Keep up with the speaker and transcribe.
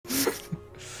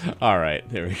All right,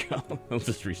 there we go. Let's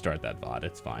just restart that VOD.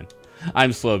 It's fine.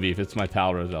 I'm Slow Beef. It's my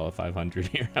pal Rosella 500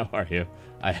 here. How are you?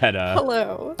 I had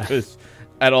Hello. I was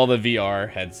at all the VR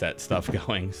headset stuff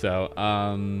going. So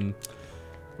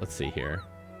let's see here.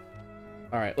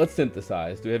 All right, let's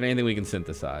synthesize. Do we have anything we can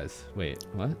synthesize? Wait,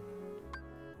 what?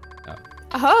 Oh,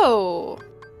 Oh,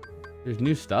 there's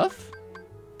new stuff?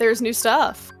 there's new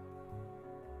stuff.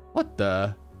 What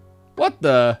the? What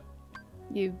the?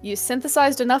 You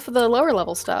synthesized enough of the lower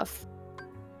level stuff.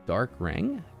 Dark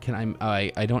ring? Can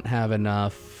I don't have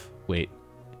enough. Wait.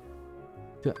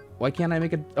 Why can't I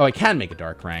make a... Oh, I can make a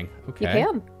dark ring. Okay. You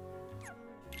can.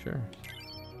 Sure.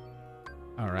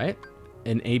 All right.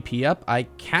 An AP up? I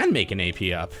can make an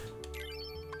AP up.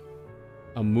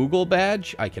 A Moogle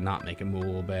badge? I cannot make a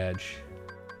Moogle badge.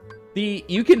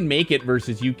 You can make it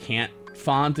versus you can't.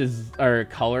 Font is, or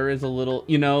color is a little,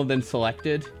 you know, then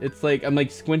selected. It's like, I'm like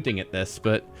squinting at this,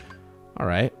 but all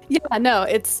right. Yeah, no,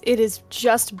 it is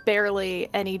just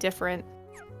barely any different.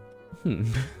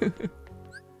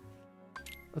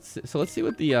 Let's see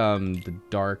what the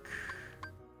dark,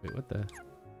 wait, what the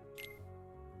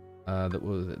what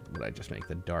was it? What I just make?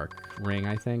 The dark ring,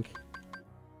 I think.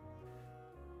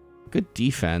 Good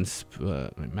defense,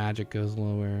 but my magic goes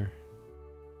lower.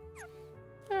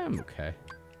 I'm okay.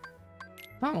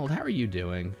 Donald, how are you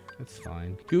doing? That's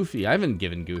fine. Goofy, I haven't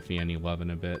given Goofy any love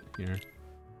in a bit here.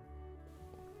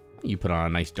 You put on a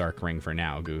nice dark ring for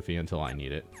now, Goofy, until I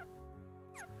need it.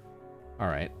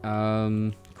 Alright,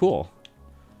 cool.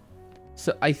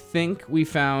 So I think we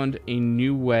found a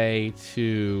new way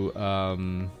to, what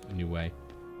am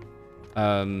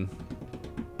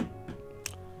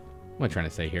I trying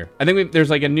to say here? I think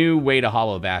there's like a new way to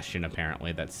Hollow Bastion,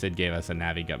 apparently, that Sid gave us a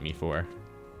Navigummy for.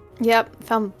 Yep,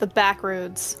 found the back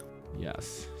roads.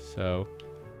 Yes, so...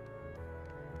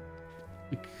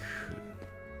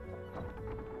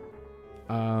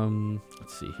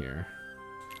 let's see here.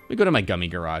 Let me go to my gummy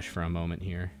garage for a moment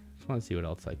here. Just want to see what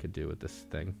else I could do with this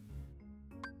thing.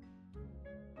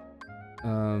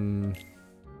 Config,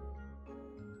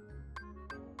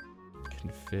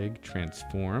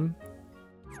 transform.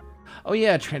 Oh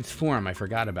yeah, transform. I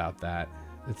forgot about that.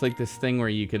 It's like this thing where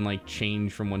you can like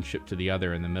change from one ship to the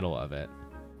other in the middle of it.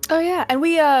 Oh yeah, and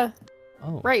we Oh.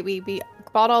 right, we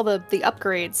bought all the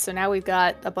upgrades, so now we've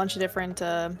got a bunch of different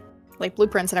like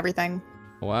blueprints and everything.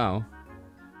 Wow.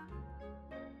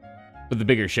 But the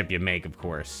bigger ship you make, of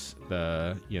course,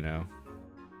 the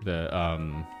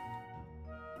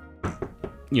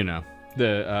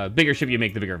bigger ship you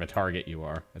make, the bigger of a target you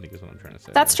are, I think is what I'm trying to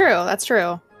say. That's true, that's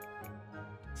true.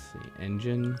 Let's see,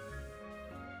 engine.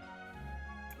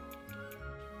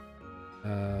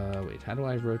 Wait, how do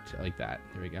I rotate like that?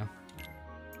 There we go.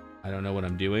 I don't know what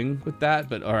I'm doing with that,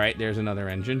 but all right, there's another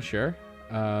engine, sure.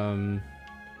 Let's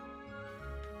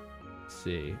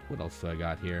see, what else do I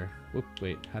got here? Whoop,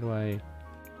 wait, how do I...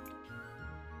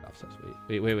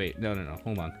 Wait, no,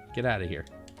 hold on. Get out of here.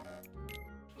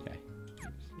 Okay.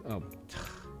 Oh.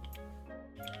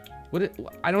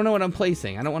 I don't know what I'm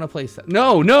placing. I don't want to place that.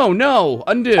 No! Undo!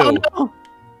 Oh, no!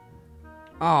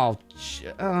 Oh,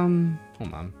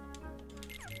 hold on.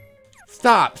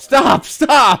 Stop!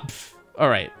 All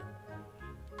right.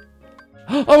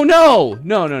 Oh, no!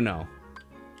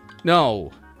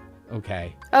 No.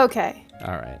 Okay. Okay.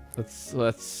 All right.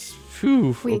 Let's.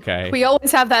 Whew, okay. We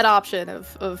always have that option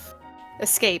of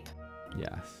escape.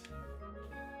 Yes.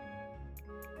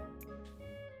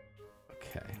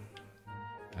 Okay.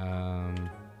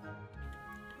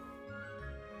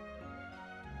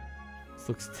 This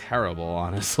looks terrible,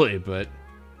 honestly, but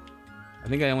I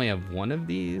think I only have one of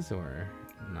these, or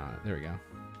not. There we go.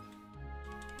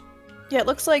 Yeah, it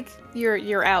looks like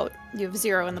you're out. You have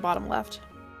 0 in the bottom left.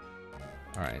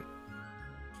 All right.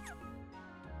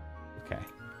 Okay.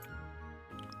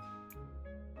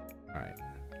 All right.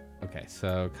 Okay,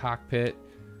 so cockpit,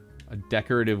 a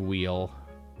decorative wheel,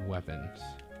 weapons.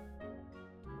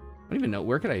 I don't even know,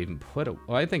 where could I even put a...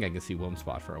 Oh, I think I can see one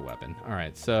spot for a weapon. All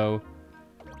right, so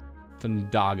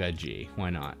Thundaga G, why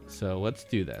not? So let's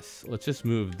do this. Let's just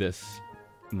move this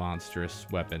monstrous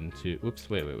weapon to... Oops,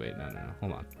 wait, no,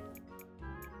 hold on.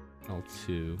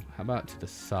 L2, how about to the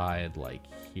side, like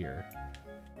here?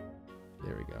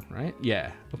 There we go, right?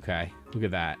 Yeah, okay, look at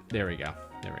that. There we go.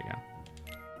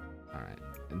 All right,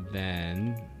 and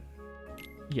then...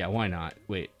 Yeah, why not?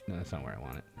 Wait, no, that's not where I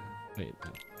want it. Wait,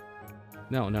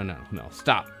 no,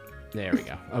 stop. There we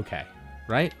go, okay,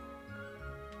 right?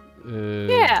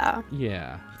 Yeah.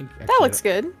 Yeah. I think That looks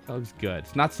good. That looks good.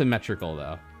 It's not symmetrical,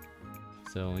 though.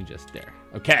 So only just there.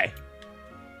 Okay.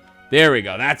 There we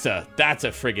go. That's a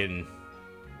friggin'...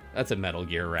 That's a Metal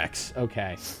Gear Rex.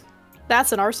 Okay.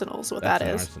 That's an arsenal is what That's that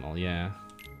an is. arsenal, yeah.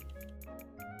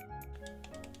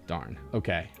 Darn.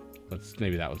 Okay.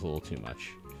 Maybe that was a little too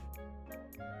much.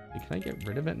 Can I get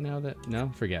rid of it now that...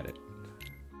 No, forget it.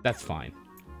 That's fine.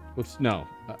 Whoops, no.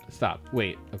 Stop.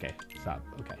 Wait. Okay. Stop.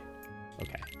 Okay.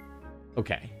 Okay.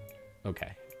 Okay.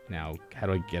 Okay. Now, how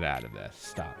do I get out of this?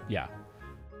 Stop. Yeah.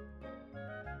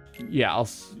 Yeah,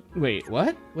 wait,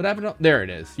 what? What happened? There it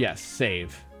is. Yes,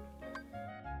 save.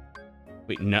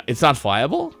 Wait, no, it's not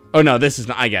flyable? Oh, no, this is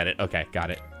not... I get it. Okay, got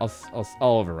it. I'll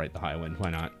overwrite the high wind. Why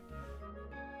not?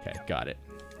 Okay, got it.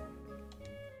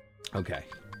 Okay.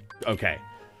 Okay.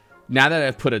 Now that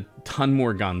I've put a ton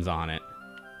more guns on it,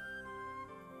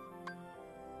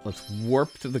 let's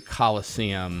warp to the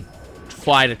Coliseum,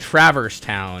 fly to Traverse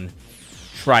Town,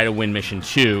 try to win mission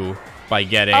 2 by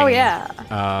getting... Oh, yeah.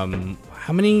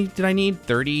 How many did I need?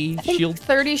 30 shield?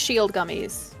 30 shield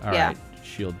gummies. All yeah. right,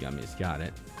 shield gummies. Got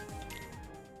it.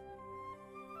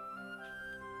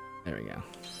 There we go.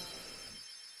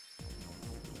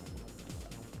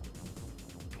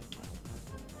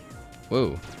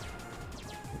 Whoa.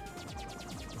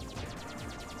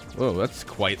 Whoa, that's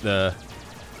quite the...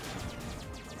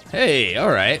 Hey, all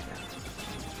right.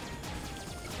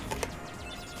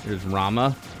 Here's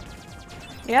Rama.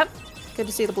 Yep. Good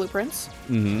to see the blueprints.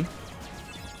 Mm-hmm.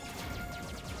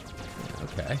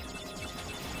 Okay.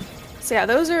 So yeah,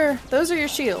 those are your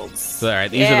shields. So, all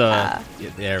right, these are the... Yeah,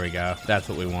 there we go. That's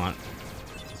what we want.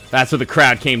 That's what the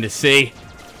crowd came to see.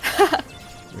 There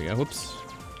we go. Whoops.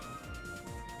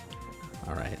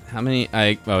 All right. How many...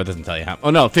 Oh, it doesn't tell you how...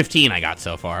 Oh, no, 15 I got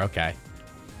so far. Okay.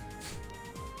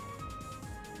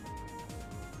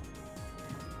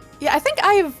 Yeah, I think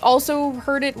I've also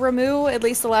heard it Ramu, at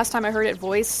least the last time I heard it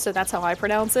voiced, so that's how I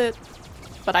pronounce it.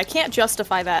 But I can't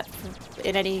justify that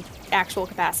in any actual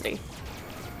capacity.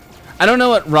 I don't know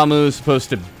what Ramu is supposed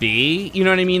to be. You know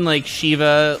what I mean? Like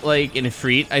Shiva, like in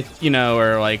Ifrit,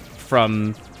 or like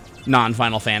from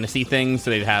non-Final Fantasy things.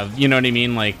 So they'd have, you know what I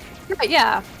mean? Like. Right,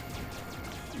 yeah.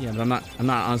 Yeah, but I'm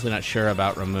not honestly not sure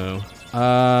about Ramu.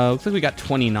 Looks like we got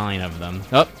 29 of them.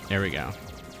 Oh, there we go.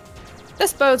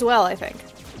 This bodes well, I think.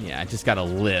 Yeah, I just gotta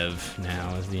live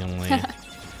now is the only. Okay.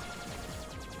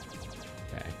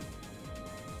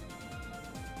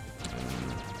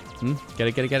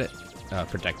 Get it.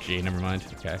 Protect G, never mind.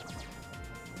 Okay.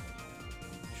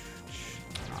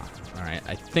 All right,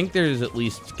 I think there's at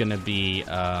least gonna be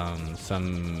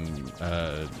some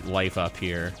life up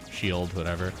here. Shield,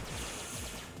 whatever.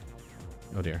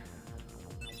 Oh dear.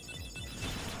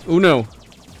 Oh no.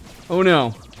 Oh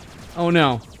no. Oh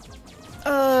no.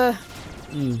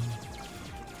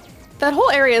 That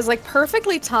whole area is like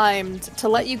perfectly timed to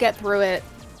let you get through it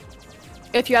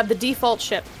if you have the default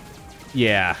ship.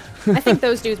 Yeah. I think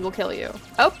those dudes will kill you.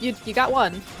 Oh, you got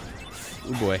one.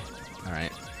 Oh boy. All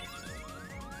right.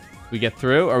 We get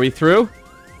through? Are we through?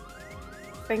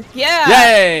 Yeah.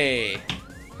 Yay!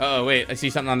 Uh-oh, wait. I see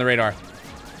something on the radar.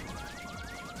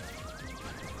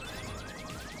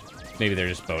 Maybe they're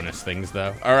just bonus things,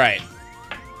 though. All right.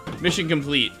 Mission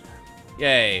complete.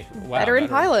 Yay. Wow, Veteran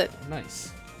pilot.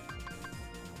 Nice.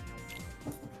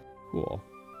 Cool.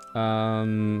 All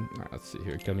right, let's see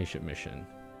here. Gummy ship mission.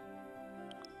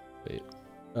 Wait.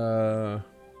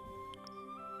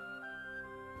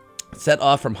 Set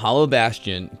off from Hollow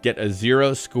Bastion. Get a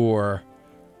 0 score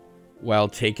while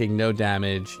taking no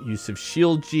damage. Use of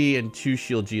shield G and 2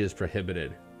 shield G is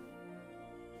prohibited.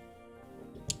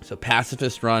 So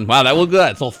pacifist run. Wow, that will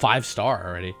good. It's all 5-star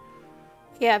already.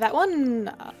 Yeah, that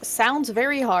one sounds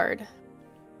very hard.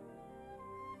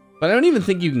 But I don't even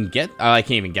think you can get... I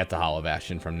can't even get the Hollow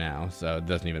Bastion from now, so it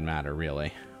doesn't even matter,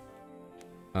 really.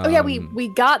 Oh yeah, we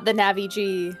got the Navi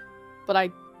G, but I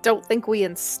don't think we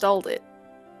installed it.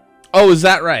 Oh, is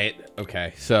that right?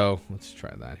 Okay, so let's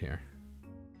try that here.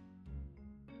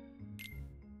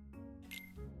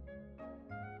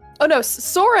 Oh no,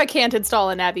 Sora can't install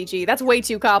a Navi G. That's way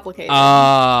too complicated.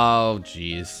 Oh,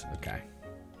 jeez. Okay.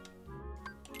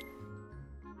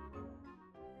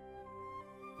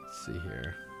 Let's see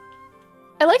here.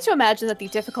 I like to imagine that the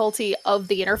difficulty of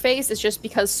the interface is just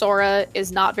because Sora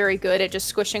is not very good at just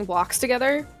squishing blocks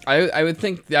together. I would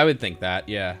think that.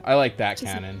 Yeah, I like that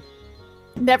canon.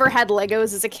 Never had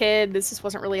Legos as a kid. This just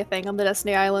wasn't really a thing on the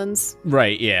Destiny Islands.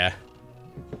 Right. Yeah.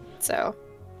 So.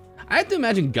 I have to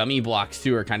imagine gummy blocks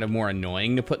too are kind of more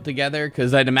annoying to put together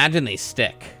because I'd imagine they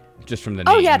stick just from the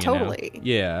name. Oh yeah, you know? totally.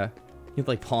 Yeah. You'd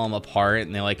like pull them apart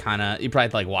and they like kind of. You probably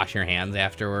have to like wash your hands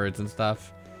afterwards and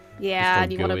stuff. Yeah,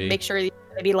 and you want to make sure that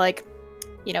maybe like,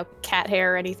 cat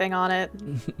hair or anything on it,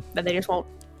 that they just won't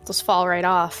just fall right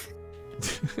off.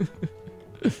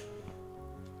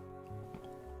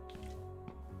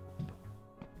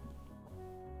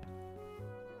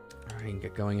 I can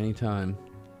get going anytime.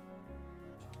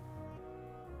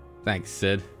 Thanks,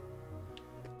 Sid.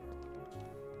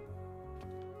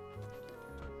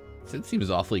 Sid seems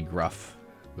awfully gruff,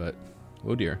 but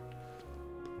oh dear.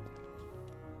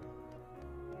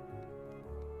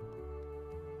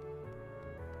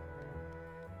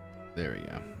 There we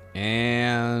go.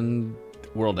 And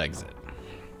world exit.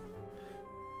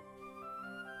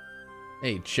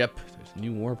 Hey, Chip. There's a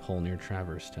new warp hole near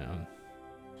Traverse Town.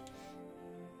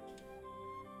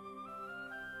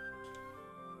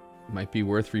 Might be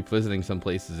worth revisiting some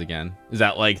places again. Is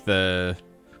that like the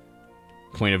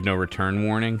point of no return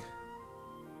warning?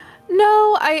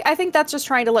 No, I think that's just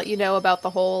trying to let you know about the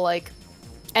whole, like,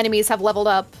 enemies have leveled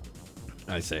up.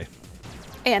 I see.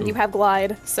 And you have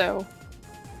glide, so...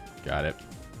 Got it.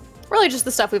 Really just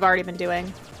the stuff we've already been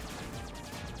doing.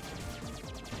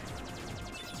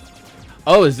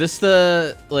 Oh, is this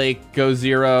the, like, go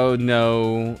zero,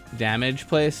 no damage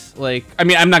place? Like, I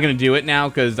mean, I'm not going to do it now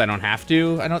because I don't have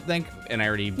to, I don't think. And I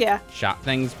already shot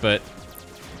things, but...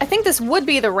 I think this would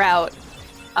be the route,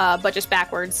 but just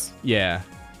backwards. Yeah.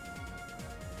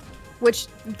 Which,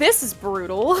 this is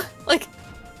brutal. Like...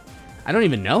 I don't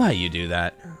even know how you do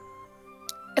that.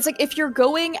 It's like, if you're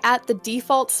going at the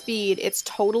default speed, it's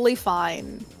totally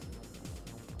fine.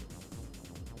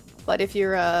 But if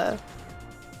you're,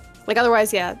 like,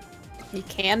 otherwise, yeah, you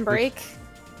can break.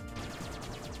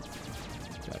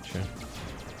 Gotcha.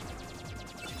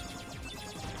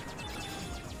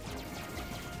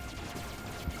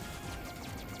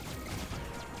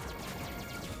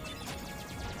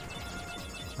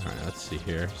 Alright, let's see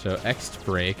here. So, X to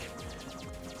break.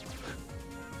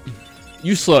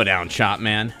 You slow down, Chop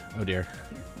Man. Oh, dear.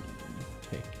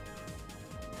 Okay.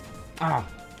 Ah.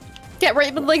 Yeah,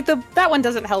 right, but, like, that one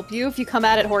doesn't help you if you come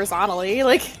at it horizontally.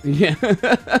 Like, yeah.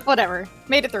 Whatever.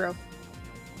 Made it through.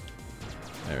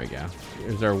 There we go.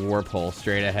 Here's our warp hole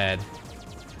straight ahead.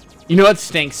 You know what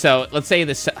stinks? So, let's say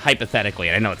this hypothetically,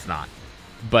 and I know it's not,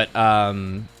 but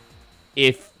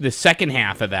if the second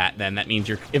half of that, then that means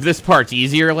if this part's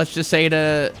easier, let's just say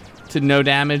to no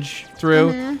damage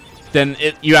through, then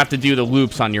you have to do the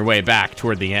loops on your way back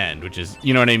toward the end, which is,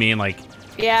 you know what I mean? Like,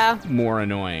 yeah, more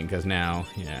annoying because now,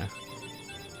 yeah.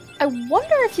 I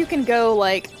wonder if you can go,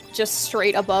 like, just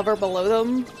straight above or below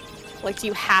them. Like, do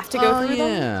you have to go through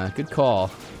them? Yeah, good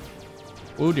call.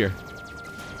 Oh, dear.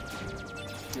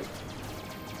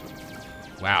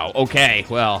 Wow, okay,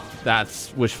 well,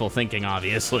 that's wishful thinking,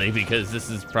 obviously, because this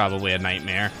is probably a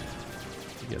nightmare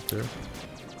to get through.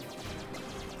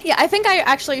 Yeah, I think I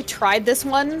actually tried this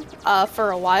one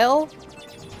for a while.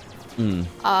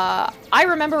 I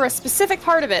remember a specific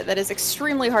part of it that is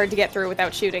extremely hard to get through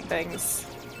without shooting things.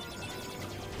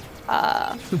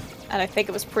 And I think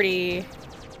it was pretty...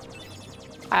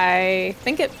 I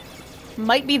think it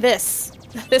might be this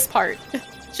part.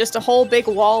 Just a whole big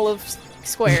wall of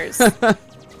squares. Damn.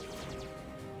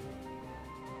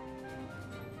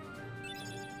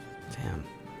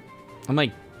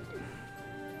 I'm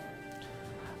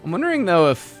wondering,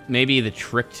 though, if maybe the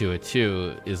trick to it,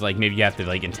 too, is, like, maybe you have to,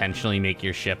 like, intentionally make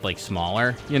your ship, like,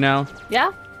 smaller, you know?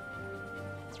 Yeah.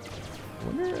 I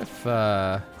wonder if,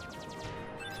 our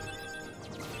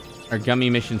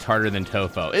gummy mission's harder than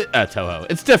Toho.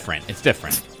 It's different. It's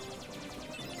different.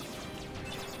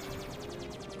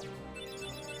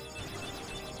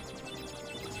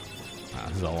 Wow,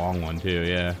 this is a long one, too,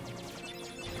 yeah.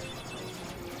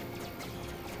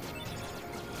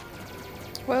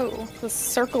 Whoa, the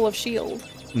circle of shield.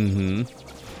 Mm-hmm.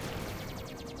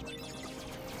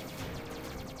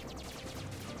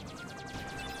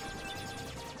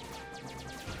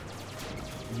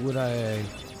 Would I...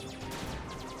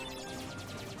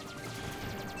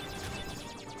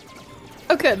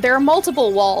 Oh, good. There are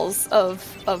multiple walls of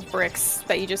bricks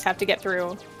that you just have to get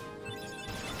through.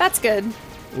 That's good.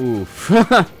 Oof.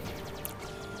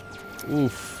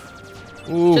 Oof.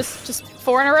 Oof. Just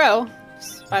 4 in a row,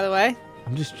 by the way.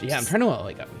 I'm trying to,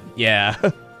 like, yeah.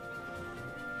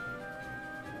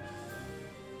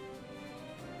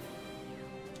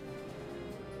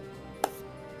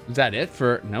 Is that it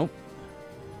for, nope.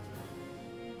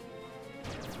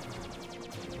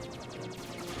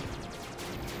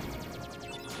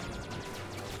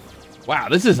 Wow,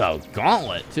 this is a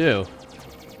gauntlet, too.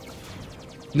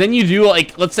 Then you do,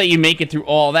 like, let's say you make it through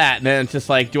all that, and then it's just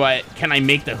like, can I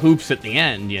make the hoops at the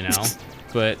end, you know?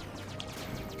 But...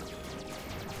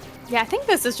 Yeah, I think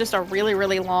this is just a really,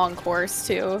 really long course,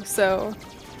 too, so...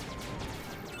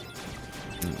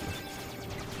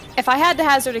 If I had to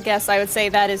hazard a guess, I would say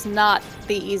that is not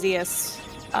the easiest,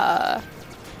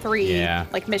 3, yeah.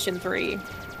 Like, mission 3.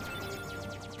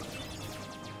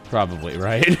 Probably,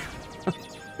 right?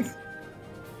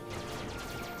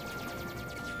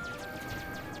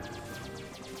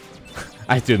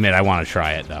 I have to admit, I want to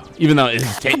try it though. Even though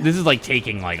this is like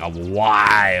taking like a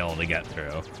while to get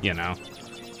through, you know.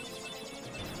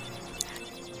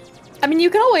 I mean, you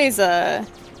can always,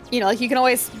 you know, like you can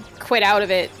always quit out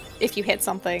of it if you hit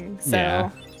something. So. Yeah.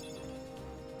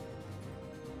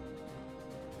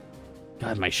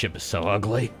 God, my ship is so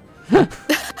ugly.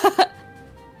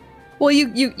 Well,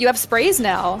 you have sprays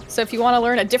now, so if you want to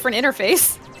learn a different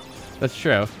interface. That's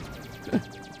true. Oh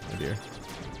dear.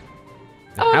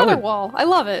 Oh, another wall. I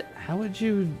love it. How would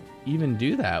you even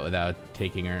do that without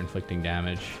taking or inflicting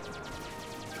damage?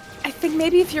 I think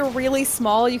maybe if you're really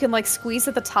small, you can like squeeze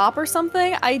at the top or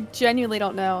something. I genuinely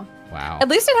don't know. Wow. At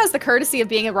least it has the courtesy of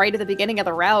being right at the beginning of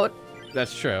the route.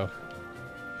 That's true.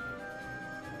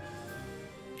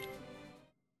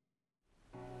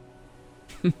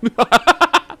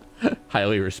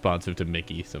 Highly responsive to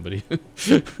Mickey, somebody. It's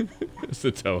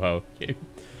the Toho game.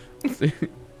 Let's see.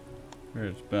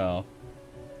 Where's Belle?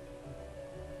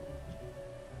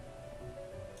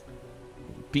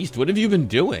 Beast, what have you been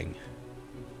doing?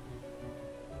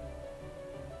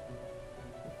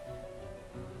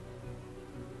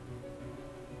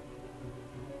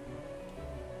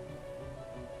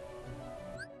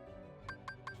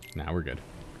 Now we're good.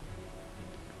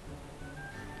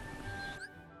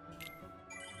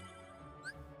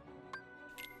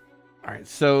 All right,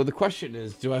 so the question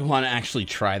is, do I want to actually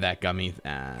try that gummy?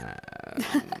 Let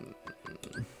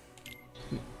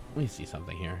me see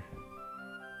something here.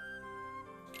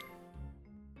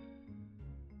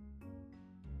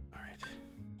 All right.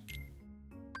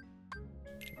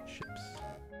 Ships.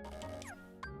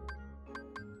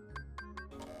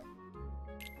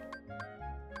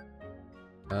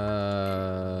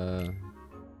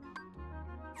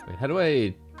 Wait, how do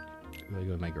I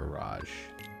go to my garage?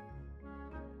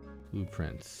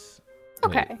 Blueprints.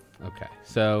 Okay. Wait, okay,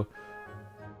 so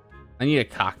I need a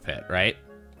cockpit, right?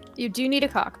 You do need a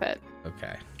cockpit.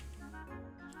 Okay.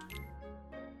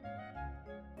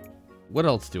 What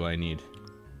else do I need?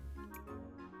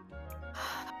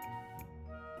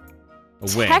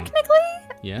 A wing. Technically,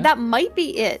 Yeah. that might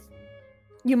be it.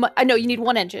 You might. I know you need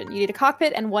one engine. You need a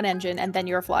cockpit and one engine, and then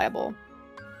you're flyable.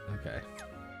 Okay.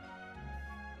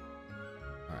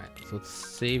 All right. So let's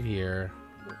save here.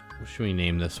 What should we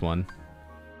name this one?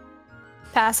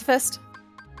 Pacifist.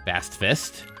 Fast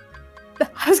Fist?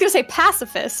 I was gonna say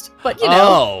pacifist, but you know.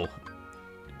 Oh.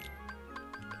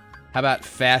 How about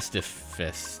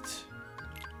Fastifist?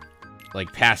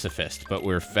 Like pacifist, but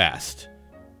we're fast.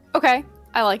 Okay,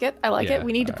 I like it. I like Yeah, it.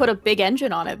 We need to put a big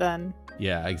engine on it then.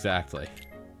 Yeah, exactly.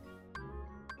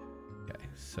 Okay,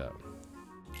 so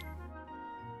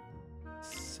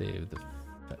save the.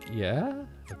 Yeah.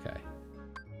 Okay.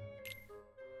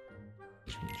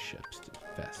 Change ships to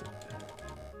fast.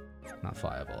 Not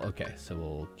flyable. Okay, so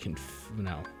we'll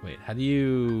no, wait, how do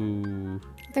you...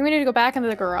 I think we need to go back into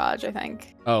the garage, I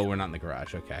think. Oh, we're not in the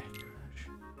garage, okay.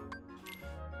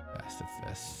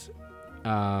 Pacifist.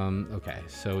 Okay,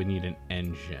 so we need an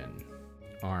engine.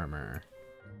 Armor.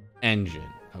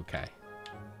 Engine, okay.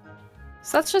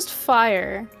 So that's just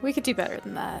fire. We could do better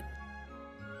than that.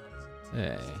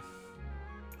 Hey.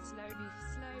 Slow beef,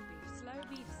 slow beef, slow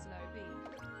beef, slow beef.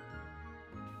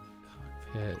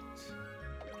 Cockpit.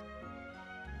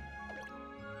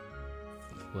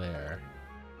 Flare.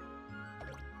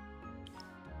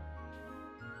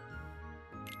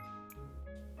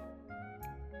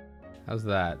 How's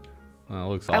that? Well, it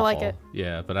looks awful. I like it.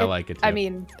 Yeah, but I like it too. I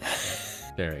mean...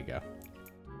 There you go.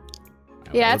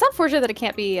 Yeah, it's unfortunate that it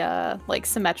can't be, like,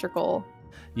 symmetrical.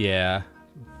 Yeah.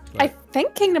 I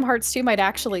think Kingdom Hearts 2 might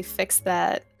actually fix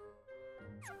that.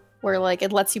 Where, like,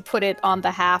 it lets you put it on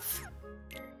the half.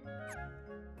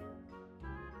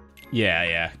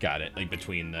 Yeah, got it. Like,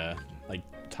 between the, like,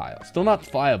 tiles. Still not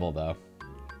flyable, though.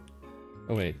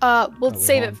 Oh, wait. We'll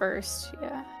save it first.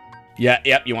 Yeah.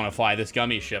 Yep, you want to fly this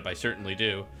gummy ship? I certainly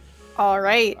do.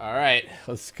 Alright. Alright,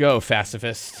 let's go,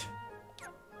 Pacifist.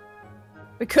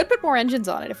 We could put more engines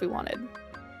on it if we wanted.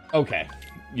 Okay,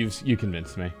 you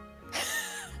convinced me.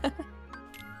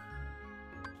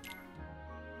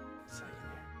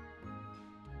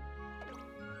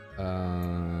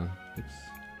 Oops.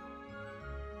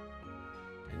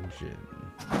 Engine.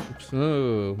 Oops.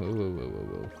 Whoa.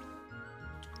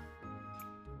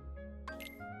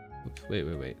 Oops,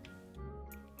 wait.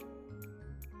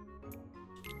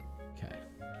 Okay.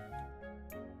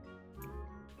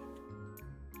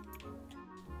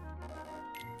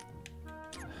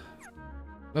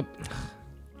 Oh.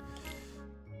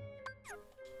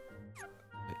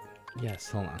 Yes,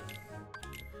 hold on.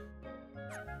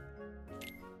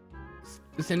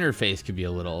 This interface could be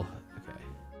a little... Okay.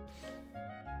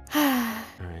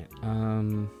 Alright,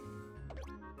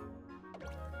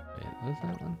 was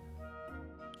that one?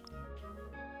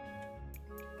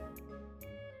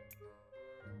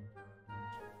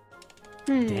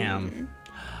 Damn.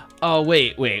 Oh,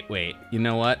 wait. You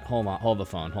know what? Hold on. Hold the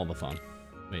phone.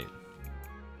 Wait.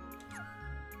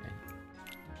 Okay.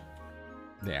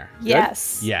 There.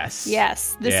 Yes. Good? Yes.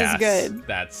 Yes. This is good.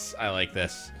 I like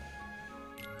this.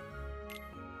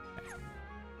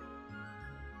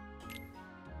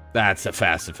 That's a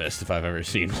pacifist if I've ever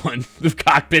seen one. The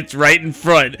cockpit's right in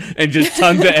front and just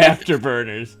tons of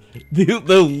afterburners.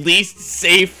 The least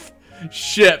safe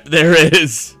ship there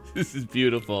is. This is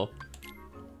beautiful.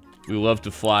 We love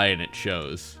to fly and it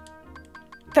shows.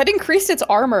 That increased its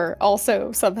armor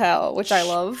also somehow, which I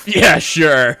love. Yeah,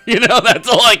 sure. You know, that's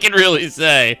all I can really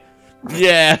say.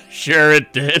 Yeah, sure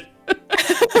it did.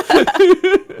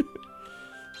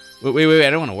 wait, I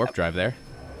don't want to warp drive there.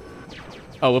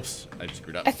 Oh, whoops. I just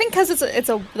screwed up. I think because it's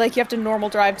a like you have to normal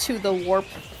drive to the warp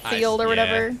field or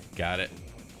whatever. Got it.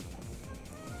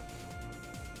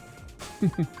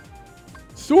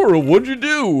 Sora, what'd you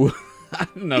do? I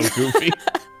don't know, Goofy.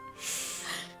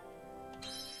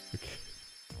 Okay.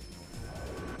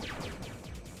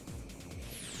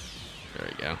 There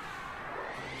we go.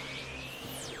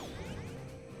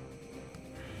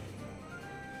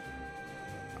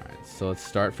 Alright, so let's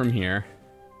start from here.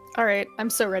 Alright, I'm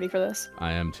so ready for this.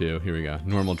 I am too. Here we go.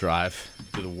 Normal drive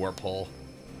to the warp hole.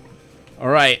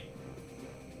 Alright.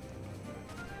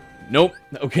 Nope.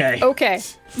 Okay. Okay.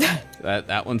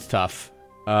 That one's tough.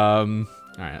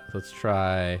 Alright, let's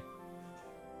try.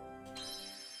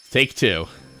 Take two.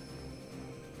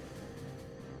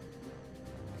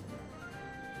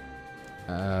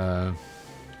 Oh,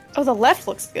 the left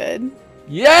looks good.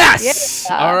 Yes!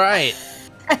 Yeah. Alright.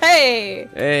 Hey!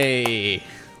 Hey.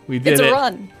 We did it. It's a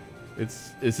run.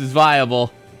 This is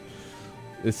viable.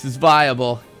 This is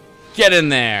viable. Get in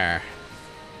there.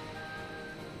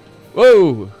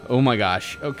 Whoa! Oh my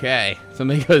gosh. Okay.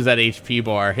 Somebody goes that HP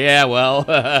bar. Yeah, well,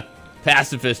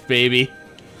 pacifist, baby.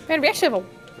 Man, we actually have a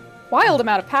wild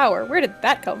amount of power. Where did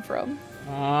that come from?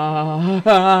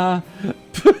 I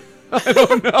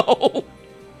don't know.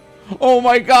 Oh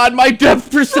my god, my depth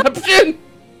perception!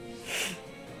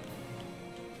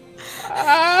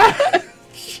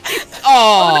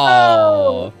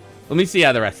 Oh! Let me see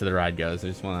how the rest of the ride goes. I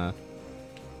just want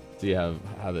to see how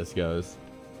this goes.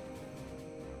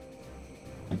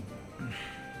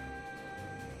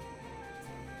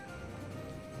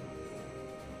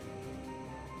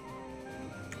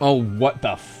 Oh, what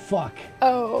the fuck?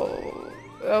 Oh,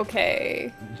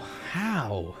 okay.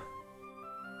 How?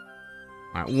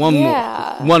 All right,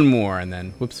 one more, and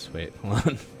then whoops. Wait, hold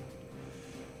on.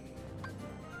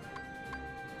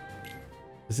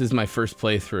 This is my first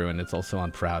playthrough, and it's also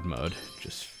on proud mode,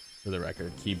 just for the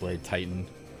record. Keyblade Titan.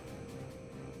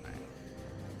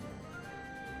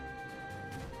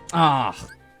 Ah.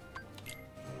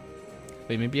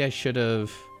 Wait, maybe I should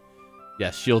have.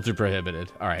 Yes, shields are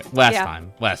prohibited. All right, last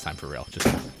time for real.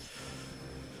 Just.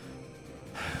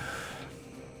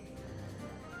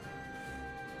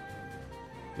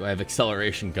 Do I have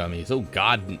acceleration gummies? Oh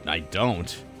God, I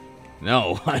don't.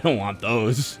 No, I don't want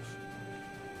those.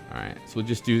 All right, so we'll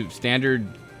just do standard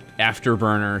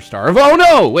afterburner starve. Oh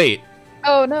no! Wait.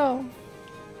 Oh no.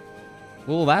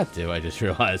 What will that do? I just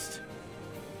realized.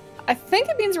 I think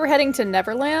it means we're heading to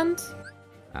Neverland.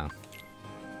 Oh.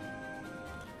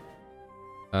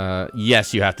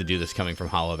 Yes, you have to do this coming from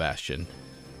Hollow Bastion.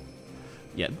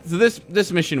 Yeah, so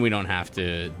this mission we don't have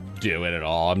to do it at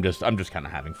all. I'm just kind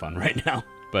of having fun right now.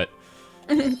 But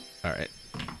all right,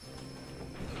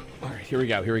 here we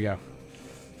go.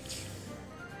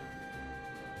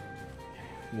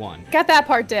 One. Got that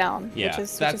part down. Yeah, which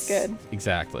is good.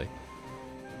 Exactly.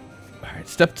 All right,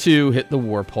 step 2, hit the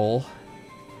warp hole.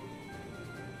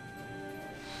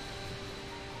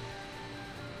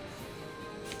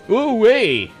 Ooh,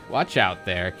 wait! Watch out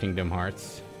there, Kingdom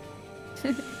Hearts.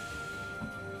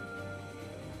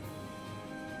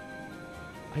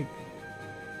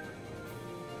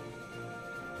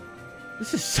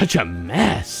 This is such a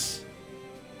mess.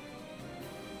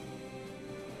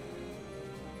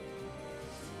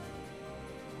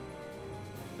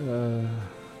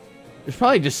 There's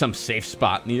probably just some safe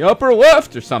spot in the upper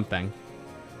left or something.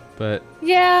 But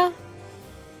yeah,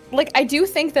 like I do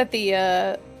think that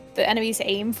the enemies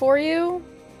aim for you,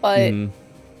 but in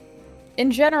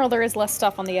general there is less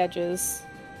stuff on the edges.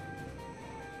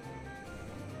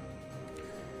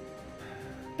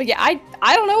 But yeah,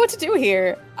 I don't know what to do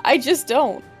here. I just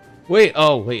don't. Wait,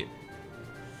 oh wait.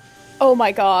 Oh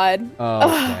my god.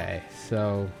 Okay,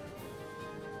 so.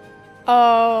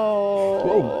 Oh.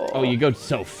 Whoa. Oh, you go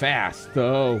so fast,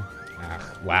 though.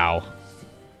 Ah, wow.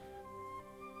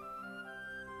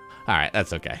 All right,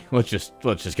 that's okay. Let's just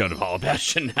go to Hollow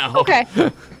Bastion now. Okay.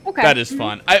 Okay. That is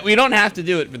fun. We don't have to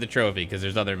do it for the trophy because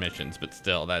there's other missions, but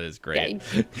still, that is great.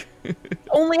 Yeah, you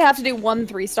only have to do 1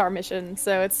 3-star mission,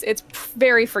 so it's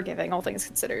very forgiving, all things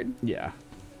considered. Yeah.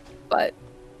 But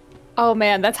oh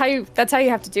man, that's how you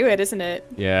have to do it, isn't it?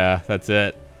 Yeah, that's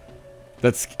it.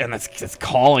 That's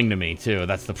calling to me too.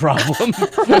 That's the problem.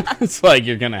 It's like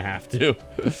you're gonna have to.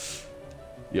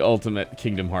 The ultimate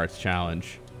Kingdom Hearts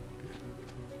challenge.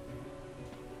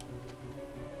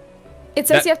 It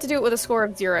says you have to do it with a score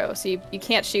of 0, so you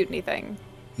can't shoot anything,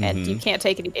 and you can't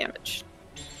take any damage,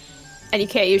 and you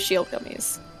can't use shield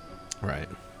gummies. Right.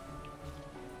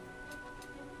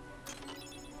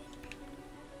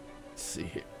 Let's see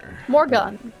here. More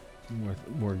gun.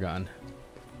 More gun.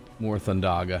 More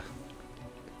Thundaga.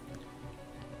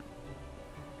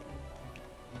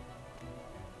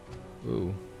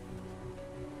 Ooh.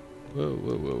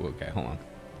 Whoa. Okay, hold on.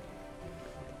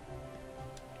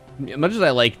 As much as I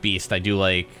like Beast, I do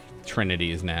like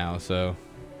Trinities now, so...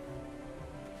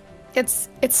 It's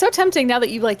so tempting now that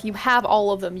you have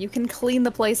all of them. You can clean the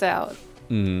place out.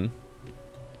 Mm-hmm.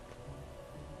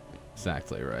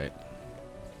 Exactly right.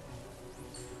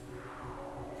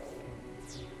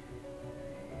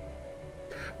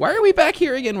 Why are we back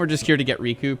here again? We're just here to get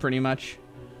Riku, pretty much.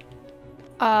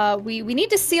 We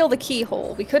need to seal the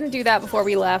keyhole. We couldn't do that before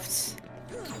we left.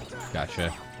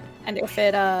 Gotcha. And if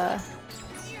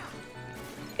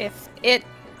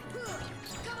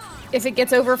it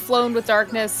gets overflown with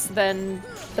darkness, then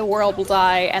the world will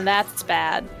die, and that's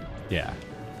bad. Yeah.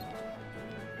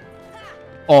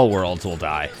 All worlds will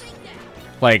die.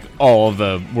 Like, all of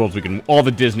the worlds all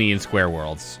the Disney and Square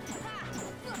worlds.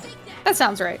 That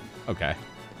sounds right. Okay.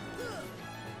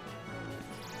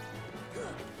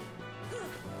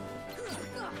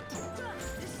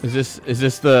 Is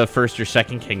this the first or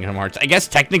second Kingdom Hearts? I guess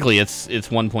technically it's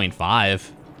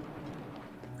 1.5.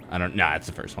 Nah, it's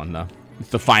the first one though. It's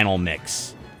the final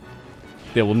mix.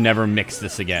 They will never mix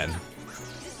this again.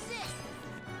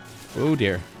 Oh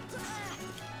dear.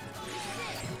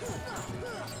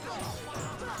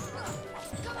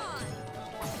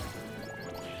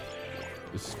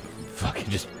 Just fucking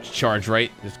just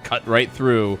cut right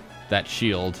through that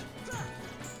shield.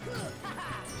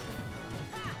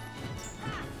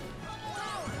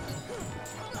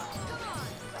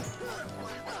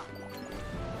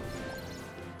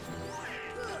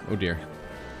 Oh dear.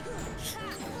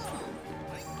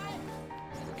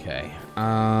 Okay.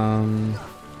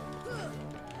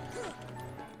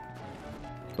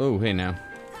 Oh, hey now.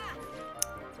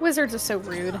 Wizards are so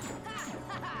rude.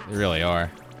 They really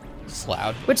are. It's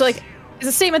loud. Which, like, is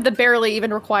a statement that barely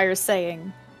even requires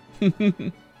saying.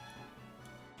 Alright.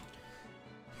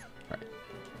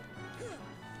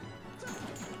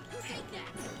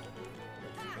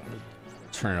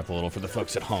 Turn it up a little for the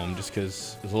folks at home, just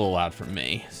because it's a little loud for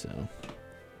me, so.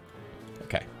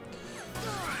 Okay.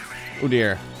 Oh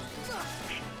dear.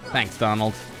 Thanks,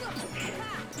 Donald.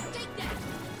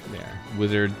 There.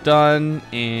 Wizard done,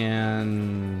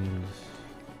 and...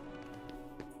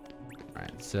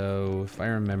 Alright, so if I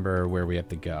remember where we have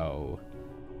to go...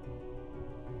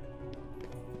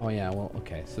 Oh yeah, well,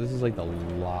 okay, so this is like the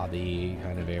lobby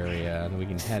kind of area, and we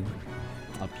can head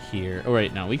up here. Oh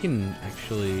wait, no, we can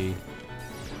actually...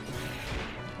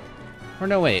 Or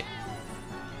no, wait.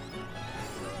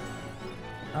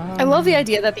 I love the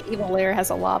idea that the evil lair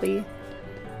has a lobby.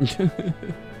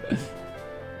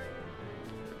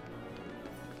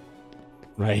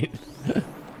 Right?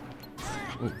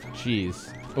 Oh,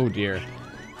 jeez. Oh, dear.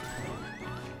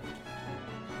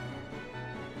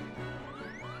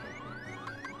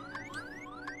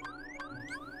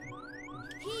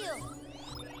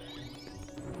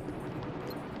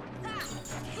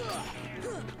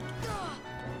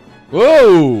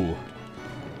 Whoa!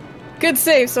 Good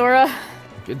save, Sora.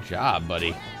 Good job,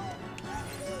 buddy.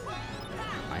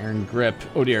 Iron grip.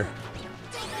 Oh, dear.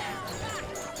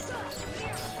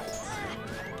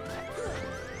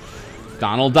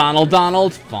 Donald.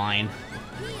 Fine.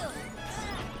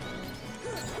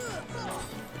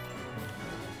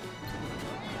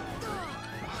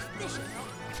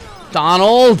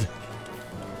 Donald!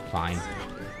 Fine.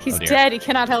 He's dead. He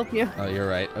cannot help you. Oh, you're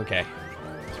right. Okay.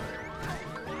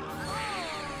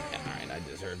 Alright, I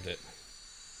deserved it.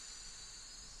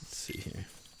 Let's see here.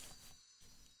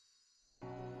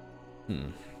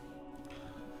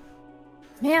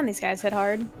 Man, these guys hit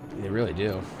hard. They really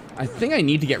do. I think I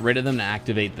need to get rid of them to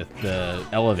activate the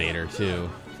elevator, too,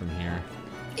 from here.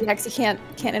 Yeah, because you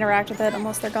can't interact with it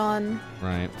unless they're gone.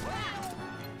 Right.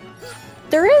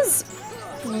 There is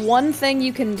one thing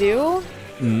you can do.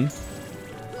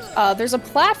 There's a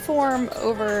platform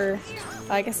over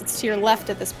I guess it's to your left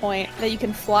at this point, that you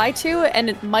can fly to, and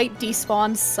it might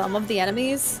despawn some of the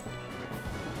enemies.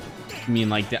 You mean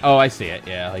like the, oh, I see it.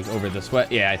 Yeah, like over this way.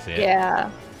 Yeah, I see it. Yeah.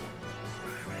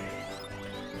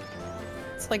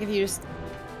 It's like if you just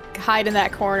hide in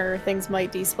that corner, things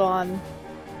might despawn.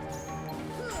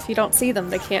 If you don't see them,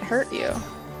 they can't hurt you.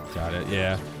 Got it,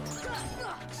 yeah.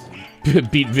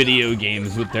 Beat video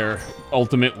games with their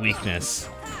ultimate weakness.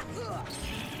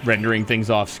 Rendering things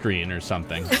off screen or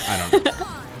something. I don't know.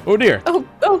 Oh dear. Oh,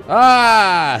 oh.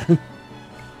 Ah!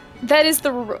 That is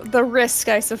the risk,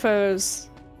 I suppose.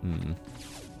 Hmm.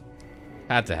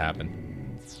 Had to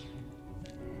happen.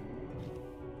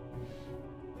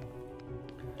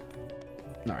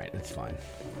 Alright, that's fine.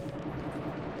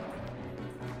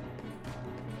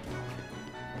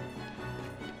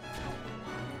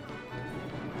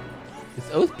 Is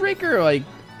Oathbreaker, like,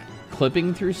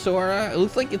 clipping through Sora? It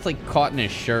looks like it's, like, caught in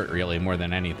his shirt, really, more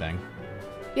than anything.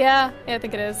 Yeah, I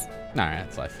think it is. Alright,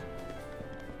 that's life.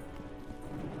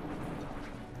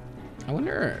 I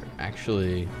wonder,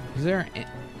 actually, is there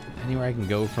anywhere I can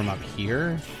go from up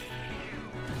here?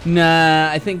 Nah,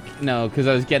 I think, no, because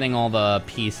I was getting all the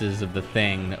pieces of the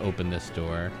thing to open this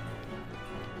door.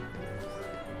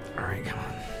 Alright, come on.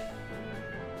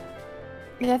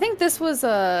 Yeah, I think this was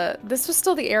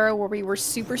still the era where we were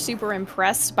super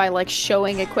impressed by like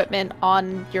showing equipment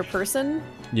on your person.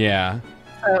 Yeah.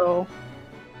 So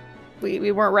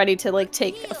we weren't ready to like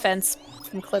take offense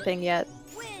from clipping yet.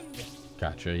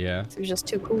 Gotcha, yeah. It was just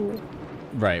too cool.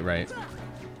 Right, right.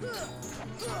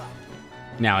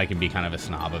 Now I can be kind of a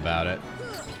snob about it.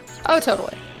 Oh,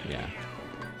 totally. Yeah.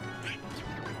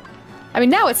 I mean,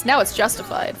 now it's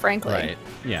justified, frankly. Right,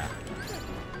 yeah.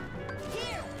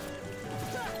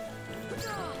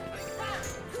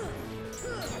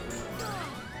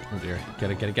 Oh dear,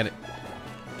 get it.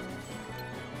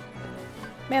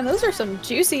 Man, those are some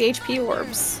juicy HP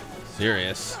orbs.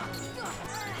 Serious.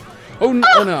 Oh no!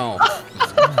 Oh, no.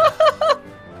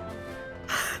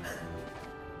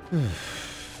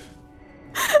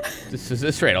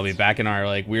 This rate, I'll be back in our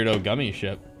like weirdo gummy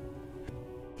ship.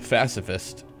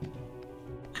 Pacifist.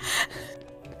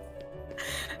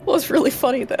 Well, it's really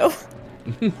funny though.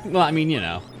 Well, I mean, you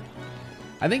know.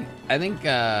 I think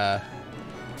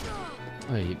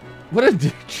wait, what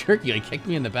a jerk, he like kicked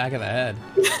me in the back of the head.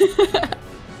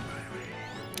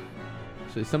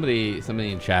 Actually,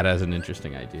 somebody in chat has an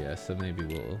interesting idea, so maybe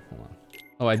we'll hold on.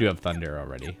 Oh, I do have thunder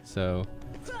already, so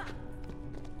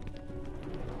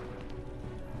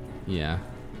yeah.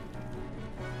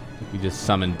 I think we just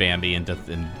summoned Bambi in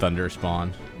thunder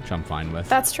spawn, which I'm fine with.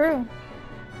 That's true.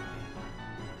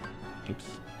 Oops.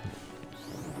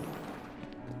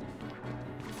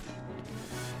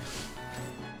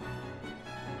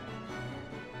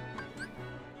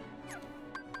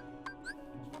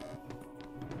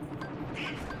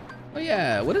 Oh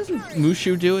yeah, what does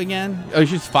Mushu do again? Oh, he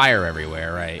shoots fire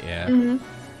everywhere, right? Yeah. Mm-hmm.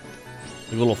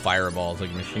 Like little fireballs,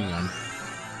 like a machine gun.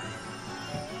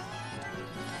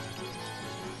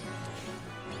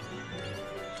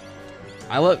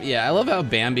 I love how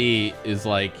Bambi is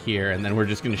like here, and then we're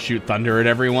just gonna shoot thunder at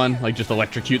everyone, like just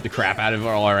electrocute the crap out of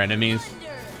all our enemies.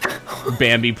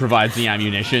 Bambi provides the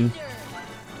ammunition.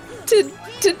 Did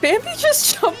Bambi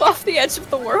just jump off the edge of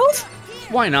the world?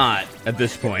 Why not at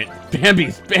this point?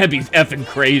 Bambi's effing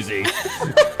crazy.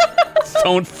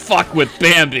 Don't fuck with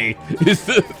Bambi is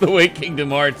the way Kingdom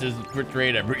Hearts has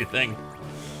portrayed everything.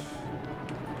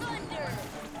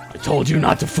 I told you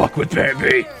not to fuck with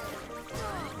Bambi.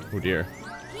 Oh dear.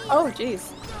 Oh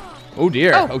jeez. Oh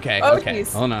dear. Oh, Okay. oh, Okay.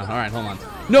 geez. Hold on. All right. Hold on.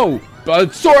 No,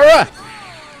 Sora.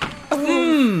 All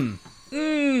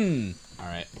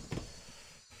right.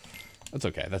 That's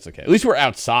okay. That's okay. At least we're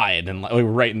outside and like, we're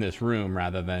right in this room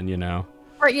rather than, you know.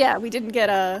 Right, yeah, we didn't get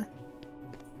a...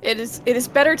 It is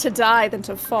better to die than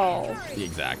to fall.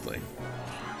 Exactly.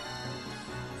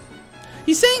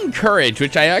 He's saying courage,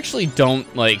 which I actually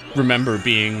don't, like, remember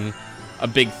being a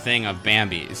big thing of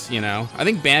Bambi's, you know? I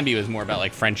think Bambi was more about,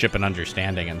 like, friendship and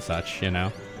understanding and such, you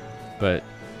know? But...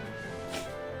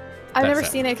 I've never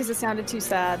seen it because it sounded too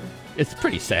sad. It's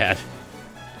pretty sad.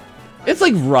 It's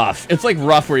like rough. It's like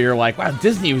rough where you're like, wow,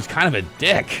 Disney was kind of a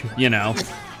dick, you know?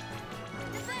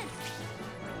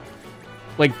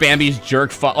 Like Bambi's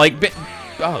jerk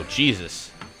oh,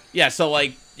 Jesus. Yeah, so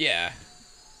like, yeah.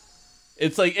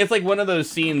 It's like one of those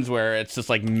scenes where it's just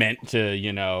like meant to,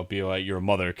 you know, be like, your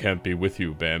mother can't be with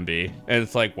you, Bambi. And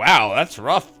it's like, wow, that's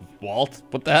rough, Walt.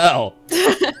 What the hell?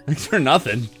 Thanks for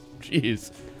nothing.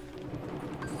 Jeez.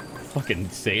 Fucking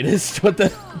sadist. What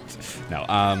the? No,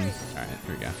 all right,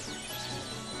 here we go.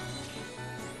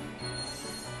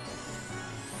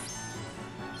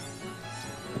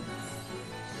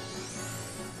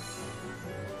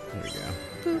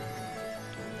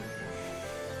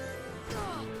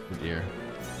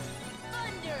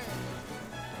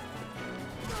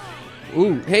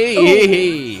 Ooh, hey, Ooh. hey,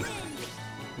 hey.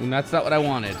 And that's not what I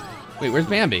wanted. Wait, where's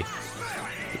Bambi?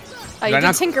 Oh, you did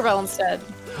Tinkerbell instead.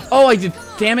 Oh, I did.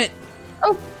 Damn it.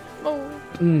 Oh. Oh.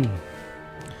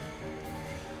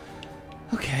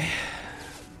 Okay.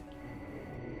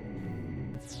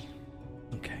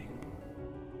 Okay.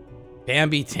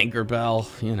 Bambi, Tinkerbell,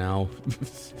 you know.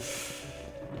 This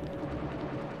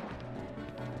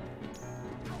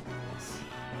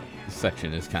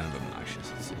section is kind of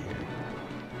obnoxious. Let's see here.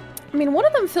 I mean, one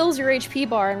of them fills your HP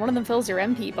bar and one of them fills your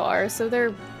MP bar, so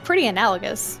they're pretty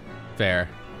analogous. Fair.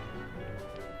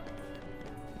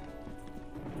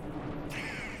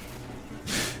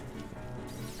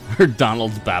 Heard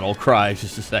Donald's battle cry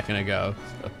just a second ago.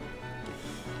 So.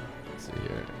 Let's see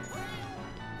here.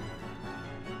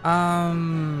 All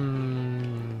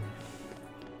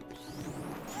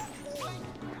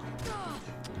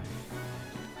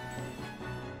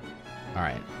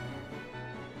right.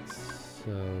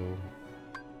 So.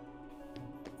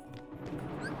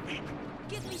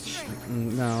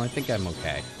 No, I think I'm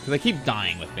okay. Because I keep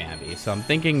dying with Bambi, so I'm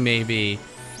thinking maybe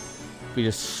if we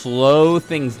just slow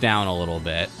things down a little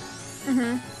bit.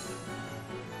 Mm-hmm.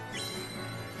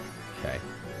 Okay.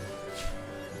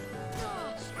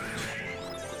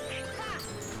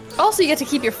 Also, you get to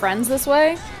keep your friends this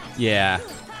way. Yeah.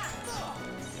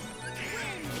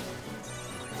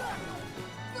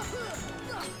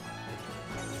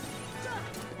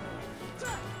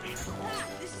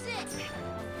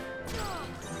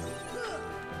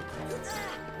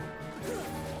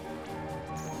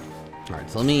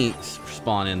 Alright, so let me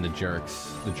spawn in the jerk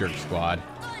squad.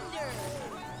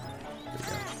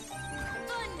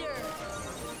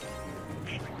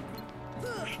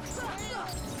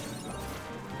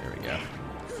 There we go.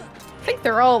 I think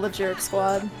they're all the jerk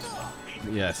squad.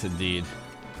 Yes, indeed.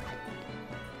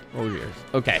 Oh, yours.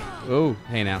 Okay. Oh,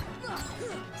 hey now.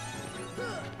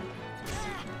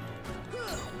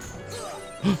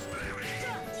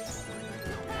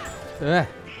 Ah.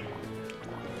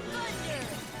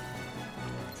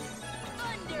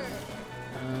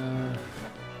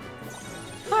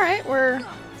 Alright, we're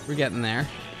Getting there.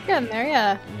 getting there,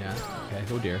 yeah. Yeah. Okay.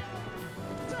 Oh dear.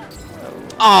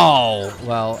 Oh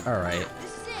well. All right.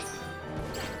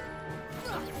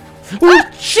 Oh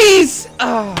jeez.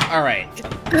 Oh. All right.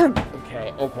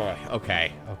 Okay. Okay.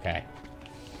 Okay. Okay.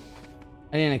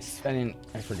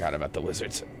 I forgot about the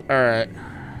wizards. All right.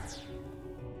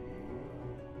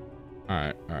 All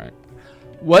right. All right.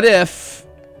 What if?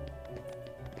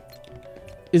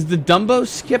 Is the Dumbo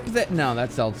skip that? No,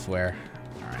 that's elsewhere.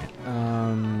 All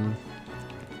right.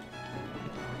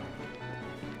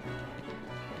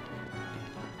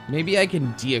 Maybe I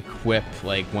can de-equip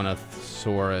like one of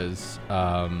Sora's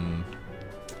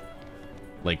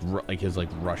like his like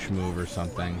rush move or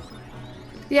something.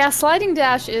 Yeah, sliding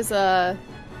dash is a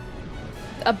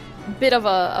bit of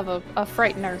a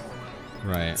frightener.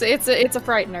 Right. So it's a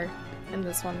frightener in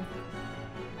this one.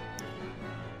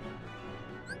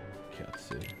 Okay, let's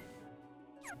see.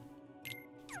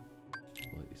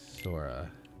 Sora.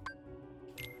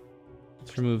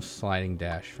 Let's remove sliding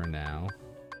dash for now.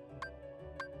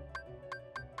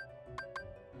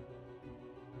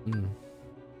 Hmm.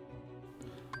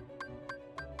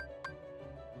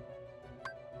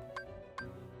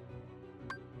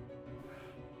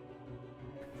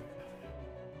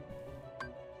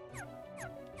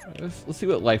 Let's see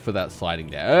what life without sliding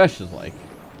dash is like.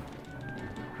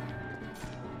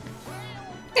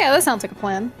 Yeah, that sounds like a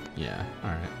plan. Yeah,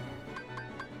 alright.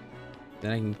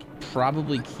 Then I can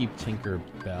probably keep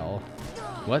Tinkerbell.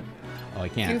 What? Oh, I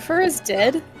can't. Goofer is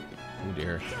dead? Oh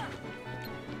dear.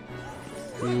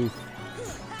 Oof.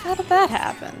 How did that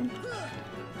happen?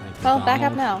 Thank you, Well, back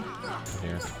up Donald. now. Oh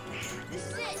dear.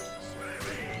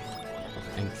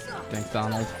 Thanks,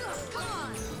 Donald.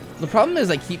 The problem is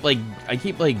I keep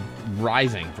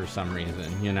rising for some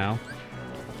reason, you know?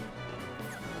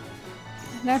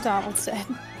 Now Donald's dead.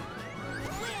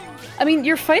 I mean,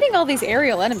 you're fighting all these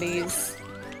aerial enemies.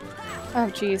 Oh,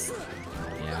 jeez.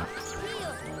 Yeah.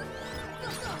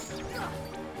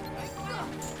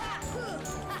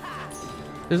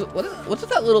 What's with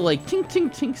that little like tink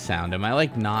tink tink sound? Am I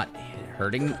like not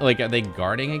hurting? Like, are they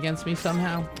guarding against me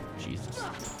somehow? Jesus.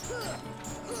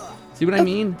 See what I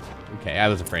mean? Okay, I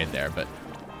was afraid there, but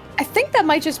I think that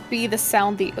might just be the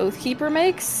sound the Oathkeeper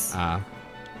makes.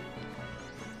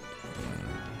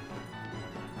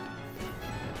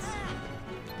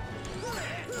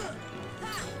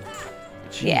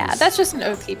 Yeah, that's just an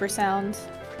Oathkeeper sound.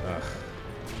 Ugh.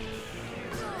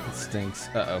 It stinks.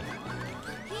 Uh-oh.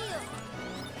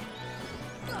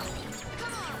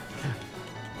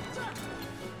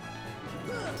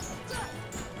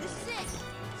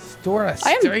 Dora,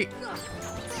 I am- straight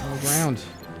on the ground.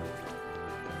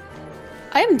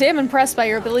 I am damn impressed by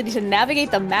your ability to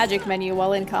navigate the magic menu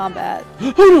while in combat.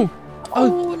 Oh no!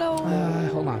 Oh no.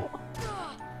 Hold on.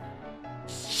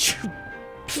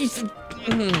 Piece of...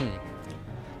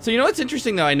 So you know what's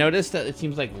interesting though? I noticed that it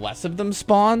seems like less of them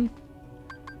spawn.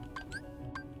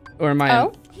 Or am I?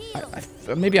 Oh?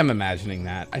 Maybe I'm imagining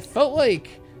that. I felt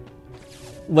like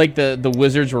the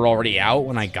wizards were already out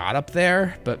when I got up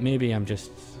there, but maybe I'm just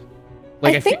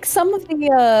like I think some of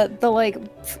the like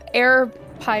air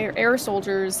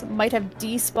soldiers might have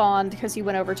despawned because you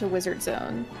went over to Wizard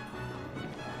Zone.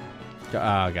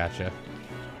 Oh, gotcha.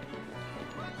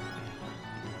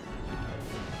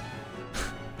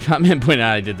 Shotman pointed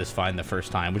out I did this fine the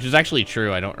first time, which is actually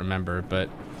true. I don't remember, but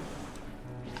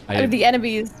The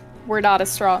enemies were not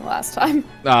as strong last time.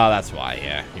 Oh, that's why.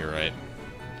 Yeah, you're right.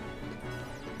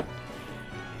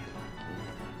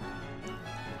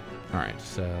 All right,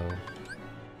 so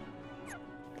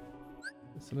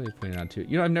somebody pointed out too.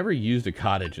 You know, I've never used a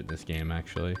cottage in this game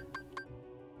actually.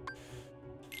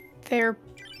 They're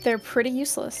pretty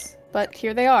useless, but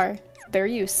here they are. Their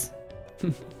use.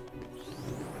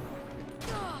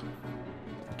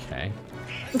 Okay.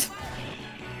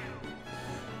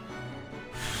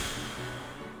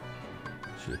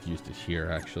 Should have used it here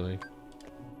actually.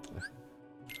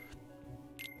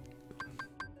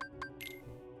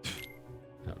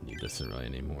 I don't need this really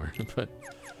anymore, but.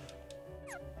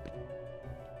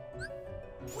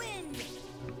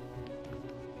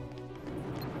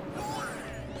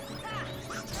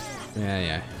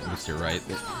 Yeah, I guess you're right.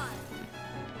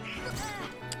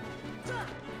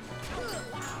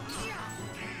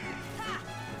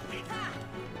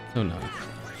 Oh no.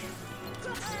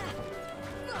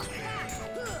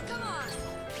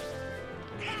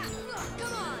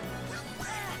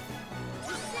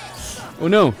 Oh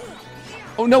no!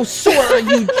 Oh no, Sora,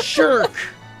 you jerk!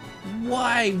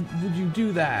 Why would you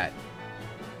do that?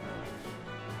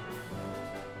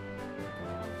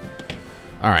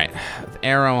 Alright, with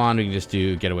arrow on, we can just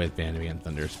do get away with Bandit and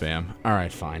Thunder Spam.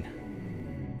 Alright, fine.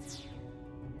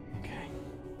 Okay.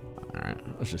 Alright,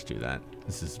 let's just do that.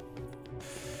 This is...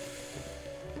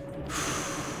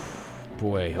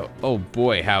 Boy, oh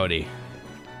boy, howdy.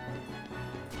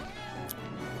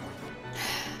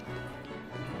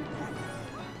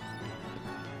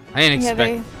 I didn't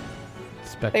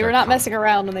expect... They were not messing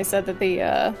around when they said that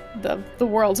the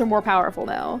worlds are more powerful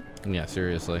now. Yeah,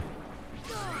 seriously.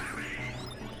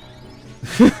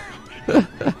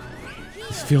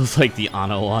 This feels like the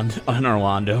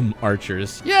Orlando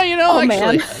archers. Yeah, you know,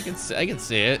 actually, man. I can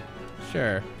see it.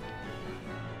 Sure.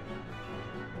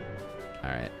 All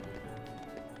right.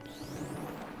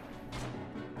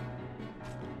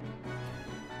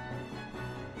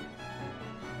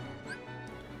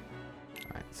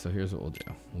 All right. So here's what we'll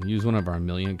do. We'll use one of our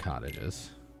million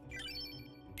cottages.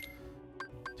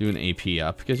 Do an AP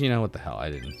up because you know what the hell, I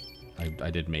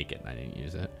did make it and I didn't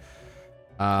use it.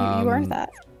 You earned that.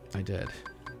 I did.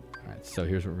 All right, so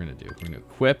here's what we're gonna do. We're gonna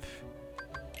equip.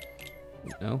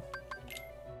 No.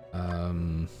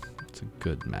 It's a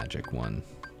good magic one.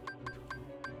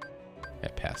 I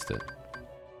passed it.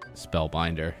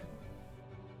 Spellbinder.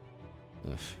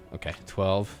 Ugh. Okay,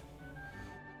 12.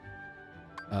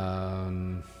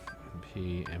 MP,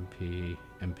 MP,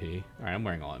 MP. All right, I'm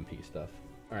wearing all MP stuff.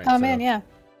 All right. Oh man, yeah.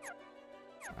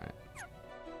 All right.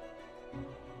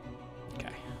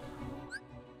 Okay.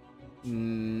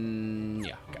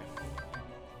 Yeah, okay.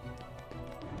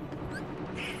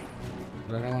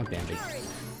 But I don't want Bambi.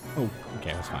 Oh,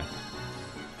 okay, that's fine.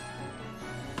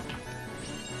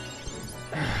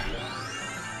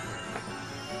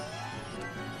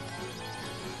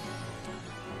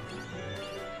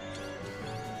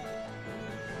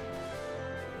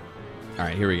 All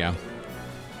right, here we go.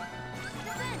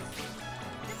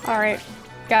 All right,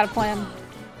 got a plan.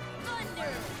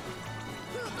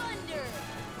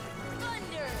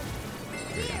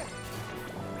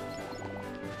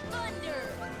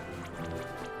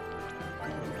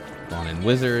 On in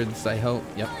wizards, I hope.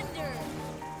 Yep.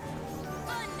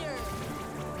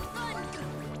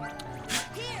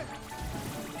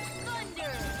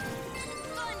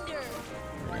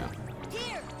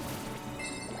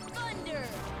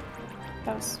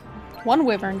 That was one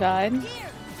wyvern died.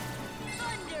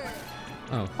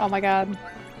 Oh. Oh my god.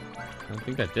 I don't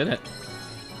think that did it.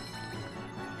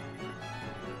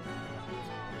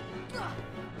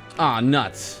 Ah,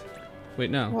 nuts. Wait,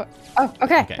 no. What? Oh,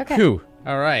 okay. Okay. Whew.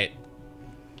 All right.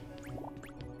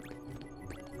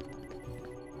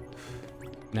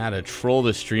 Now to troll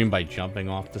the stream by jumping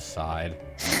off the side.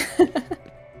 Oh, yeah,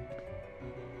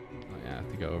 I have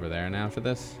to go over there now for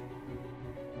this.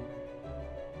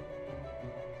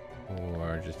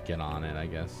 Or just get on it, I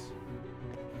guess.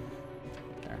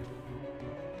 There.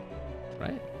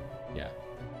 Right? Yeah.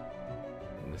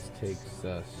 And this takes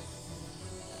us...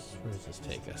 Where does this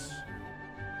take us?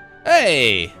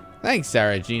 Hey! Thanks,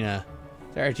 Sarah Gina.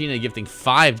 Sarah Gina gifting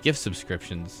 5 gift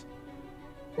subscriptions.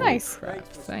 Nice. Holy crap.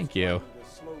 Thank you.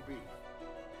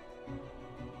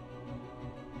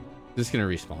 This is gonna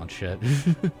respawn shit.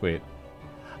 Wait.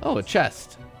 Oh, a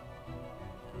chest.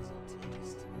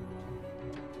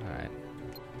 Alright.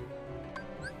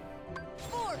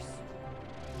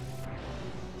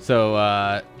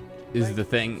 So, is the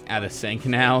thing at a sync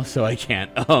now, so I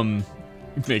can't,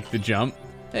 make the jump?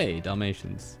 Hey,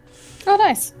 Dalmatians. Oh,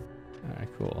 nice. Alright,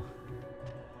 cool.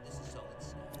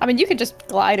 I mean, you could just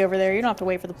glide over there. You don't have to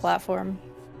wait for the platform.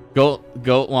 Goat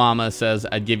Llama says,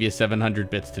 I'd give you 700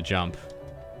 bits to jump.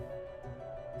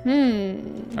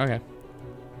 Okay.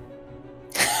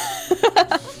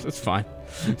 That's fine.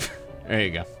 There you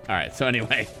go. Alright, so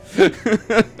anyway.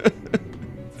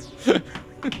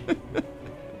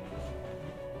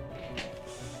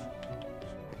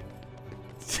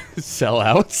 Sell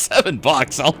out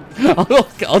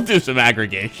 $7. I'll do some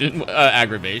aggravation.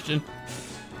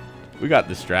 We got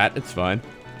the strat. It's fine.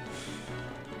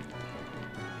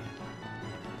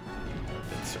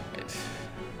 That's right.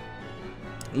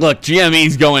 Look,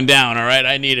 GME's going down. All right,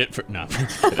 I need it for no.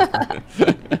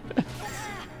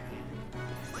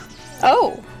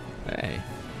 Oh. Hey.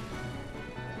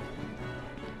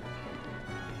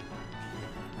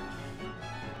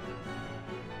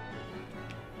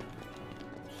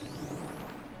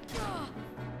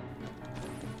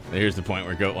 Here's the point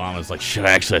where Goat Llama's like, should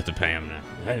I actually have to pay him now?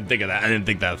 I didn't think of that. I didn't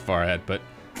think that far ahead, but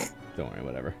don't worry,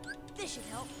 whatever. This should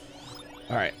help.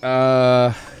 All right.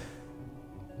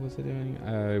 What was I doing?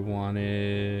 I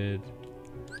wanted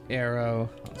arrow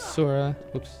on Sora.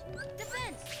 Whoops.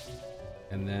 Defense.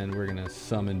 And then we're gonna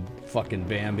summon fucking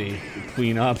Bambi to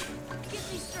clean up.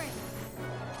 Give me strength.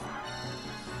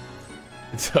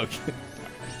 It's okay.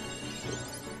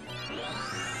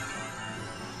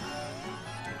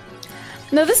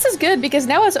 No, this is good because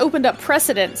now it's opened up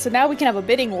precedent, so now we can have a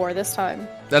bidding war this time.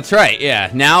 That's right. Yeah.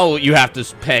 Now you have to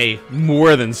pay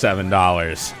more than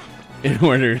 $7 in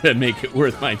order to make it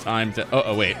worth my time to.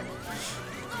 Oh wait.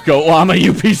 Goat Llama,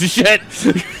 you piece of shit!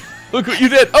 Look what you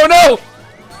did! Oh no!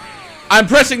 I'm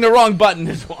pressing the wrong button.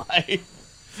 Is why.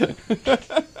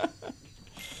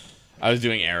 I was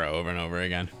doing arrow over and over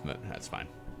again, but that's fine.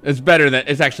 It's better that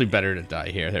it's actually better to die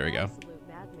here. There we go.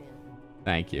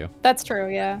 Thank you. That's true,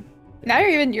 yeah. Now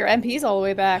you're even your MP's all the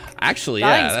way back. Actually,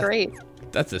 Dying's yeah, great.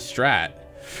 That's a strat.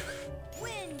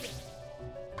 Wind.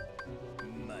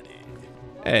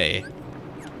 Hey.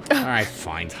 All right,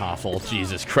 fine, Toffle.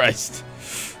 Jesus Christ.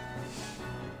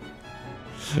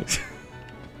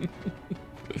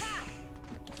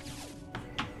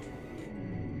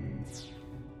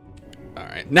 All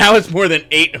right, now it's more than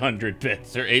 800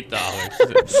 bits or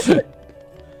 $8.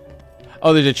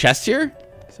 Oh, there's a chest here.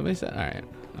 Somebody said, all right.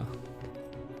 Oh.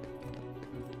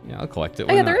 Yeah, I'll collect it. Oh,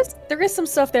 yeah, Why not? there is some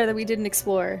stuff there that we didn't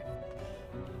explore.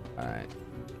 All right.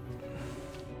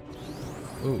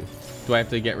 Ooh, do I have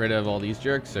to get rid of all these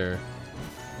jerks or?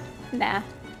 Nah. All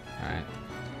right.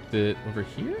 Over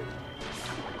here?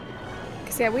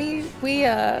 Cause yeah, we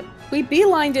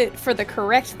beelined it for the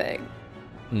correct thing,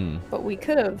 but we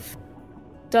could have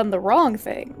done the wrong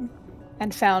thing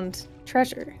and found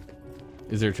treasure.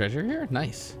 Is there treasure here?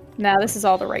 Nice. Nah, this is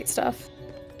all the right stuff.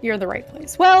 You're in the right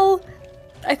place. Well,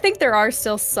 I think there are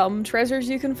still some treasures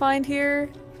you can find here,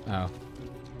 Oh.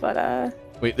 but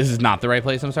Wait, this is not the right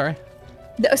place. I'm sorry.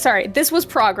 sorry, this was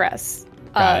progress.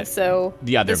 Got it. So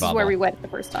The other this bubble. is where we went the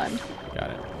first time.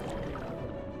 Got it.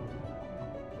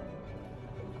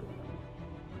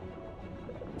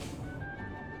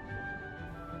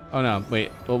 Oh no,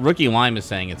 wait. Well, Rookie Lime is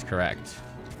saying it's correct.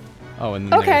 Oh,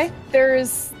 and then Okay, there are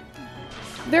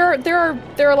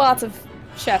lots of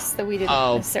chests that we didn't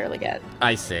Oh. necessarily get.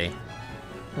 I see.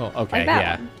 Well, okay, Like that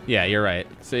yeah, one. yeah, you're right.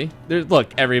 See,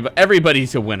 look,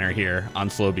 everybody's a winner here on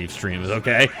Slow Beef streams.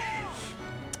 Okay.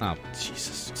 Oh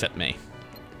Jesus, except me.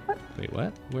 Wait,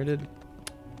 what? Where did?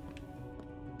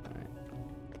 All right.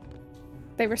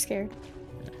 They were scared.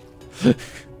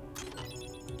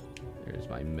 There's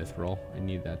my mithril. I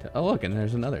need that to. Oh, look, and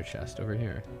there's another chest over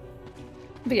here.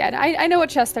 But yeah, I know what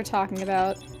chest they're talking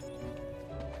about.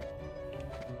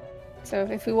 So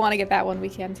if we want to get that one, we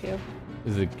can too.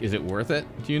 Is it worth it?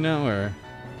 Do you know, or?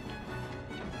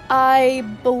 I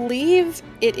believe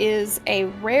it is a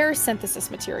rare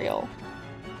synthesis material.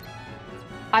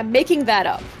 I'm making that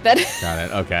up. That Got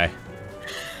it. Okay.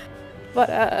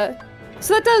 but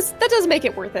so that does make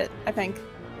it worth it, I think.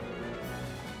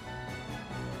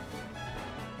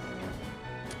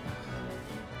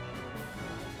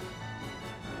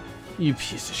 You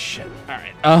piece of shit.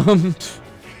 All right.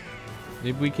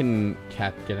 Maybe we can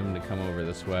get him to come over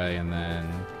this way, and then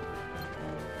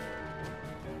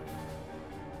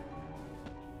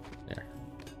there.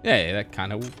 Yeah, that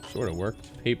kind of sort of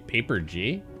worked. Paper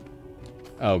G.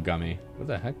 Oh, gummy. What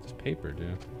the heck does paper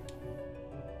do?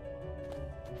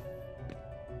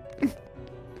 There we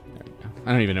go.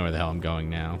 I don't even know where the hell I'm going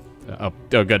now. Oh,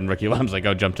 good. And Rookie Lum's like,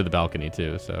 oh, jump to the balcony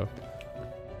too. So.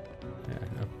 Yeah.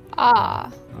 No.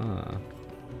 Ah.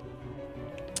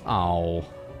 Oh.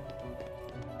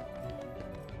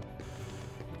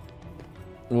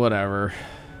 Whatever.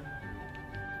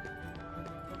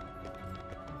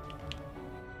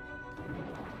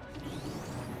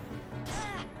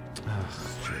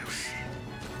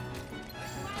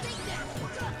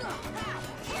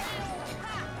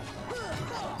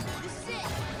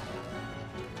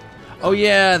 Oh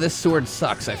yeah, this sword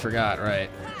sucks. I forgot. Right.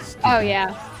 Oh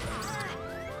yeah.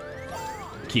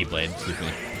 Keyblade. Excuse me.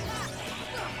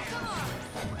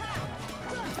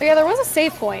 Oh yeah, there was a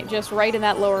save point just right in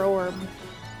that lower orb.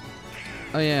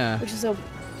 Oh yeah. Which is a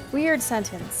weird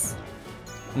sentence.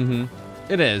 Mm-hmm.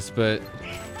 It is, but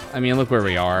I mean, look where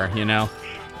we are, you know?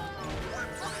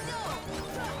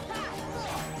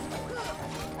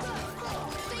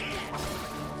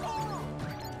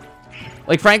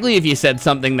 Like, frankly, if you said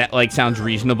something that, like, sounds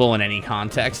reasonable in any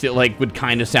context, it, like, would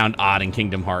kind of sound odd in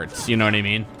Kingdom Hearts. You know what I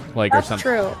mean? Like, That's or something.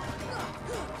 True.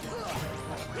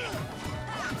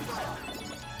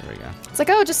 There we go. It's like,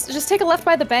 oh, just take a left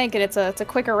by the bank and it's a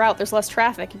quicker route. There's less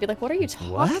traffic. You'd be like, what are you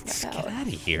talking about? Get out of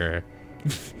here.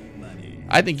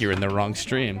 I think you're in the wrong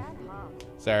stream.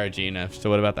 Sarah Gina. So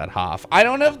what about that Hoff? I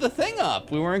don't have the thing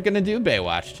up. We weren't going to do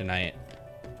Baywatch tonight.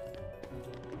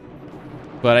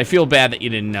 But I feel bad that you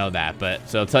didn't know that. But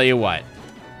so I'll tell you what.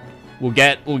 We'll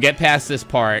get past this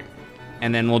part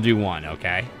and then we'll do one,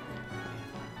 okay?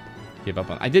 Give up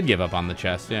on I did give up on the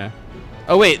chest, yeah.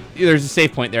 Oh wait, there's a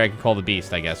save point there I can call the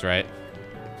beast, I guess, right?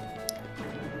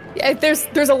 Yeah, there's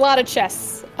a lot of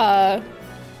chests.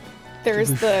 There's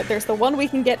the one we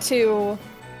can get to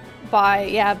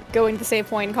by going to the save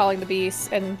point and calling the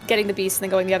beast and getting the beast and then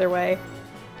going the other way.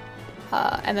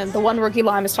 And then the one Rookie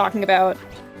Lime is talking about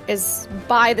is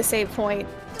by the save point,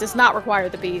 does not require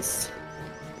the beast.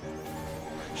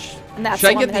 And that's Should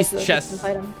the I one get that has these the chests? distance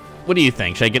item. What do you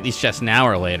think? Should I get these chests now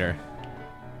or later?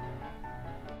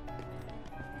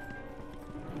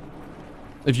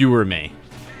 If you were me.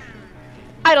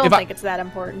 I don't think it's that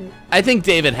important. I think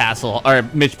David Hassel, or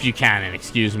Mitch Buchanan,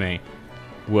 excuse me,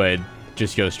 would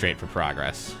just go straight for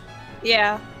progress.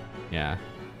 Yeah. Yeah.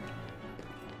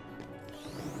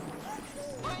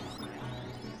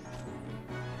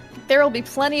 There will be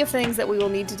plenty of things that we will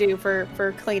need to do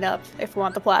for cleanup if we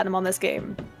want the platinum on this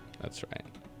game. That's right.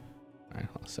 All right,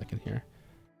 hold on a second here.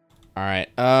 All right.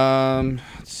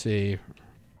 Let's see.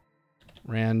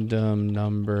 Random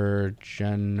number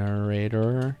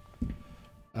generator.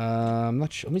 I'm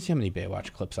not sure. Let me see how many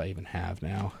Baywatch clips I even have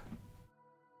now.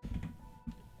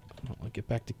 I'll get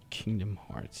back to Kingdom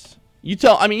Hearts. You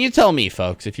tell me,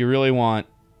 folks. If you really want,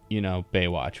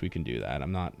 Baywatch, we can do that.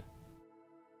 I'm not.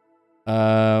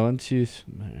 1, 2.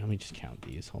 Let me just count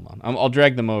these. Hold on. I'll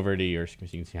drag them over to yours so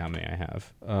you can see how many I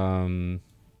have. 1,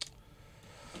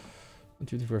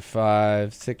 2, 3, 4,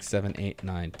 5, 6, 7, 8,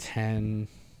 9, 10.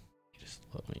 Just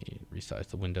let me resize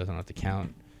the windows. I don't have to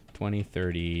count. 20,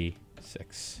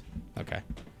 36. Okay.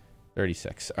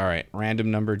 36. All right. Random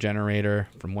number generator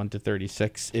from 1 to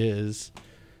 36 is.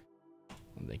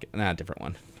 Nah, different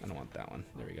one. I don't want that one.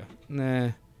 There we go.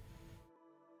 Nah.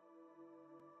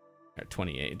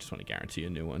 28. Just want to guarantee a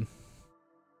new one.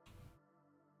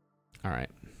 All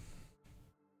right.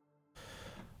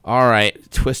 All right.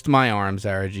 Twist my arms,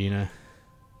 Aragina.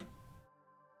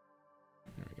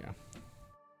 There we go.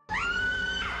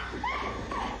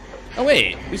 Oh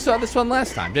wait, we saw this one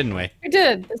last time, didn't we? We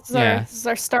did. This is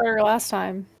our starter last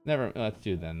time. Never. Let's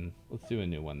do a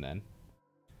new one then.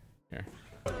 Here.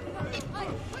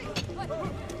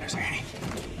 There's Annie.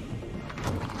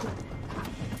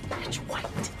 It's white.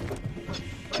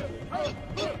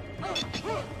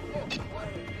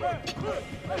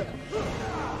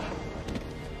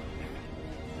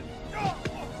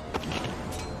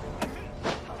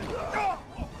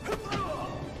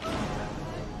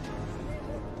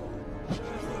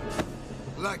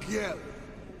 Black Yell.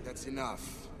 That's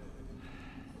enough.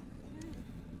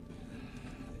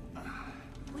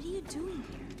 What are you doing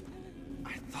here?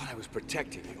 I thought I was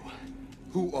protecting you.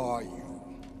 Who are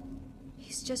you?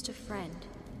 He's just a friend.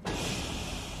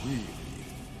 Really?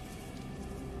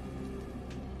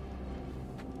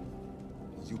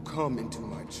 You come into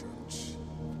my church,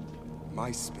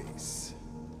 my space,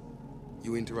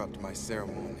 you interrupt my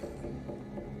ceremony.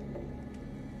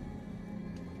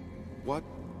 What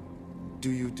do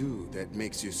you do that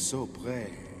makes you so brave?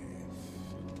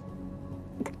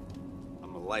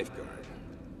 I'm a lifeguard.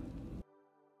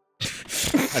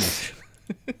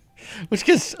 Which,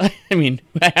 because, I mean,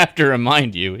 I have to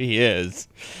remind you, he is.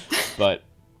 But,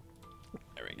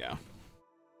 there we go.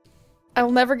 I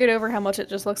will never get over how much it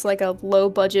just looks like a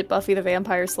low-budget Buffy the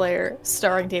Vampire Slayer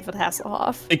starring David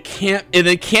Hasselhoff. It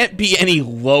can't be any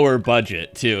lower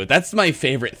budget, too. That's my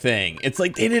favorite thing. It's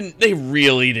like they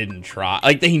really didn't try.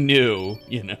 Like, they knew,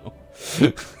 you know.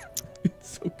 It's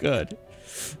so good.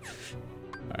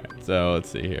 Alright, so let's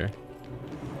see here.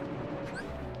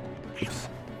 Oops.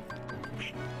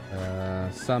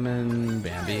 Summon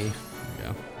Bambi. There we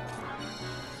go.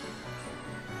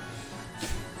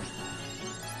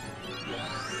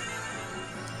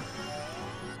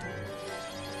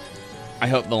 I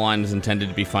hope the line is intended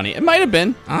to be funny. It might have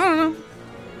been. I don't know.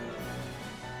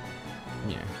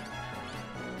 Yeah.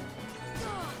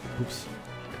 Oops.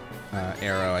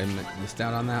 Arrow. I missed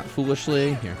out on that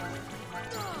foolishly. Here.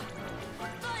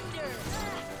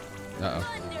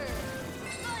 Uh-oh.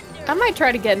 I might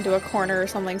try to get into a corner or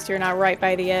something so you're not right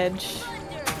by the edge.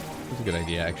 That's a good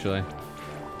idea, actually. A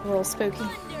little spooky.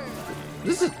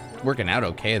 This is working out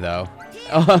okay, though.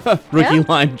 Rookie Yeah?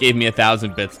 line gave me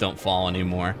 1,000 bits. Don't fall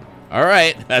anymore. All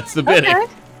right, that's the bidding. Okay.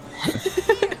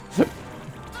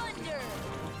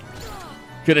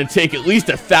 Gonna take at least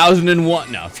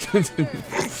 1,001. No.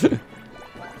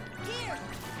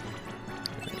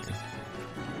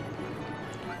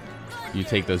 You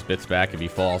take those bits back if he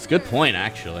falls. Good point,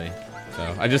 actually. So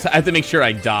I have to make sure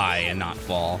I die and not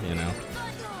fall, you know.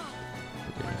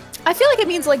 I feel like it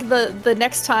means like the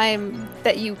next time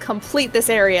that you complete this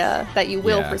area that you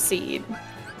will proceed.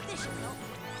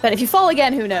 But if you fall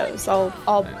again, who knows?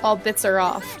 All bits are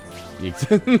off.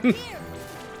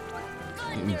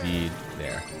 Indeed,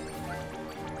 there.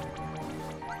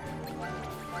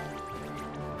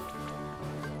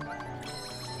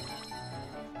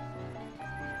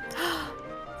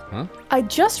 Huh? I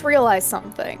just realized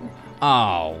something.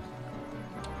 Oh.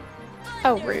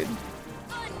 Oh, rude.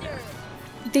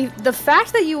 The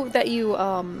fact that you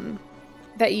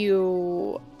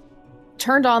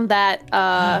turned on that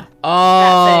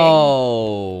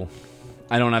Oh.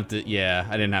 I don't have to. Yeah,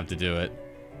 I didn't have to do it.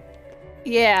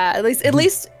 Yeah, at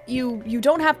least you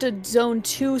don't have to zone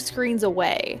 2 screens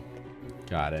away.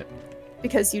 Got it.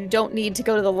 Because you don't need to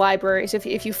go to the library. So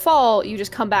if you fall, you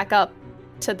just come back up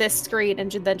to this screen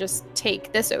and then just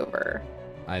take this over.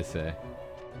 I see.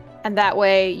 And that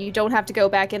way you don't have to go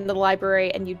back into the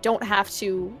library and you don't have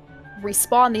to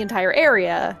respawn the entire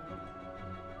area.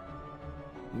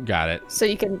 Got it. So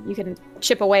you can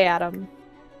chip away at them.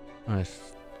 I see.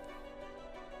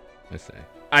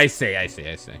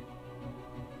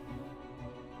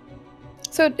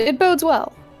 So it bodes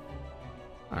well.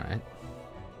 All right.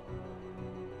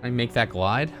 I make that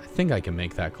glide? I think I can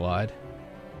make that glide.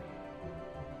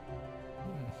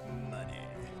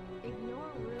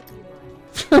 Ignore rookie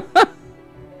line.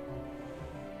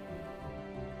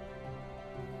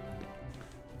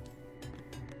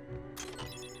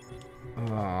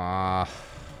 Ah,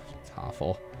 it's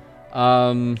awful.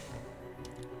 Hold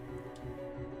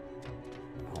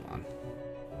on.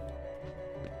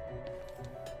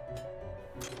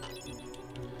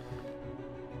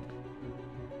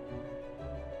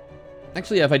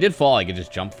 Actually, yeah, if I did fall, I could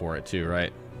just jump for it too,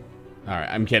 right? All right,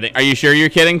 I'm kidding. Are you sure you're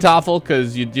kidding, Toffel?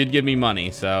 Because you did give me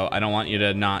money, so I don't want you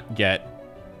to not get...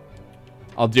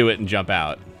 I'll do it and jump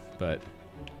out, but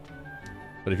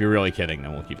if you're really kidding,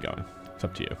 then we'll keep going. It's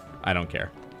up to you. I don't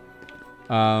care. Yes,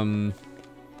 I'm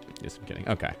kidding.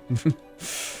 Okay.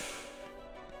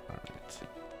 All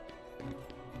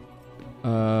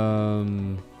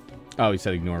right. Oh, he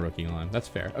said ignore rookie line. That's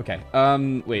fair. Okay.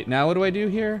 Wait, now what do I do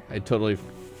here? I totally...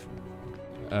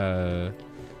 let's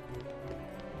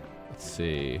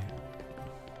see.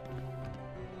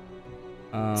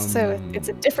 So it's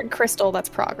a different crystal that's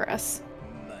progress.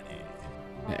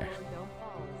 There. Don't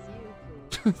fall as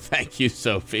you, please. Thank you,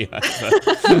 Sophie.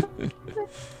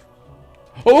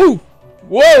 Oh!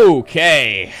 Whoa!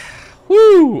 Okay.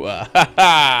 Woo!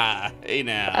 Hey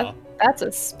now. That's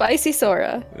a spicy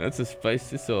Sora. That's a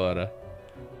spicy soda.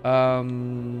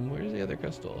 Where's the other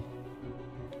crystal?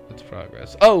 That's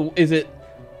progress. Oh, is it?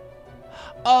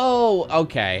 Oh,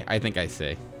 okay. I think I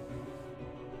see.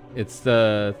 It's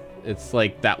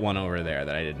like that one over there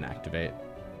that I didn't activate.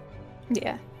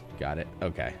 Yeah. Got it.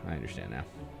 Okay, I understand now.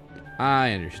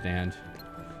 I understand.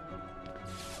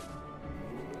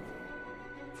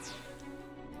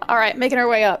 All right, making our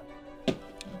way up.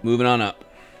 Moving on up.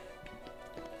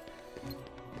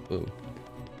 Ooh.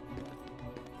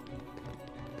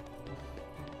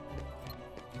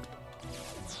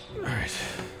 All right.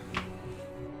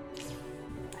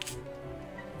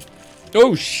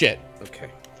 Oh shit.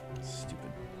 Okay. Stupid.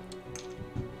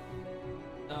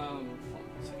 Hold on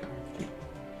a second.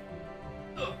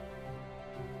 Ugh.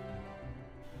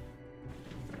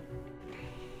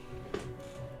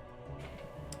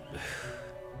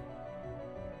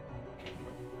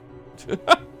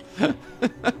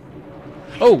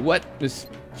 Oh, what? This,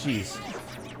 jeez.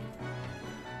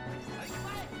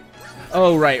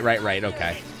 Oh, right.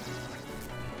 Okay.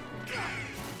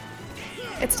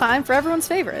 It's time for everyone's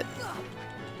favorite.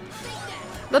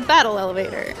 The battle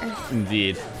elevator.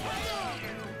 Indeed.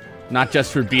 Not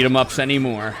just for beat 'em ups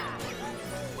anymore.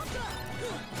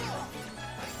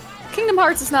 Kingdom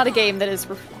Hearts is not a game that is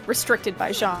restricted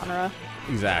by genre.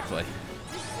 Exactly.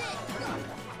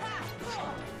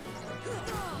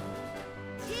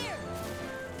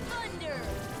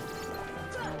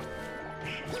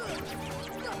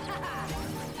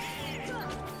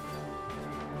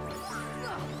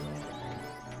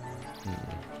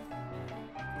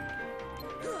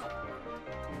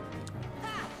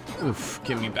 Oof,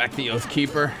 give me back the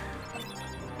Oathkeeper.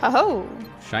 Oh.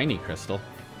 Shiny crystal.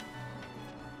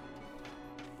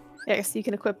 Yeah, I guess you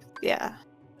can equip, yeah.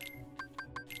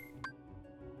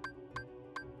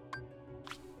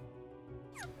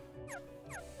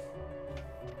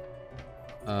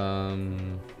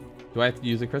 Do I have to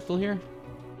use a crystal here?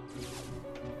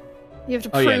 You have to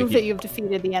prove that you've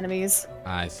defeated the enemies.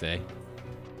 I see.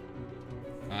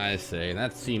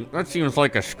 That seems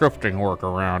like a scripting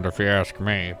workaround, if you ask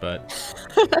me. But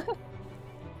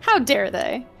how dare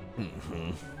they?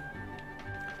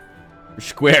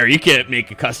 Square, you can't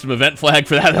make a custom event flag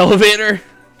for that elevator.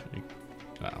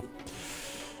 Wow.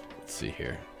 Let's see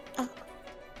here.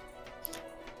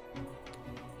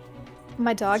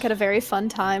 My dog had a very fun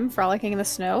time frolicking in the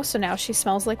snow, so now she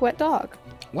smells like wet dog.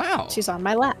 Wow. She's on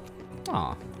my lap.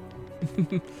 Aw.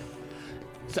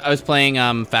 So I was playing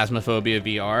Phasmophobia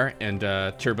VR, and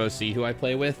Turbo C, who I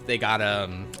play with, they got a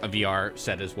VR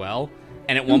set as well.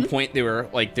 And at one point, they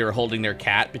were holding their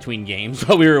cat between games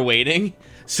while we were waiting.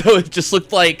 So it just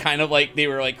looked like kind of like they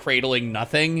were like cradling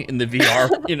nothing in the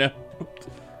VR, you know.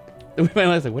 And I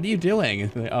was like, "What are you doing?"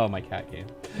 And like, oh, my cat game.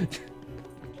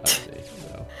 Let's see.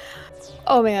 So.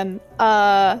 Oh man,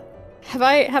 have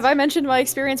I mentioned my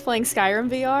experience playing Skyrim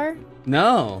VR?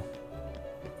 No.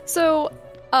 So,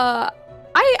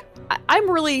 I'm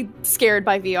really scared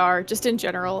by VR, just in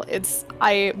general.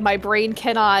 My brain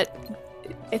cannot,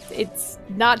 it's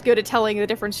not good at telling the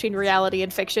difference between reality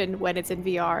and fiction when it's in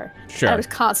VR. Sure. I was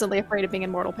constantly afraid of being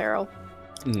in mortal peril.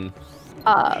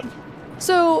 Mm-hmm.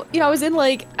 So, you know, I was in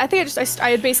like, I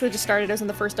had basically just started, I was in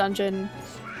the first dungeon,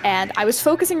 and I was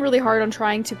focusing really hard on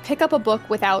trying to pick up a book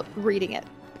without reading it.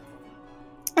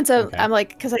 And so okay. I'm like,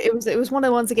 because it was one of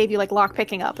the ones that gave you like lock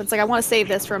picking up. It's like, I want to save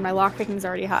this for my lock picking's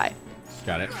already high.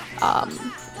 Got it.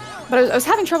 But I was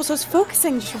having trouble, so I was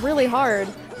focusing just really hard.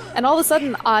 And all of a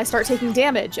sudden, I start taking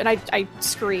damage, and I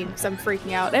scream because I'm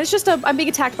freaking out. And it's just I'm being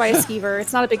attacked by a skeever.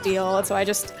 It's not a big deal. And so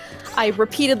I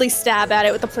repeatedly stab at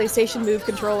it with the PlayStation Move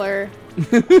controller.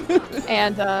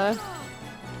 and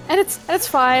it's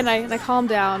fine. I calm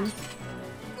down.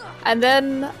 And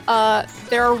then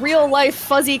there are real-life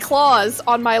fuzzy claws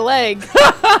on my leg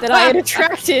that I had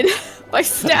attracted by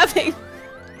stabbing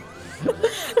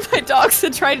my dogs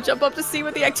that tried to jump up to see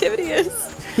what the activity is.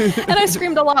 And I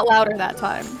screamed a lot louder that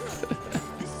time.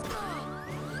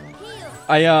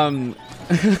 I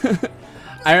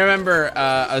remember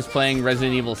I was playing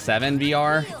Resident Evil 7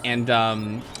 VR, and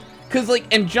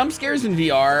and jump scares in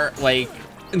VR, like,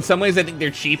 in some ways I think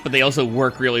they're cheap, but they also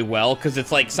work really well because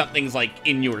it's like something's like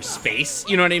in your space,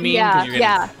 you know what I mean?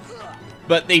 Yeah.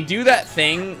 But they do that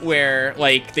thing where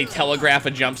like they telegraph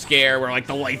a jump scare where like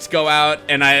the lights go out,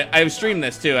 and I've streamed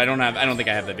this too. I don't think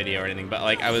I have the video or anything, but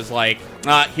like I was like,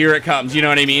 here it comes, you know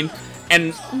what I mean?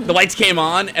 And the lights came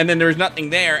on, and then there was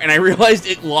nothing there, and I realized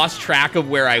it lost track of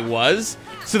where I was.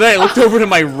 So then I looked over to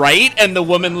my right, and the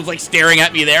woman was like staring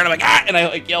at me there, and I'm like, and I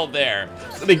like yelled there.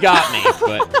 So they got me,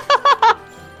 but.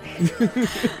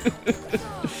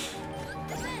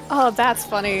 Oh, that's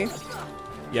funny.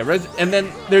 Yeah, and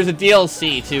then there's a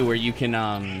DLC too where you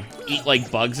can eat like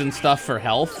bugs and stuff for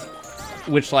health,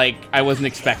 which like I wasn't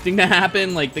expecting to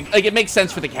happen. Like it makes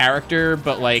sense for the character,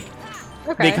 but like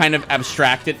they kind of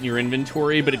abstract it in your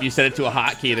inventory. But if you set it to a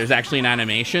hotkey, there's actually an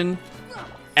animation,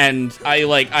 and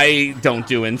I don't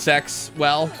do insects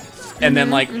well. And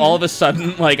then, like, all of a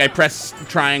sudden, like, I pressed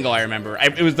triangle, I remember.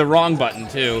 It was the wrong button,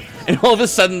 too. And all of a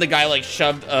sudden, the guy, like,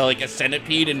 shoved, like, a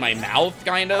centipede in my mouth,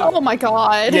 kind of. Oh, my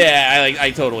God. Yeah,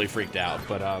 I totally freaked out.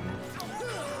 But,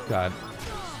 God.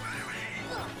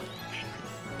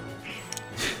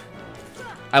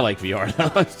 I like VR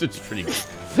though. It's pretty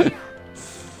good.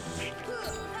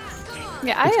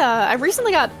 Yeah, I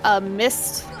recently got a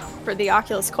Mist for the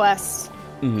Oculus Quest.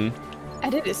 And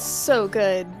it is so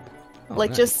good. Oh,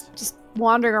 like nice. just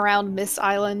wandering around Mist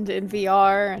Island in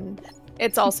VR, and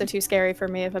it's also too scary for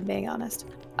me if I'm being honest.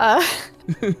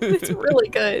 It's really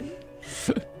good.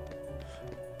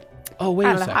 Oh wait I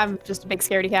a don't know. second. I'm just a big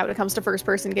scaredy cat when it comes to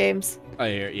first-person games. Oh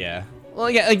yeah.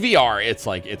 Well, yeah, like VR, it's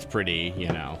like it's pretty,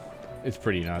 it's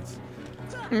pretty nuts.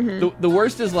 The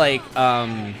worst is like,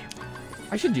 I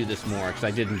should do this more because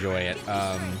I did enjoy it.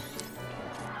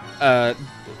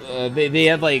 They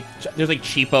have like there's like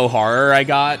cheapo horror I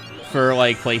got for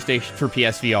like PlayStation for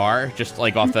PSVR, just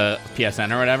like off the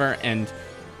PSN or whatever, and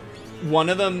one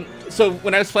of them. So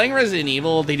when I was playing Resident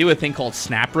Evil, they do a thing called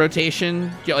snap rotation.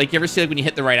 Like you ever see like when you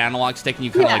hit the right analog stick and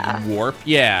you kind of like warp?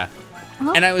 Yeah.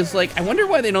 And I was like, I wonder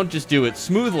why they don't just do it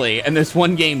smoothly. And this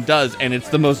one game does, and it's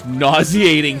the most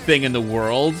nauseating thing in the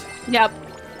world. Yep.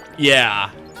 Yeah.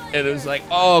 And it was like,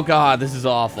 oh god, this is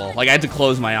awful. Like I had to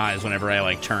close my eyes whenever I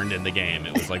like turned in the game.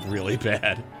 It was like really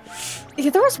bad.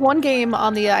 Yeah, there was one game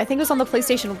on the I think it was on the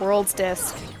PlayStation Worlds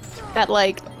disc that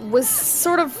like was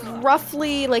sort of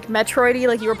roughly like Metroidy,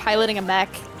 like you were piloting a mech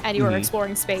and you were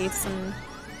exploring space, and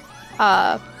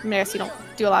I guess you don't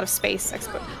do a lot of space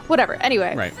explore. Whatever.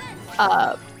 Anyway. Right.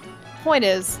 Point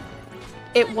is,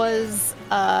 it was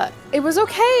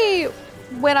okay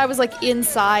when I was like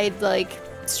inside like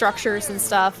structures and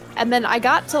stuff, and then I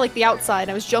got to like the outside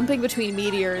and I was jumping between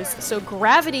meteors, so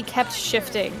gravity kept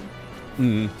shifting.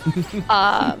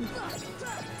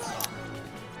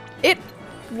 It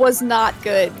was not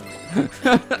good.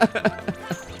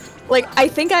 Like I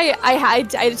think I had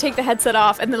to take the headset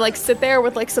off and then like sit there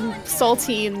with like some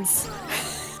saltines.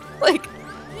 Like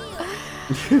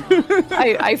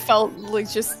I felt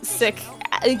like just sick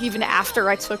even after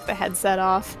I took the headset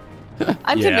off.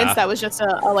 I'm convinced that was just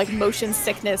a like motion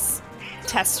sickness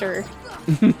tester.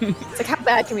 It's like, how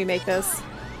bad can we make this?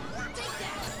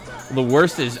 The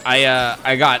worst is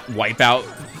I got Wipeout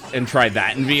and tried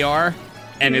that in VR,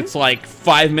 and it's like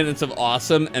 5 minutes of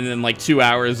awesome and then like 2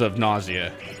 hours of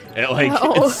nausea.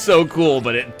 It's so cool,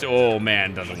 but it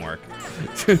doesn't work.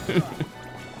 Let's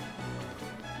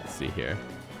see here.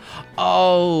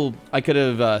 Oh, I could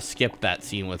have skipped that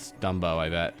scene with Dumbo, I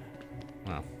bet.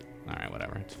 Well, all right,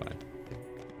 whatever, it's fine.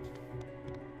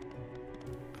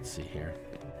 Let's see here.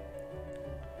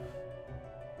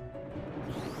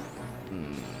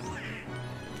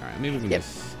 All right, maybe we can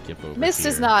just skip over Myst here.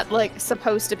 is not like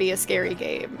supposed to be a scary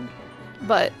game,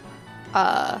 but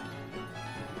I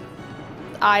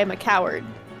am a coward,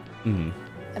 and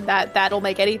that'll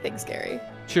make anything scary.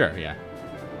 Sure, yeah.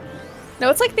 No,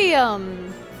 it's like the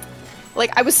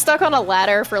like I was stuck on a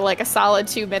ladder for like a solid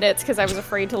 2 minutes because I was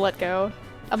afraid to let go.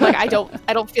 I'm like, I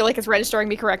don't feel like it's registering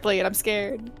me correctly, and I'm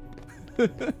scared. Oh,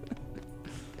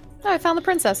 I found the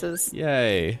princesses.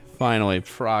 Yay! Finally,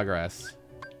 progress.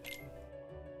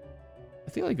 I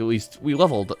feel like at least we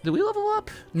leveled. Did we level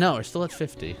up? No, we're still at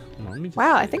 50. Let me just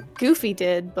Wow, I see. think Goofy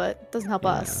did, but it doesn't help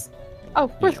us. Oh,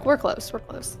 we're close. We're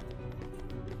close.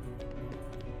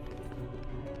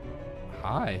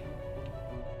 Hi.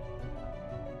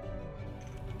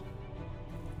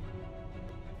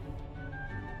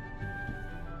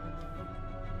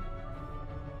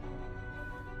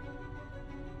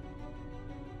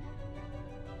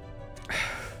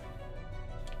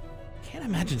 Can't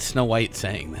imagine Snow White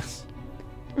saying this.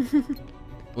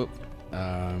 Whoop.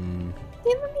 In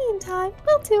the meantime,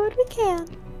 we'll do what we can.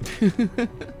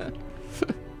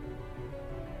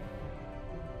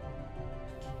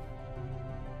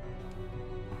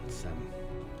 Awesome.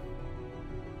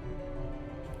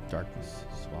 Darkness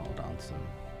swallowed Awesome.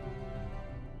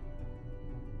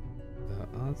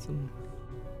 Awesome.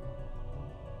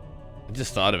 I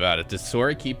just thought about it. Does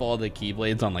Sora keep all the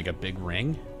Keyblades on like a big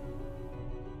ring?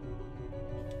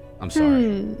 I'm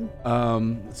sorry.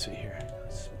 Let's see here.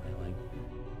 Smiling.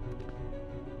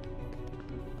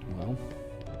 Well.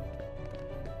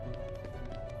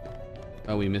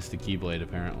 Oh, we missed the Keyblade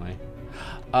apparently.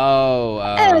 Oh,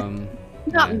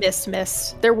 Not yeah.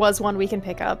 missed. There was one we can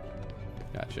pick up.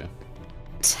 Gotcha.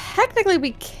 Technically,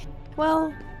 we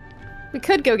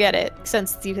could go get it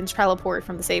since you can teleport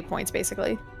from the save points,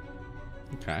 basically.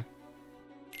 Okay.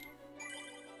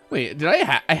 Wait, did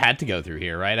I had to go through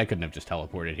here, right? I couldn't have just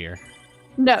teleported here.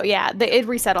 No, yeah, it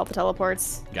reset all the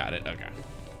teleports. Got it. Okay.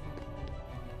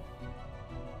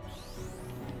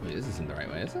 Wait, this isn't the right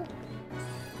way, is it?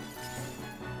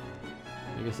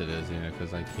 I guess it is, you know,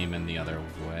 because I came in the other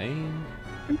way.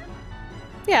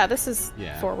 Yeah, this is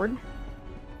Yeah. forward.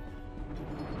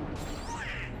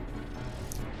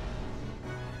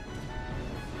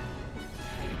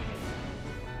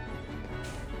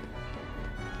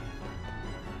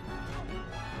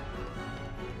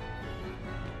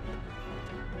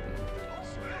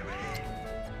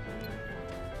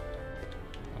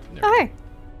 There. Hi.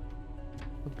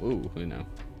 Ooh, who know?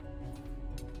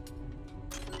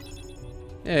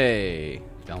 Hey,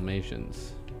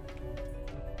 Dalmatians.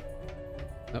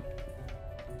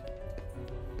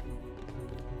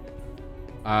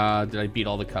 Oh. Did I beat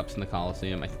all the cups in the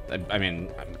Colosseum? I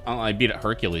mean, I beat it.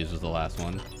 Hercules was the last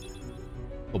one.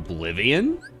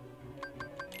 Oblivion?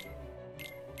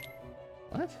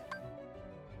 What?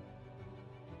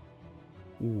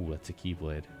 Ooh, that's a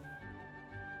Keyblade.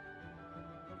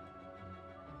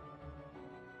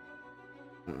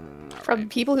 From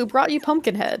people who brought you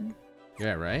Pumpkinhead.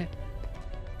 Yeah, right?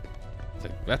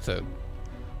 That's a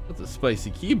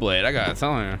spicy Keyblade, I gotta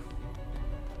tell you.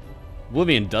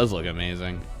 Oblivion does look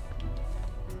amazing.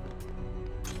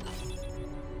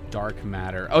 Dark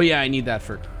matter. Oh yeah, I need that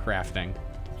for crafting.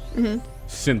 Mm-hmm.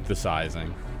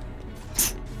 Synthesizing.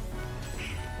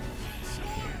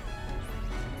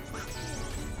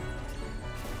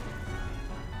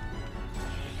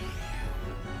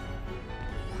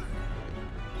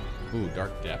 Ooh,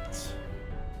 dark depths.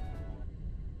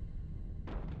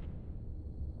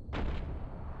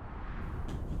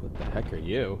 What the heck are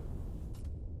you?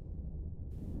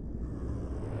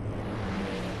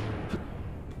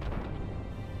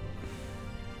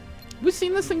 We've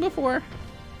seen this thing before.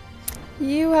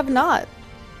 You have not.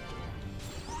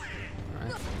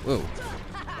 Alright. Whoa.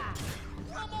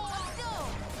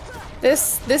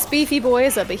 This beefy boy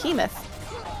is a behemoth.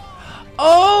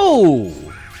 Oh!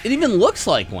 It even looks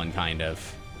like one, kind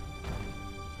of.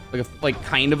 Like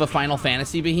kind of a Final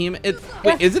Fantasy behemoth.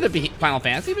 Wait, is it a Final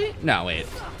Fantasy behemoth? No, wait.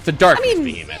 It's a Darkness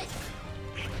behemoth.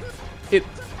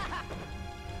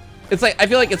 It's like, I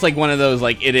feel like it's like one of those,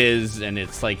 like, it is, and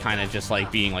it's like kind of just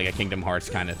like being like a Kingdom Hearts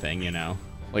kind of thing, you know?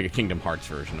 Like a Kingdom Hearts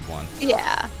version of one.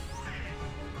 Yeah.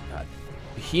 God.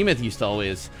 Behemoth used to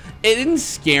always, it didn't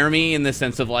scare me in the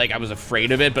sense of like I was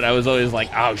afraid of it, but I was always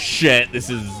like, oh shit, this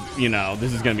is, you know,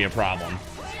 this is gonna be a problem.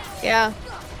 Yeah.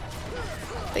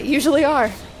 They usually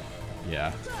are.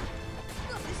 Yeah.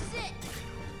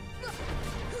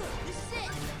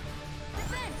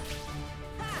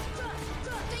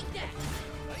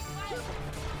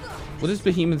 What is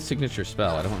Behemoth's signature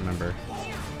spell? I don't remember.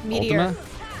 Meteor. Ultima?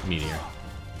 Meteor.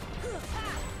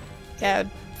 Yeah.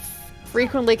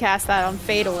 Frequently cast that on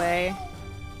Fade Away.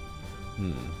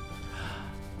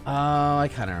 Oh, I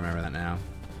kind of remember that now.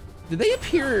 Did they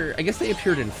appear? I guess they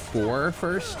appeared in 4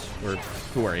 first? Or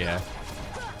who are you?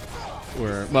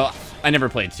 Or, well, I never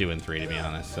played 2 and 3 to be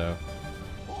honest, so.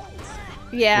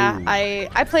 Yeah, Ooh.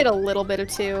 I played a little bit of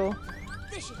 2.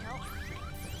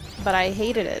 But I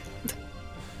hated it.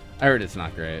 I heard it's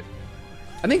not great.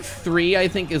 I think 3, I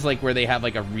think, is like where they have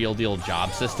like a real deal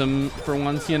job system for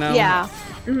once, you know? Yeah.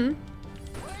 Mm-hmm.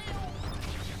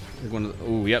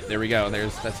 Oh, yep, there we go.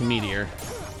 That's a meteor.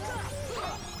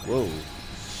 Whoa.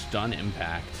 Stun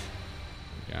impact.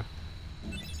 Yeah.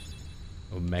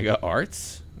 Omega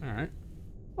Arts? Alright.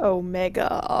 Omega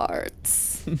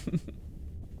Arts.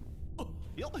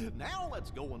 Now let's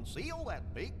go and seal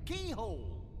that big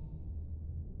keyhole.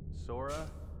 Sora,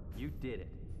 you did it.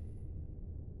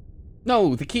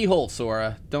 No, the keyhole,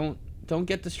 Sora. Don't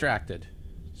get distracted.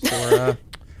 Sora.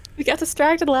 We got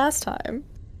distracted last time.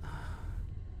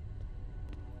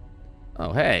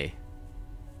 Oh, hey.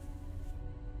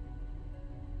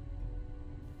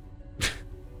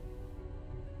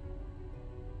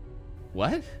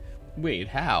 What? Wait,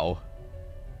 how?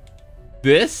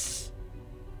 This?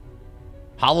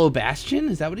 Hollow Bastion?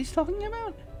 Is that what he's talking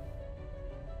about?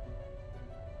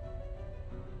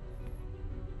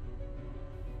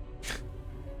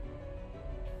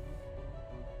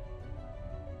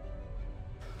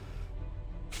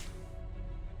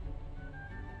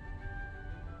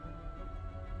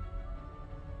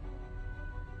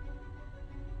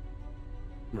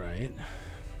 Right.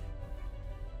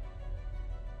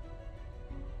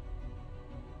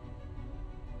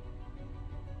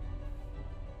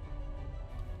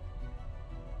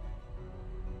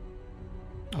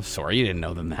 Oh, sorry, you didn't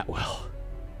know them that well.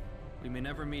 We may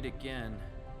never meet again,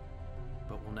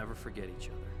 but we'll never forget each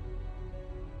other.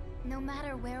 No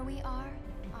matter where we are,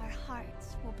 our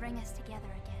hearts will bring us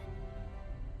together again.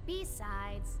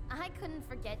 Besides, I couldn't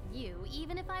forget you,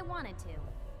 even if I wanted to.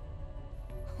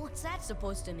 What's that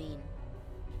supposed to mean?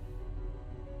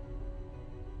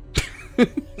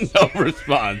 No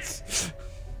response.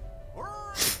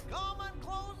 Come and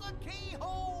close the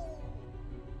keyhole.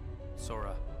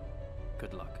 Sora,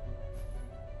 good luck.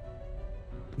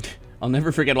 I'll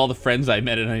never forget all the friends I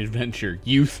met in an adventure.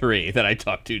 You 3 that I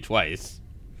talked to twice.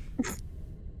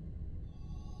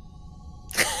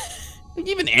 Like,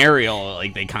 even Ariel,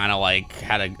 like, they kind of, like,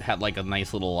 had like a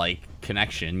nice little, like,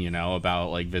 connection, you know, about,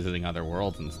 like, visiting other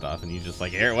worlds and stuff. And he's just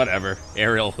like, whatever.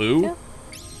 Ariel who? Yeah.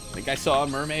 I think I saw a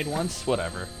mermaid once.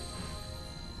 Whatever.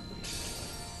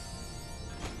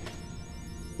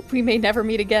 We may never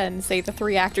meet again, say the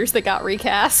 3 actors that got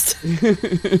recast.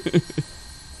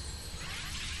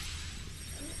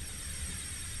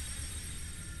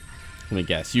 Let me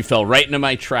guess. You fell right into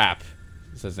my trap,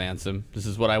 says Ansem. This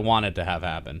is what I wanted to have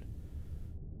happen.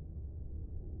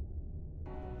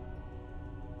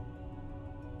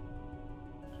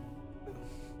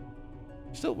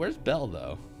 Still, where's Belle,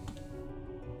 though?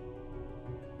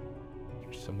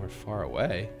 Somewhere far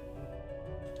away.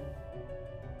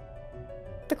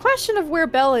 The question of where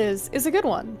Belle is a good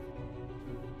one.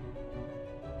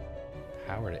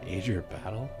 Power to aid your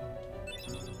battle?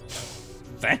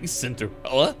 Thanks,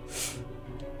 Cinderella.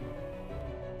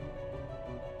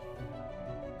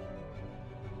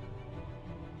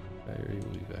 Fairy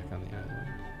will be back on the island.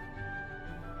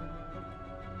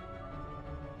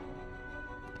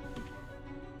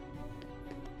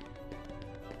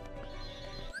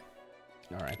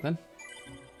 Alright then.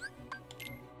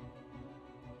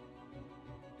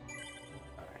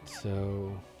 Alright,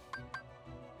 so...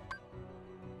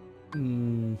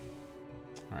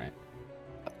 Alright.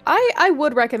 I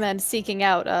would recommend seeking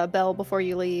out Belle before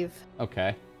you leave.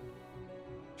 Okay.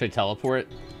 Should I teleport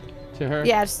to her?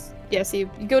 Yeah, so you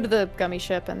go to the gummy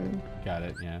ship and... Got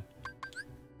it, yeah.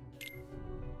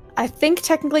 I think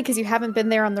technically because you haven't been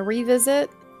there on the revisit.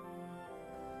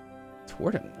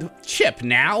 Toward him. Chip,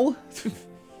 now? Got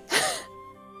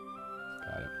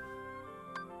it.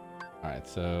 Alright,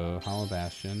 so Hollow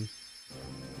Bastion.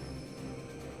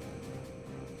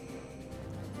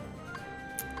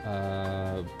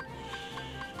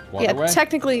 Waterway? Yeah,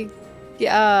 technically,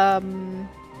 yeah,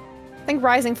 I think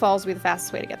Rising Falls would be the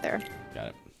fastest way to get there. Got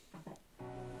it.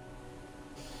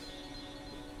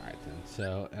 Alright then,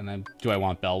 so, and then, do I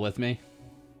want Belle with me?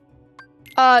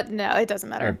 No, it doesn't Or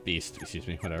matter. Beast, excuse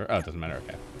me, whatever. Oh, it doesn't matter,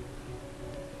 okay.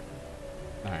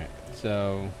 Alright,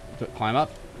 so, climb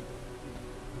up?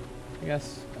 I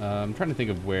guess. I'm trying to think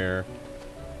of where...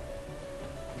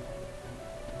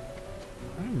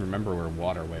 I don't remember where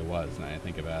Waterway was, now I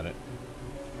think about it.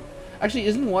 Actually,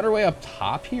 isn't Waterway up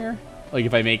top here? Like,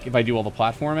 if I do all the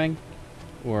platforming?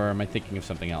 Or am I thinking of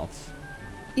something else?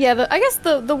 Yeah, I guess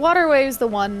the Waterway is the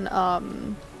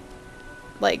one,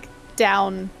 like,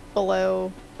 down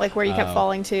below, like, where you kept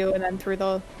falling to, and then through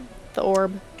the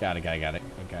orb. Got it.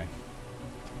 Okay.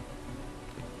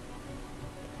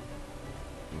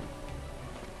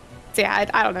 So yeah,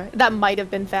 I don't know. That might have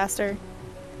been faster.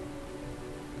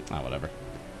 Ah, whatever.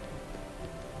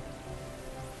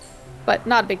 But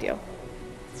not a big deal.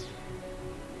 Let's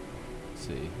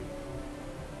see.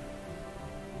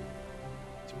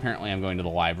 So apparently I'm going to the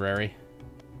library.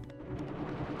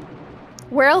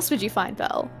 Where else would you find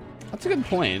Belle? That's a good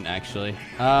point, actually.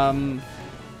 I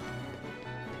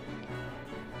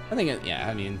think, yeah,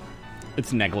 I mean,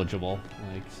 it's negligible.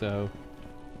 Like, so...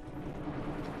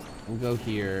 We'll go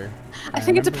here. I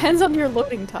think it depends on your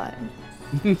loading time.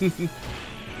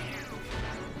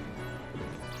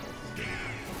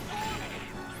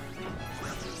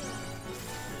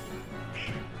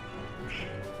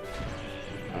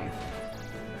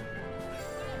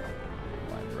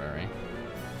 Library.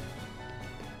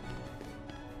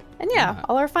 And yeah,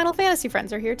 all our Final Fantasy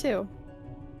friends are here too.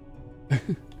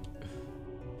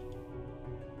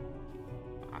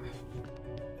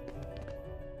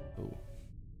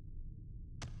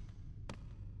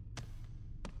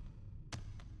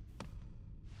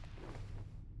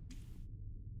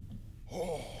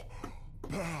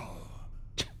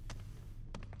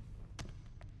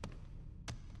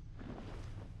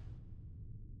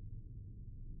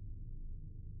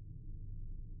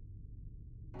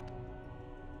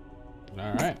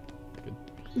 All right. Good.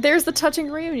 There's the touching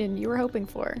reunion you were hoping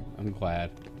for. I'm glad.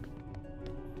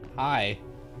 Hi.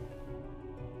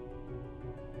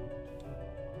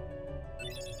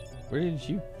 Where did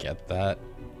you get that?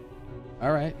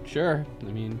 All right, sure. I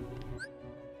mean,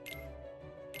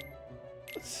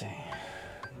 let's see.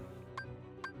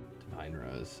 Divine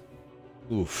Rose.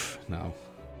 Oof, no.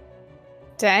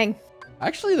 Dang.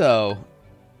 Actually, though,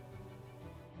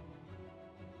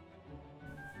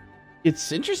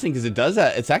 it's interesting because it does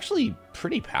that. It's actually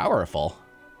pretty powerful.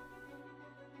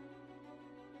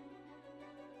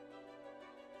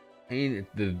 I mean,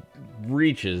 the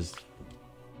reach is...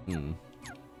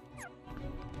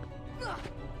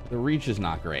 The reach is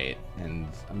not great, and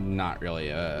I'm not really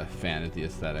a fan of the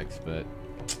aesthetics, but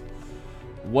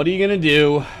what are you gonna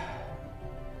do?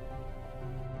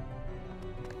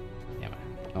 Damn it.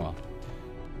 Oh well.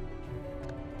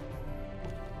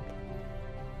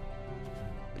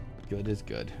 Good is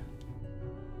good.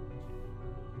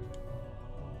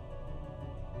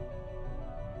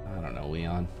 I don't know,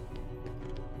 Leon.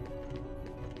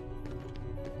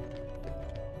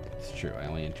 It's true. I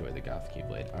only enjoy the Goth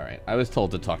Keyblade. All right. I was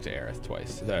told to talk to Aerith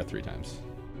twice. 3 times.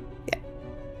 Yeah.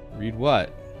 Read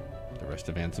what? The rest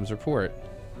of Ansem's report.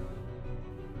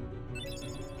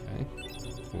 Okay.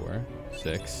 4,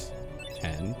 6,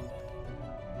 10.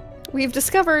 We've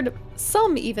discovered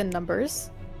some even numbers.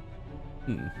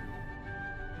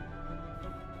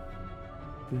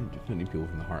 Defending people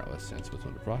from the Heartless. Ansem was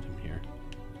one who brought him here.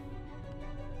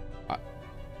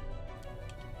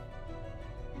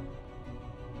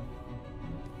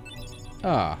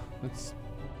 That's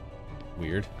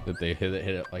weird that they hit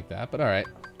it like that, but alright.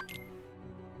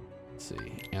 Let's see.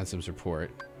 Ansem's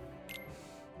report.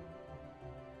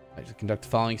 I just conduct the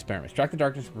following experiments. Track the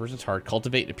darkness from a person's heart,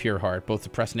 cultivate a pure heart, both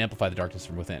suppress and amplify the darkness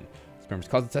from within. Experiments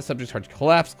cause the test subject's heart to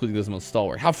collapse, including those most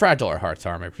stalwart. How fragile our hearts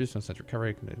are. My produce no sense of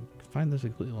recovery. Find those who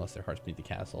completely lost their hearts beneath the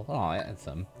castle. Oh,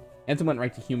 Ansem. Ansem went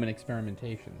right to human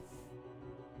experimentation.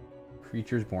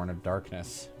 Creatures born of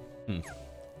darkness.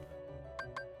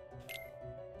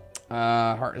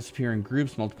 Heartless appear in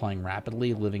groups, multiplying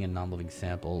rapidly. Living and non-living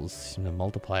samples seem to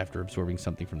multiply after absorbing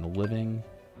something from the living.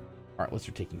 Heartless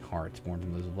are taking hearts born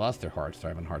from those who lost their hearts,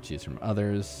 thrive on hearts used from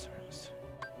others.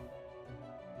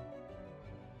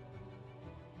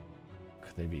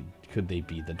 Could they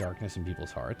be the darkness in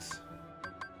people's hearts?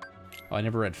 Oh, I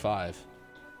never read 5.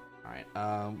 Alright,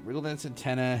 Wriggled Dance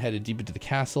antenna headed deep into the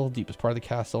castle. Deepest part of the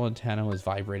castle. Antenna was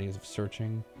vibrating as if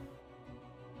searching.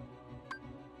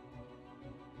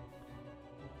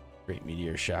 Great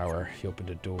meteor shower. He opened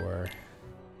a door.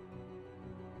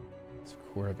 It's a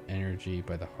core of energy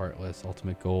by the Heartless.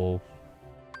 Ultimate goal.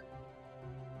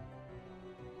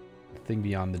 The thing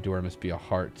beyond the door must be a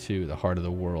heart too. The heart of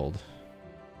the world.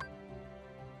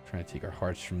 Trying to take our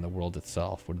hearts from the world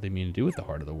itself. What do they mean to do with the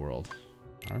heart of the world?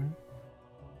 Alright.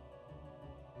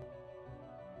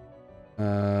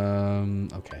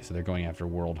 Okay, so they're going after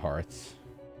world hearts.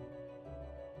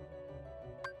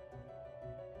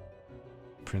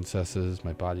 Princesses,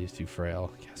 my body is too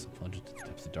frail. Cast some plunge into the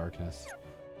depths of darkness.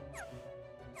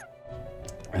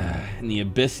 And the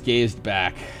abyss gazed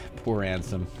back. Poor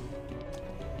Ansem.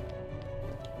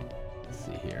 Let's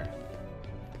see here.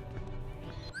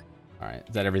 Alright,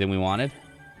 is that everything we wanted?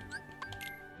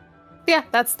 Yeah,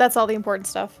 that's all the important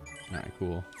stuff. Alright,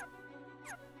 cool.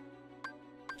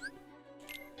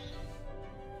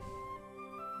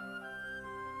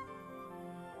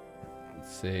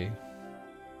 Let's see.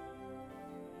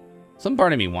 Some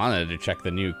part of me wanted to check the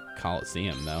new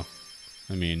Coliseum, though.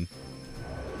 I mean...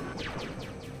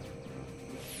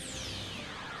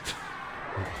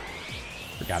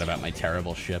 Forgot about my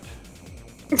terrible ship.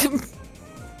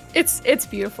 It's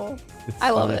beautiful.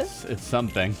 I love it. It's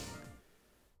something.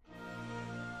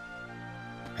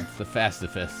 It's the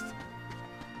fastest.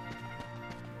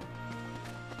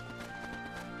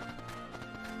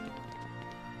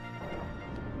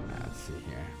 Let's see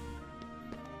here.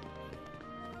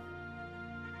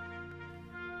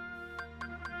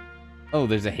 Oh,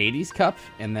 there's a Hades Cup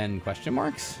and then question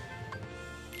marks?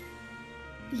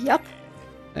 Yep.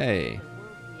 Hey.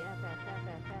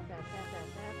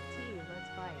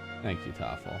 Thank you,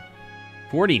 Toffel.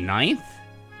 49th?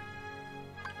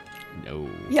 No.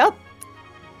 Yep.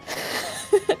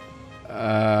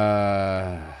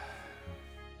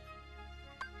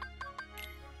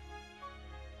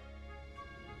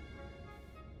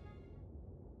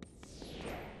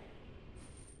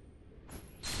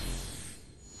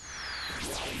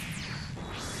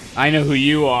 I know who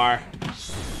you are.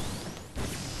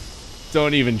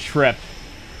 Don't even trip.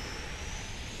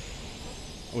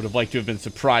 I would have liked to have been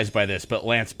surprised by this, but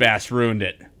Lance Bass ruined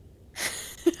it.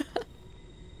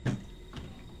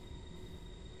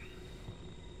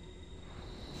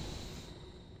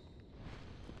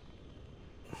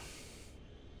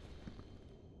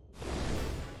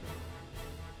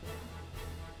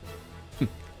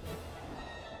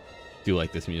 Do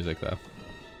like this music, though.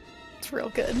 It's real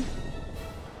good.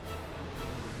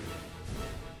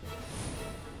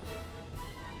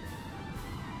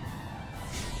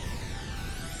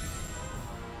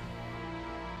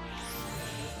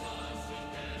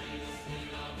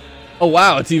 Oh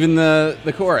wow, it's even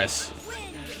the chorus.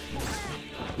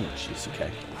 Oh, jeez,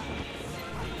 okay.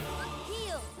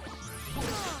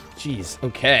 Jeez,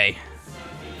 okay.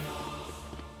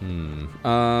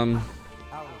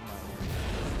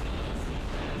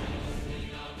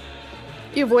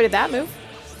 You avoided that move.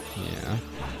 Yeah.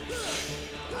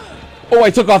 Oh,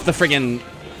 I took off the friggin'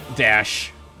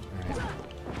 dash.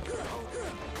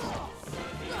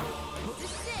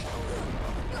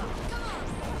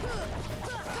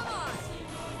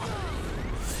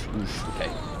 Oof, okay.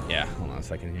 Yeah, hold on a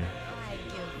second here.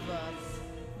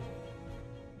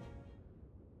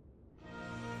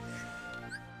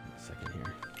 Second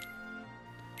here.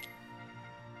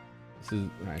 This is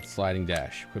alright, sliding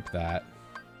dash. Equip that.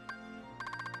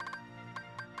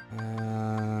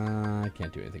 I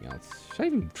can't do anything else. Should I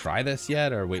even try this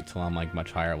yet, or wait till I'm like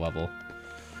much higher level?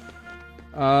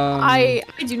 I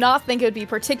do not think it would be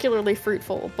particularly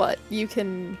fruitful, but you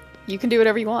can do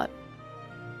whatever you want.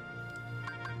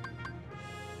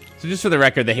 So just for the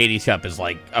record, the Hades Cup is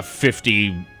like a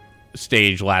 50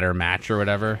 stage ladder match or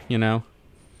whatever, you know?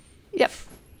 Yep.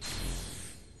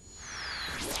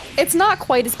 It's not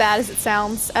quite as bad as it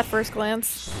sounds at first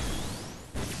glance.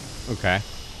 Okay.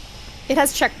 It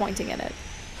has checkpointing in it.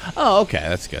 Oh, okay,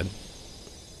 that's good.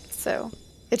 So,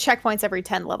 it checkpoints every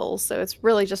 10 levels, so it's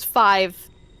really just 5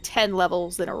 10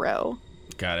 levels in a row.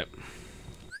 Got it.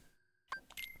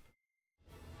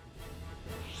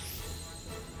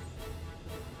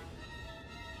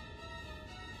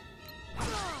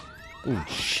 Ooh,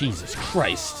 Jesus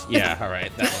Christ. Yeah,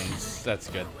 alright, that's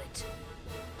good.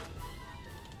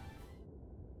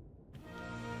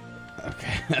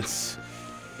 Okay, that's...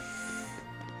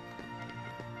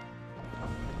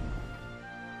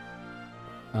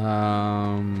 What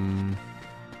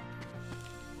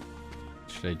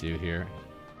should I do here?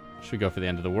 Should we go for the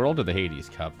end of the world or the Hades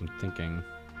Cup? I'm thinking...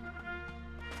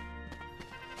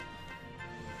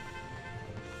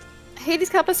 Hades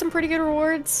Cup has some pretty good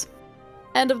rewards.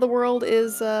 End of the world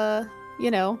is,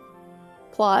 you know,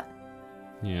 plot.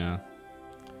 Yeah.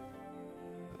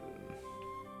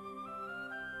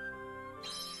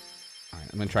 Alright,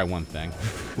 I'm gonna try one thing.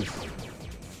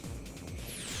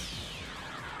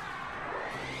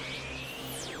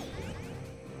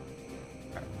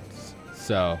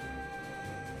 So,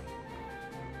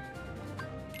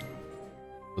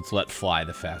 let's let fly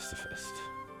the fastest.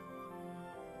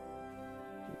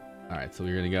 Alright, so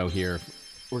we're gonna go here.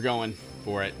 We're going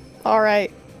for it.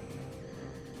 Alright.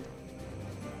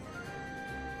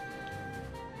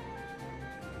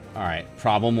 Alright,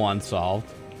 problem 1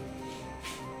 solved.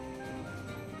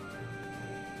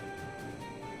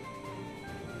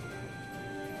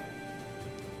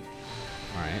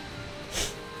 Alright.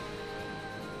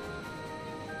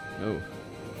 Oh.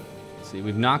 Let's see,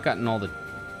 we've not gotten all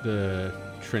the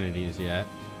trinities yet.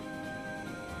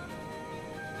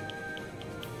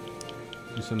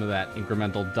 Do some of that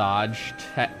incremental dodge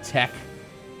tech.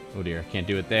 Oh dear, can't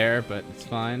do it there, but it's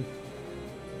fine.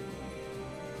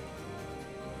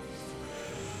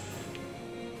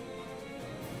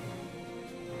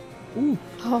 Ooh.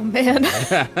 Oh man.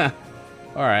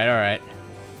 Alright, alright.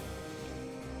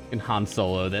 Can Han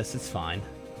Solo this, it's fine.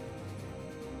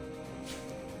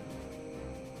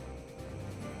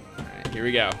 Alright, here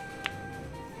we go.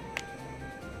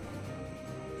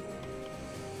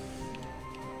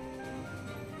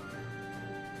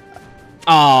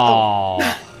 Oh.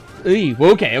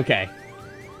 Okay, okay.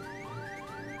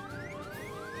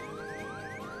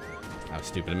 That was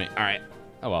stupid of me. Alright.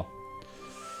 Oh well.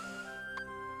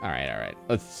 Alright.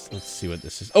 Let's see what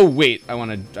this is. Oh wait, I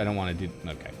don't wanna do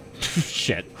okay.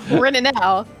 Shit. We're in it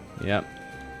now. Yep.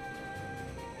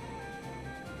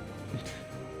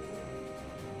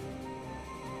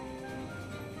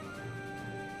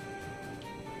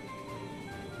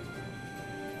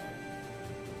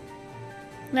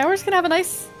 Now we're just gonna have a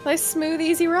nice, smooth,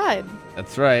 easy ride.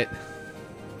 That's right.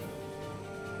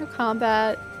 No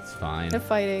combat. It's fine. No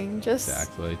fighting. Just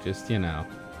exactly. Just, you know,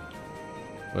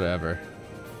 whatever.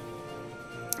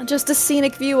 Just a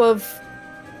scenic view of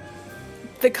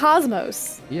the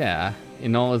cosmos. Yeah,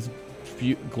 in all its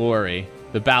glory,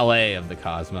 the ballet of the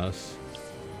cosmos.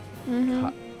 Mm-hmm.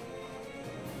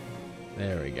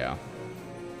 There we go.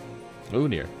 Oh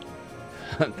dear.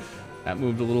 That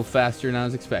moved a little faster than I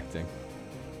was expecting.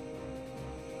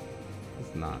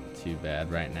 It's not too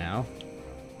bad right now.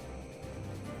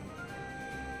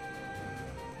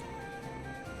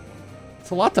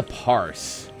 It's a lot to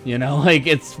parse, you know? Like,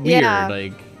 it's weird, yeah.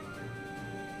 like...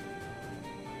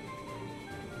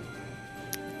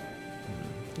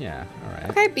 Yeah, alright.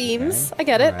 Okay, beams. Okay. I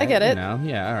get it, Right, I get it. You know,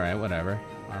 yeah, alright, whatever.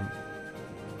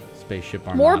 Spaceship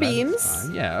Armada. More beams.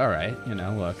 Fine. Yeah, alright, you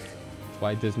know, look. That's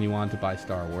why Disney wanted to buy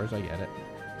Star Wars, I get it.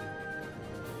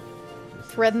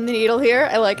 Threading the needle here,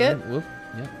 I like it. Whoop,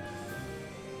 yep.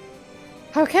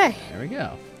 Okay. There we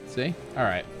go. See?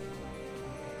 Alright.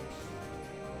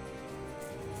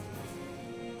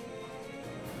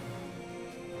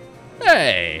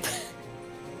 Hey!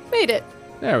 Made it.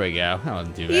 There we go. That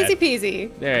wasn't too bad. Easy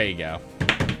peasy. There you go.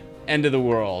 End of the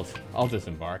world. I'll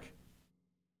disembark.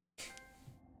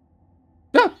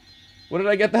 Ah! What did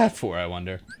I get that for, I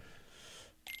wonder?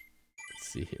 Let's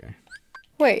see here.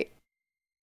 Wait.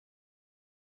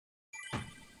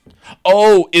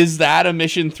 Oh, is that a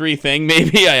mission 3 thing?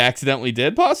 Maybe I accidentally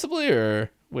did, possibly,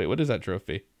 or wait, what is that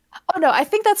trophy? Oh no, I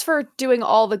think that's for doing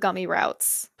all the gummy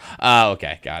routes. Oh,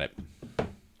 okay, got it.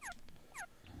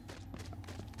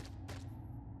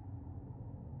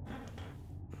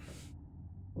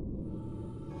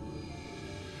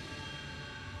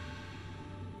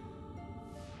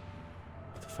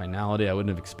 The finality I wouldn't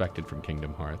have expected from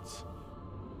Kingdom Hearts.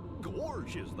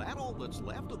 Gorge, is that all that's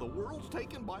left of the worlds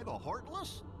taken by the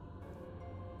Heartless?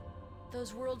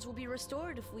 Those worlds will be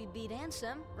restored if we beat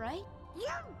Ansem, right? You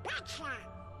betcha!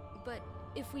 But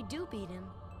if we do beat him,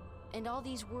 and all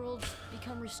these worlds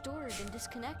become restored and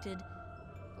disconnected,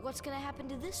 what's gonna happen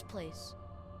to this place?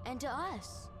 And to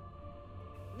us?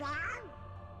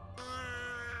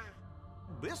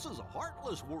 This is a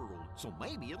Heartless world, so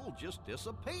maybe it'll just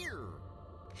disappear.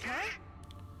 Huh?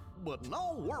 But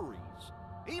no worries.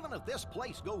 Even if this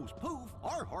place goes poof,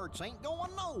 our hearts ain't going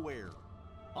nowhere.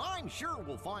 I'm sure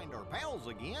we'll find our pals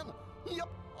again. Yep,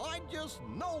 I just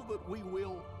know that we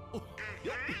will.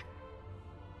 Yep.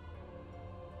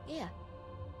 Yeah,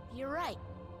 you're right.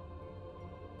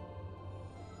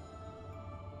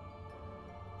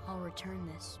 I'll return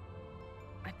this.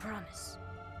 I promise.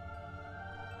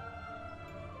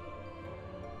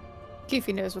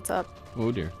 Goofy knows what's up.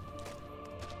 Oh dear.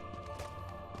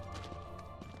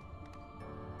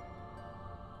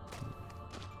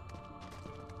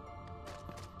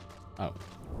 Oh.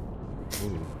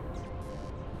 Ooh.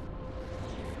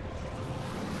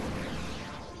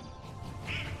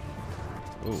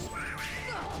 Ooh.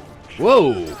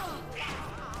 Whoa!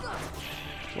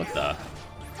 What the?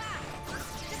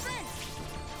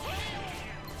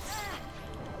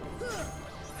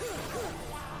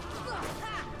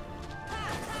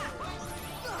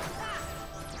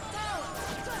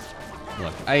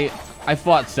 Look, I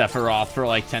fought Sephiroth for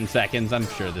like 10 seconds. I'm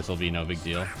sure this will be no big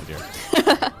deal. Oh dear.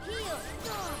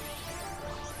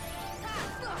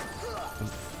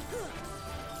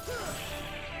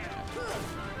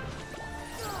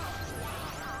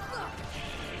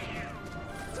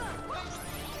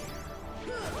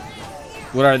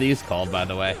 What are these called, by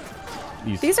the way?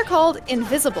 These are called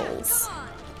invisibles.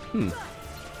 Hmm.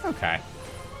 Okay.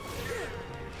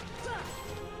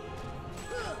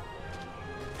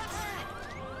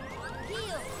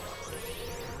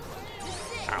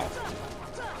 Ow.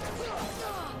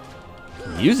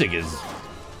 Music is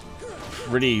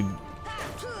pretty,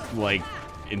 like,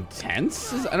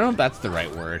 intense? I don't know if that's the right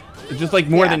word. It's just, like,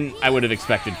 more than I would have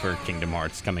expected for Kingdom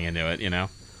Hearts coming into it, you know?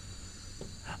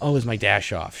 Oh, is my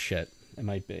dash off? Shit. It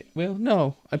might be. Well,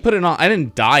 no. I put it on. I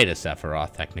didn't die to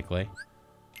Sephiroth, technically.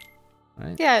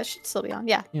 Right? Yeah, it should still be on.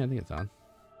 Yeah. Yeah, I think it's on.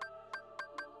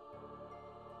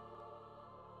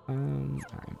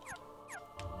 Alright.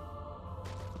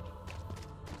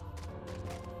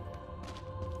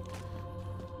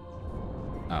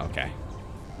 Oh, okay.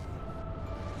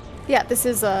 Yeah, this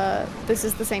is the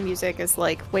same music as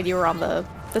like when you were on the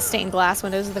stained glass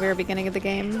windows at the very beginning of the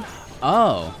game.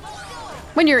 Oh.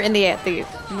 When you're in the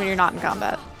when you're not in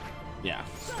combat. Yeah.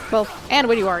 Well, and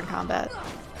when you are in combat.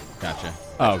 Gotcha.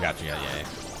 Oh, gotcha. Yeah.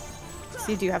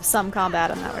 So you do have some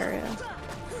combat in that area.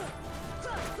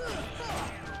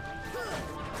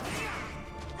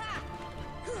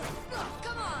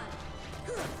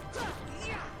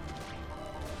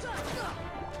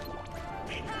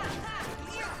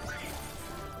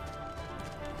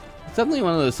 It's definitely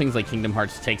one of those things like Kingdom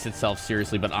Hearts takes itself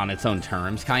seriously, but on its own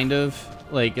terms, kind of.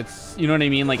 Like, it's, you know what I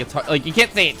mean? Like, it's hard, like, you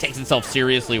can't say it takes itself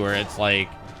seriously where it's like,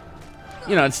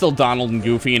 you know, it's still Donald and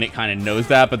Goofy and it kind of knows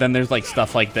that, but then there's like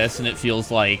stuff like this and it feels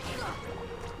like...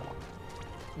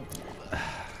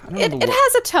 It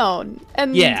has a tone.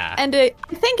 And, yeah. And I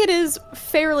think it is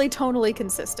fairly tonally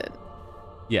consistent.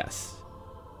 Yes.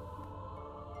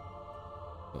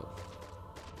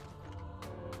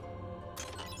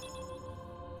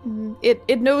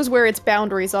 It knows where its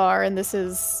boundaries are, and this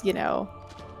is, you know,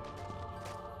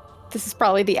 this is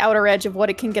probably the outer edge of what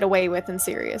it can get away with in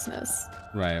seriousness.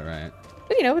 Right.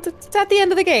 But, you know, it's at the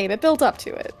end of the game. It built up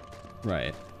to it.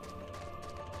 Right.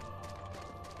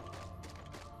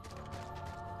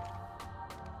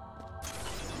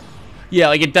 Yeah,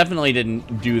 like, it definitely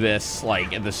didn't do this,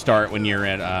 like, at the start when you're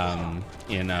at, I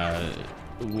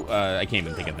can't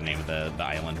even think of the name of the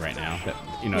island right now. But,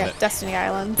 you know, yeah, Destiny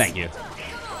Islands. Thank you.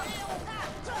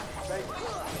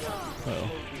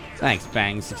 Oh. Thanks,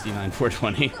 Bang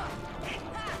 69420.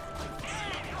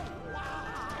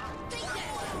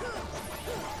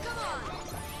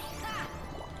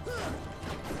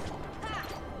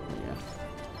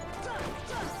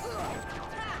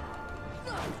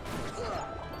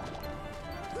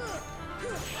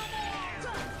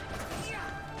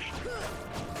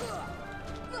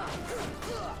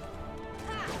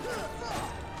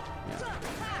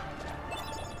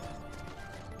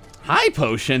 High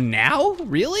potion now?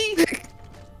 Really?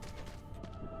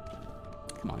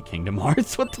 Come on, Kingdom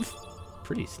Hearts. What the?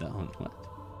 Pretty stone. What?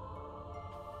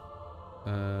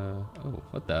 Oh,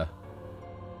 what the?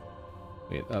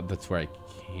 Wait, oh, that's where I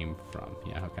came from.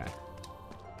 Yeah, okay.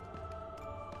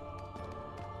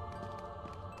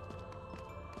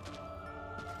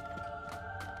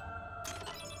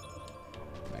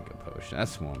 Mega potion.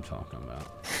 That's what I'm talking about.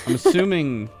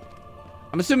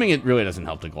 I'm assuming it really doesn't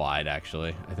help to glide,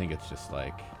 actually. I think it's just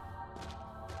like...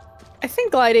 I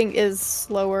think gliding is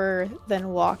slower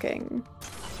than walking.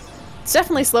 It's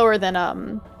definitely slower than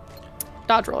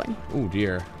dodge rolling. Oh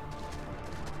dear.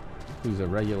 Who's a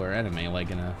regular enemy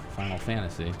like in a Final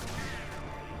Fantasy?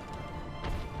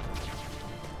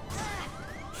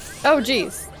 Oh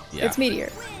geez. Yeah. It's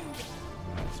Meteor.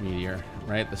 It's Meteor,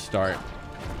 right at the start.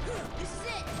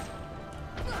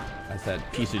 That's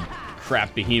that piece of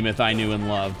crap behemoth I knew and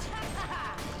loved.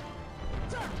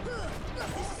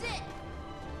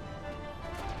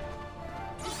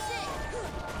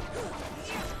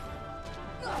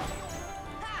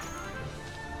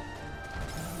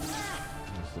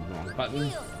 That's the wrong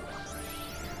button.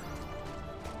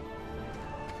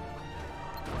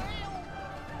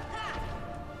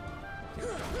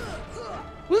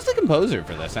 Who's the composer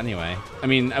for this anyway? I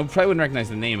mean, I probably wouldn't recognize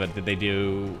the name, but did they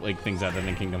do like things other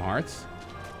than Kingdom Hearts?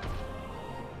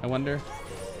 I wonder.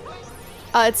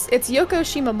 It's Yoko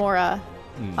Shimomura.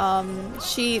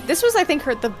 This was, I think,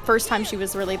 the first time she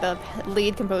was really the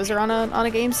lead composer on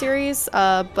a game series.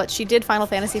 But she did Final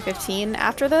Fantasy 15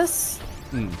 after this.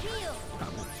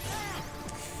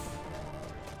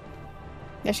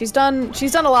 Yeah, she's done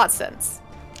a lot since.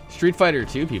 Street Fighter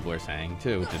 2 people are saying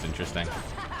too, which is interesting.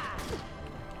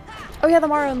 Oh yeah, the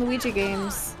Mario and Luigi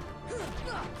games.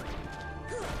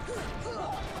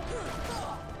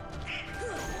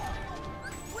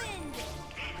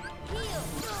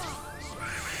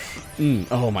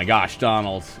 Oh my gosh,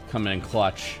 Donald coming in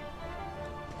clutch.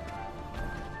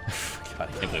 God,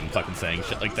 I can't believe I'm fucking saying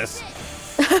shit like this.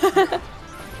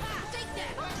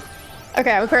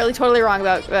 Okay, I'm apparently totally wrong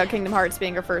about Kingdom Hearts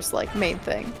being her first like main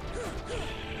thing.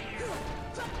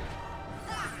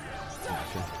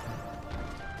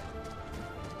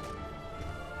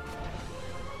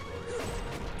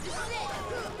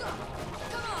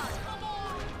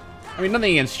 I mean,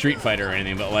 nothing against Street Fighter or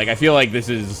anything, but like I feel like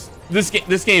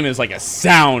this game is like a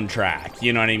soundtrack.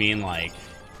 You know what I mean? Like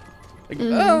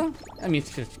oh, I mean,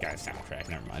 it's just got a soundtrack.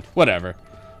 Never mind. Whatever.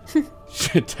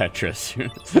 Tetris.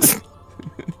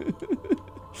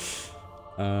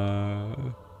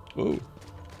 Whoa.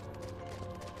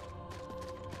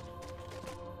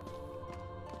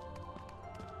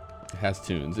 It has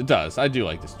tunes. It does. I do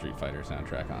like the Street Fighter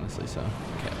soundtrack, honestly. So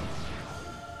okay.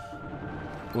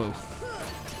 Whoa.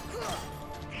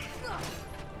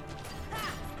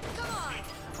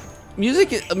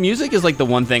 Music is like the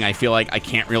one thing I feel like I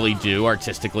can't really do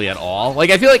artistically at all. Like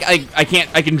I feel like I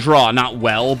can draw, not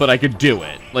well, but I could do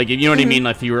it. Like, you know what I mean?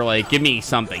 If you were like, give me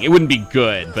something, it wouldn't be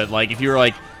good, but like if you were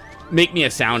like, make me a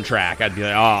soundtrack, I'd be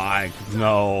like,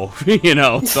 no, you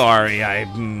know, sorry,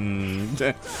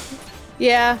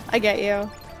 Yeah, I get you.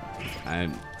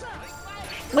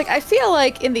 Like I feel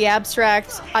like in the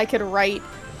abstract, I could write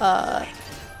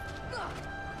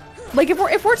like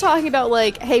if we're talking about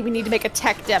like, hey, we need to make a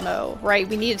tech demo, right?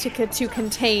 We need it to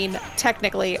contain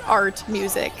technically art,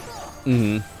 music,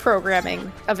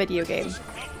 programming a video game.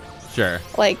 Sure.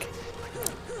 Like,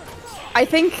 I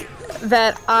think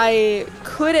that I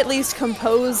could at least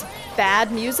compose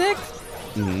bad music,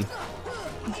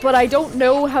 but I don't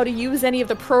know how to use any of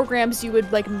the programs you would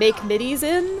like make MIDIs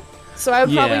in. So I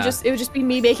would probably it would just be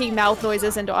me making mouth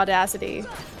noises into Audacity.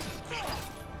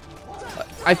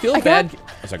 I feel bad.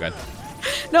 Oh, sorry, go ahead.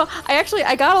 No,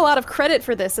 I got a lot of credit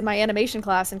for this in my animation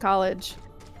class in college.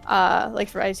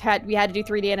 Like we had to do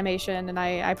 3D animation, and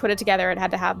I put it together and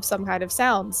had to have some kind of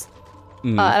sounds.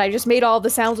 And I just made all the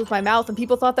sounds with my mouth, and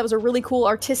people thought that was a really cool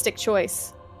artistic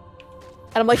choice.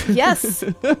 And I'm like, yes,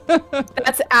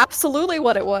 that's absolutely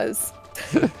what it was.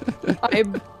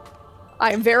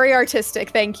 I'm very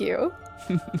artistic, thank you.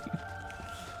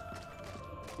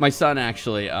 My son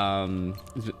actually,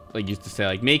 like used to say,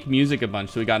 like, make music a bunch.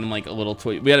 So we got him like a little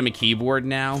toy. We got him a keyboard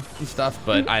now and stuff,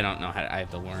 but I don't know how I have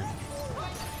to learn.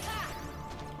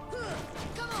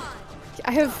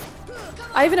 I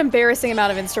have an embarrassing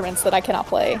amount of instruments that I cannot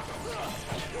play.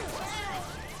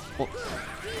 Well,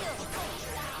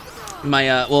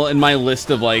 well, in my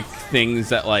list of like things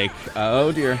that like,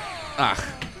 oh dear,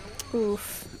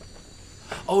 Oof.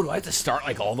 Oh, do I have to start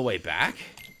like all the way back?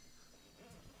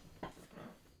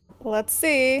 Let's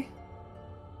see.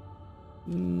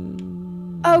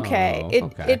 Okay. Oh,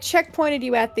 okay. It checkpointed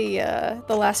you at the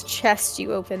last chest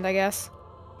you opened, I guess.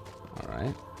 All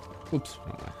right. Oops.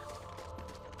 Wrong way.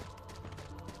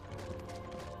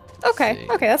 Okay.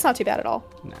 Okay, that's not too bad at all.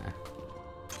 Nah.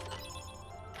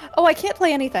 Oh, I can't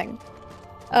play anything.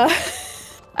 I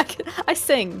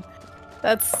sing.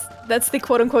 That's the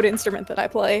quote-unquote instrument that I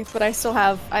play, but I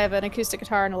have an acoustic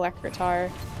guitar and electric guitar,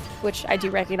 which I do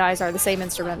recognize are the same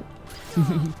instrument,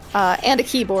 and a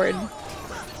keyboard.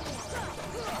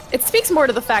 It speaks more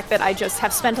to the fact that I just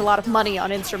have spent a lot of money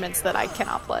on instruments that I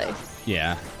cannot play.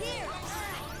 Yeah.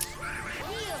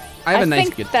 I have a nice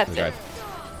guitar. That's it.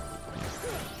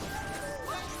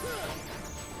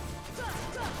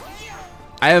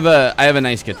 I have a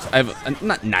nice guitar. I have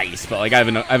not nice, but like I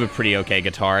have a pretty okay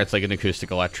guitar. It's like an acoustic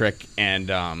electric,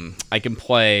 and I can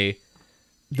play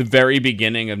the very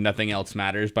beginning of "Nothing Else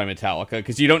Matters" by Metallica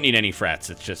because you don't need any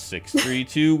frets. It's just 6 3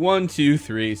 2 1 2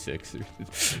 3 6.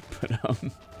 But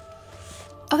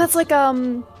oh, that's like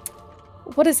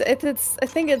what is it? It's I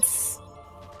think it's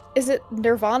is it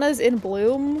Nirvana's "In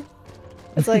Bloom"?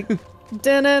 It's like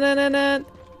da da da da da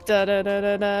da da da da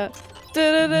da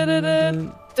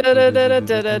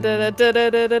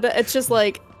da da. It's just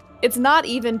like it's not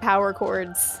even power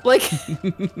chords. Like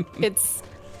it's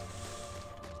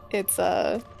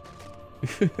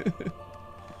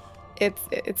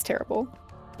terrible.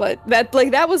 But that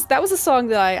was a song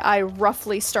that I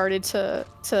roughly started to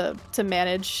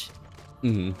manage.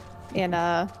 Mm-hmm. And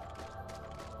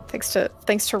thanks to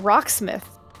Rocksmith,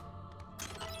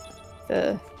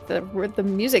 the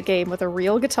music game with a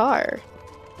real guitar.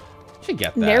 Should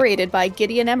get that. Narrated by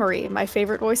Gideon Emery, my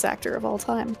favorite voice actor of all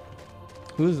time.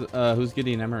 Who's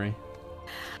Gideon Emery?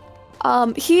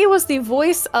 He was the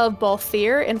voice of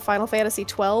Balthier in Final Fantasy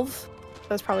XII. That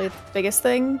was probably the biggest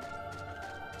thing.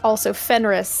 Also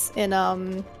Fenris in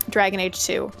Dragon Age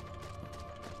 2.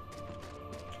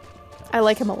 I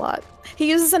like him a lot.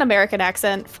 He uses an American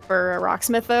accent for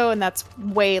Rocksmith though, and that's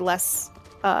way less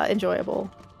enjoyable.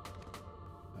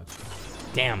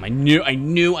 Damn, I knew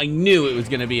it was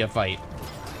gonna be a fight.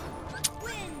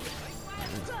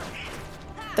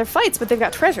 They're fights, but they've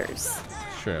got treasures.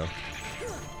 True.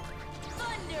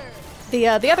 The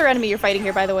other enemy you're fighting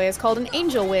here, by the way, is called an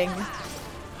Angel Wing.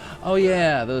 Oh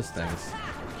yeah, those things.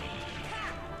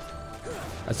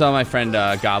 I saw my friend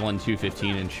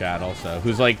Goblin215 in chat also,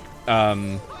 who's like,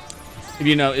 if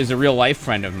you know, is a real life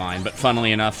friend of mine. But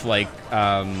funnily enough, like,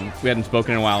 we hadn't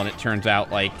spoken in a while, and it turns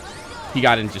out like he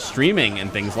got into streaming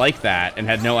and things like that, and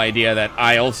had no idea that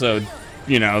I also,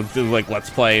 you know, do like Let's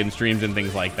Play and streams and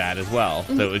things like that as well.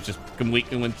 Mm-hmm. So it was just complete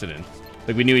coincidence.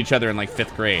 Like we knew each other in like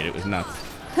 5th grade. It was nuts.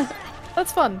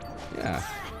 That's fun. Yeah.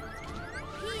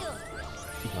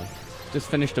 Just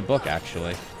finished a book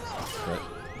actually. But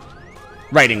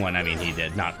writing one, I mean, he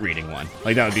did, not reading one.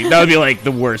 Like that would be like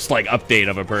the worst like update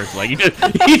of a person. Like he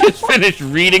just finished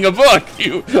reading a book.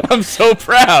 I'm so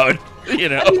proud. You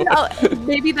know, I mean,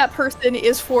 maybe that person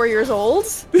is 4 years old.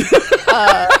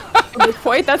 At this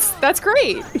point, that's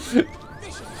great.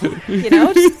 You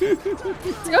know,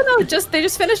 they just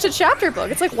finished a chapter book.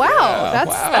 It's like, wow, yeah,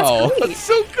 that's great. That's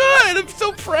so good. I'm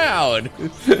so proud.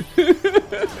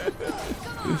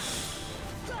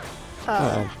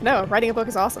 No, writing a book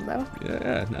is awesome though.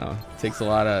 Yeah, no, it takes a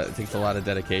lot of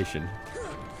dedication.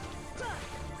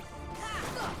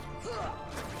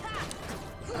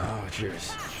 Oh,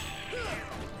 cheers.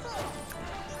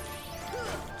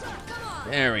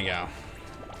 There we go.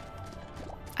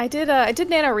 I did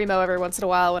NaNoWriMo every once in a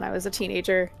while when I was a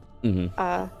teenager.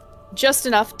 Mm-hmm. Just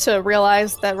enough to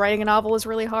realize that writing a novel is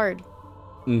really hard.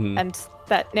 Mm-hmm. And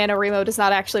that NaNoWriMo does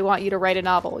not actually want you to write a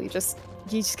novel. You just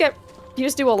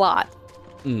do a lot.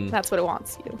 Mm. That's what it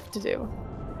wants you to do.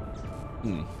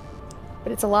 Mm.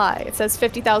 But it's a lie. It says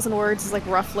 50,000 words is like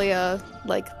roughly a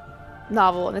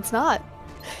novel, and it's not.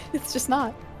 It's just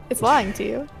not. It's lying to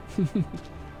you.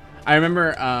 I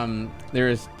remember there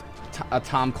was a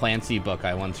Tom Clancy book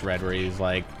I once read where he's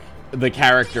like, the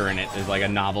character in it is like a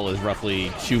novel is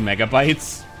roughly 2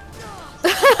 megabytes.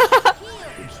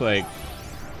 It's like,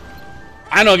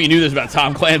 I don't know if you knew this about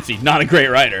Tom Clancy, not a great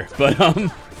writer, but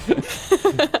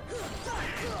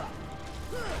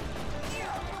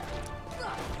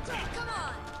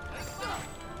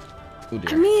Oh dear.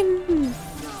 I mean,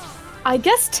 I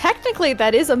guess technically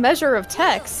that is a measure of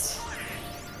text.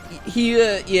 He,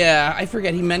 yeah, I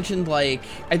forget. He mentioned like,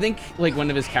 I think like one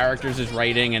of his characters is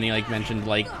writing, and he like mentioned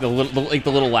like the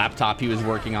little laptop he was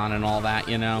working on and all that,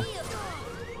 you know.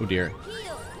 Oh dear.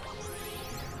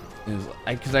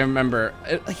 Because I remember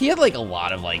he had like a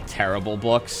lot of like terrible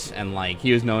books, and like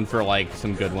he was known for like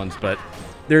some good ones, but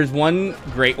There's one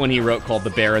great one he wrote called The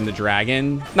Bear and the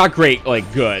Dragon. Not great, like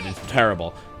good. It's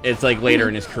terrible. It's like later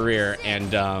in his career,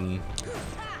 and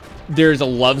there's a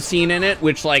love scene in it,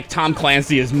 which like Tom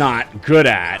Clancy is not good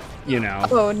at, you know.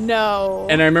 Oh no.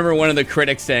 And I remember one of the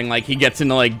critics saying like he gets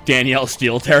into like Danielle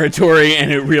Steele territory and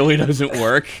it really doesn't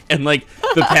work. And like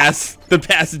the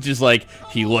passage is like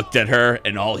he looked at her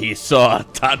and all he saw ...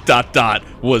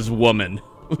 was woman,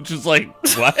 which is like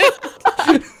what?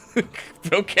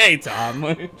 Okay,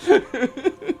 Tom.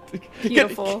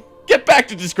 Beautiful. Get back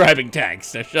to describing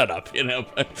tanks. Now shut up, you know.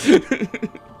 Let's see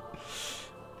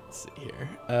here.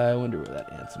 I wonder where that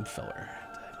handsome filler.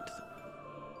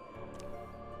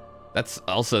 That's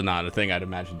also not a thing I'd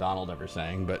imagine Donald ever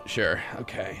saying, but sure.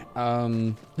 Okay.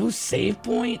 No save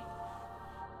point?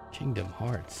 Kingdom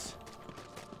Hearts.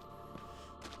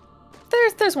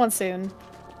 There's one soon.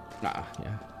 Ah,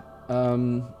 yeah. I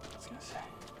was gonna say.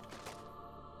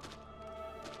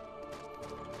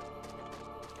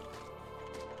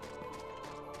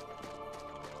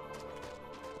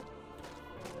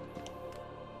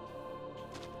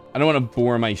 I don't want to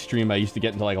bore my stream. I used to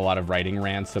get into like a lot of writing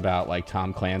rants about like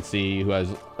Tom Clancy, who I was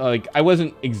like I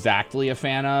wasn't exactly a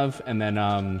fan of, and then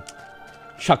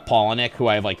Chuck Palahniuk, who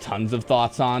I have like tons of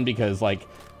thoughts on because like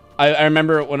I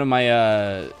remember one of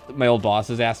my my old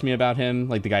bosses asked me about him,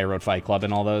 like the guy who wrote Fight Club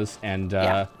and all those, and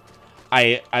I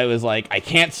was like I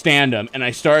can't stand him, and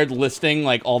I started listing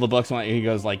like all the books. And he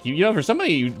goes like you know for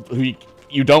somebody who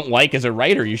you don't like as a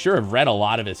writer, you sure have read a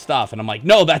lot of his stuff. And I'm like,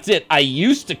 no, that's it. I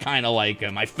used to kind of like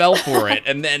him. I fell for it.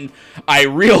 And then I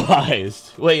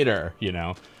realized later, you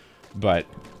know, but.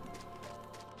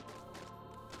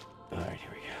 All right, here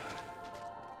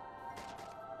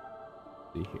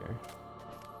we go. See here.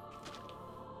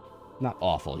 Not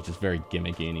awful. He's just very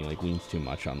gimmicky and he like leans too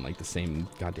much on like the same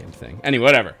goddamn thing. Anyway,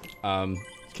 whatever.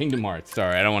 Kingdom Hearts.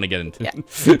 Sorry, I don't want to get into it.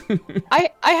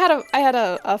 I had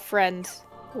a friend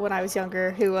when I was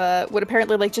younger who would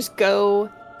apparently like just go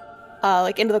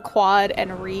like into the quad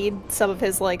and read some of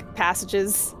his like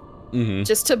passages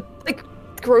just to like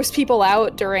gross people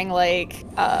out during like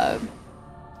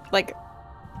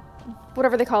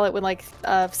whatever they call it when like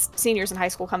seniors in high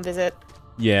school come visit.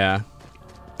 Yeah.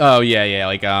 Oh yeah,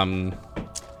 like oh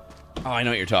I know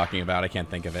what you're talking about. I can't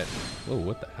think of it. Whoa,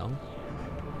 what the hell?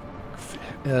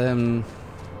 I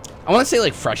want to say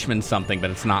like freshman something,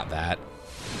 but it's not that.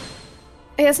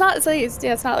 It's not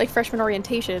like freshman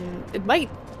orientation. It might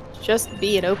just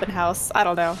be an open house. I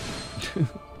don't know.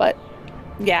 But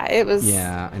yeah, it was.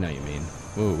 Yeah, I know what you mean.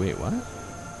 Oh, wait, what?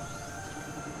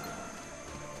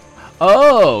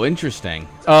 Oh, interesting.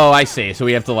 Oh, I see. So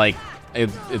we have to like,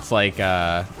 it's like,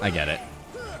 I get it.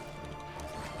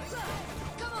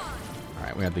 All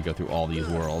right, we have to go through all these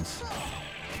worlds.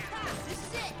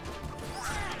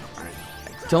 I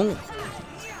don't.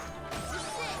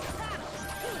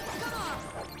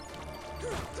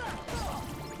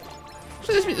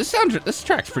 This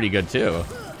track's pretty good too.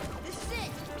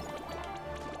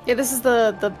 Yeah, this is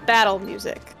the battle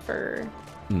music for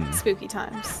spooky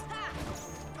times.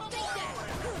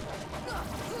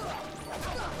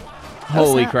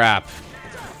 Holy crap!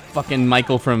 Fucking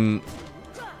Michael from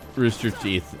Rooster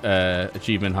Teeth,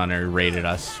 Achievement Hunter, rated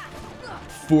us.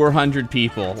 400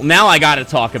 people. Now I got to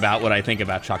talk about what I think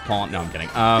about Chuck Palahniuk. No, I'm kidding.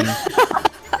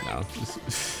 No.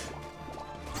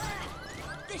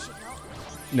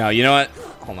 No, you know what?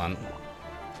 Hold on.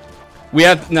 We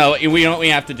have you know what we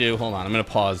have to do? Hold on, I'm gonna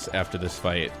pause after this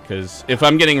fight because if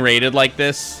I'm getting rated like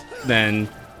this, then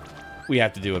we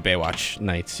have to do a Baywatch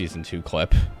Nights Season 2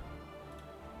 clip.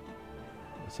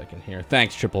 A second here.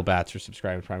 Thanks, Triple Bats, for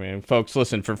subscribing to Prime. Folks,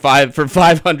 listen, for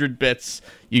 500 bits,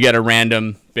 you get a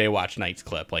random Baywatch Nights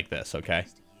clip like this, okay?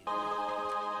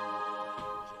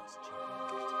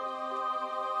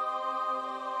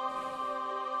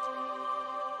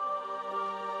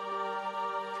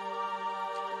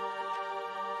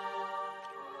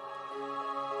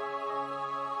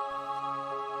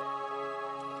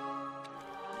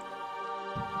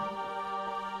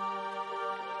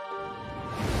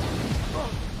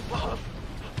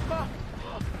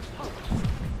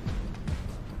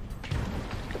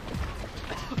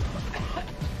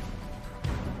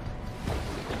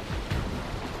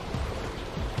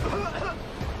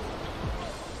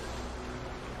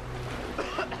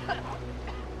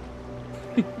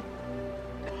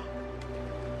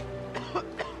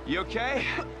 You okay?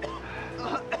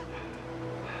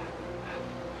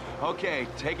 Okay,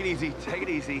 take it easy, take it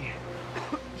easy.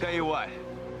 Tell you what,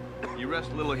 you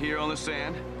rest a little here on the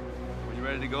sand. When you're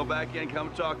ready to go back in,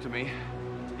 come talk to me.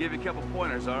 Give you a couple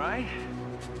pointers, all right?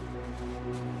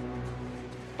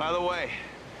 By the way,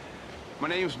 my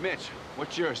name's Mitch.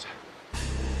 What's yours?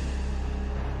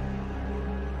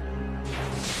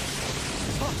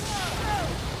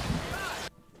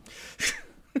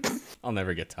 I'll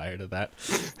never get tired of that.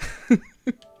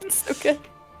 It's so good.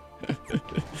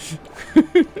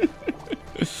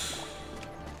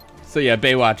 So yeah,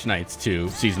 Baywatch Nights 2,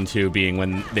 Season 2 being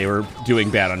when they were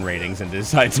doing bad on ratings and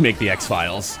decided to make the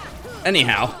X-Files.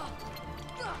 Anyhow.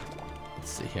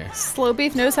 Let's see here. Slow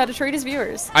Beef knows how to treat his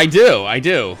viewers. I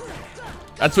do.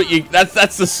 That's what you,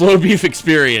 that's the Slow Beef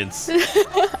experience.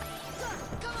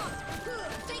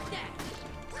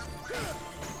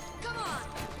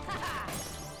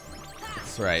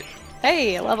 That's right.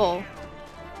 Hey, a level.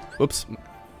 Whoops.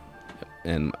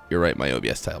 And you're right, my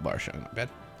OBS title bar showing. My bad.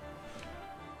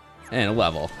 And a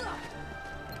level.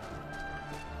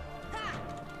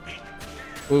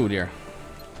 Ooh, dear.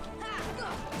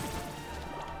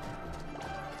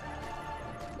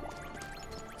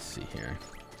 Let's see here.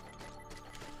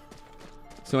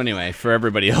 So anyway, for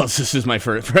everybody else, this is my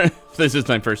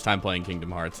first time playing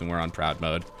Kingdom Hearts, and we're on proud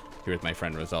mode here with my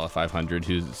friend Rosella 500,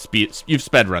 who's you've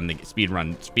speed ran the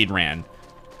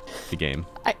game.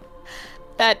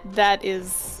 That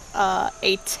is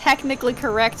a technically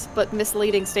correct but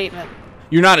misleading statement.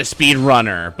 You're not a speed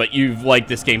runner, but you've liked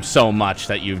this game so much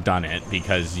that you've done it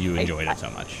because you enjoyed it so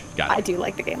much. Got it. I do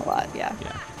like the game a lot. Yeah.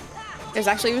 There's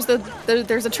actually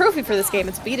there's a trophy for this game.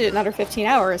 It's beat it in under 15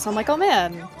 hours. So I'm like, oh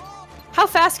man, how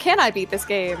fast can I beat this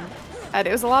game? And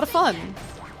it was a lot of fun.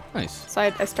 Nice. So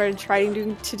I started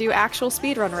trying to do actual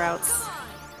speedrun routes.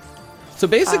 So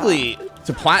basically,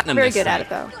 to platinum very this good thing, at it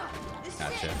though.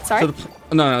 Gotcha. Sorry? So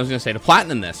no, I was gonna say to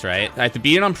platinum this, right? I have to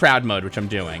beat it on proud mode, which I'm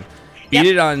doing. Beat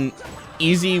it on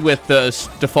easy with the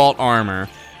default armor.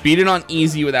 Beat it on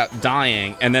easy without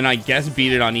dying, and then I guess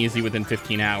beat it on easy within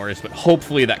 15 hours. But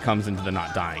hopefully that comes into the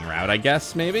not dying route. I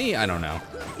guess maybe I don't know.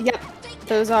 Yep,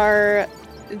 those are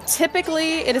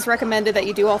typically it is recommended that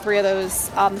you do all three of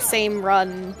those on the same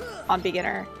run on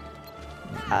beginner,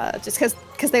 just because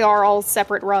they are all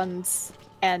separate runs,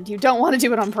 and you don't want to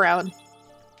do it on proud.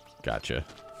 Gotcha.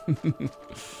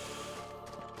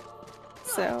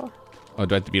 So. Oh,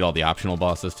 do I have to beat all the optional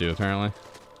bosses too? Apparently.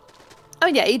 Oh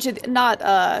yeah, each of not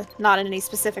in any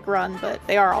specific run, but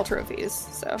they are all trophies.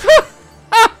 So.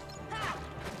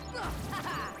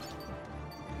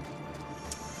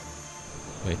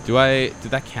 Wait,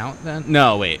 did that count then?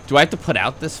 No, wait. Do I have to put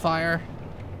out this fire?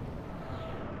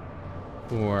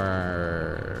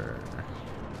 Or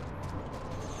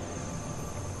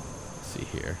let's see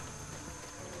here.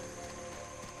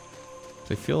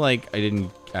 I feel like I didn't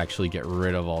actually get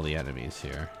rid of all the enemies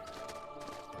here.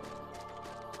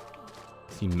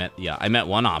 I met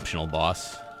one optional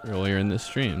boss earlier in this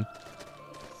stream.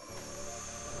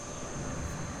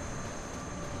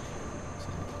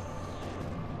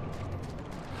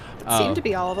 It seemed to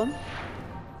be all of them.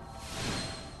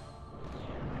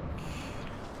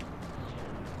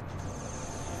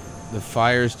 The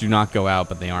fires do not go out,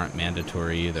 but they aren't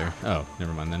mandatory either. Oh,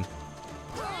 never mind then.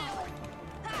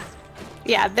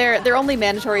 Yeah, they're only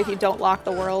mandatory if you don't lock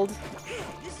the world.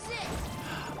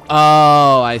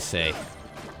 Oh, I see.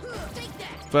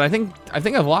 But I think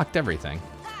I've locked everything.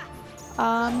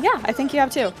 Yeah, I think you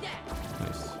have too.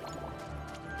 Nice.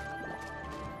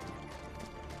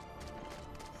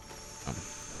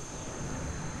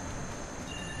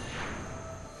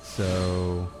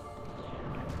 So,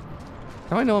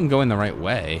 how do I know I'm going the right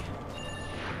way?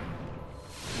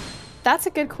 That's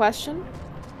a good question.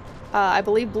 I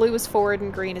believe blue is forward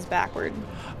and green is backward.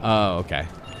 Oh, okay.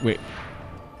 Wait,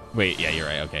 yeah, you're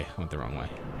right. Okay, I went the wrong way.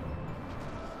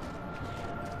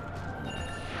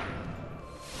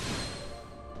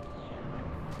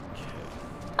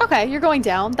 Okay, you're going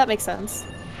down. That makes sense.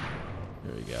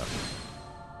 There we go.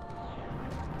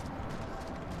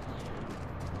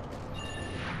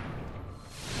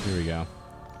 Here we go.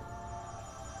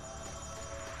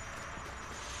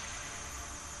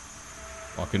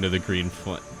 Walk into the green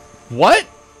foot. What?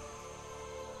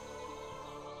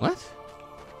 What?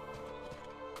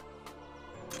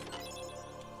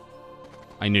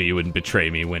 I knew you wouldn't betray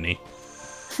me, Winnie.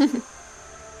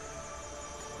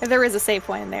 There is a save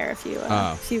point in there if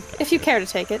you care to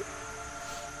take it.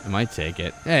 I might take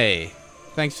it. Hey,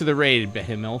 thanks for the raid,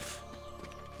 Behemoth.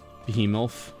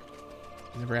 Behemoth.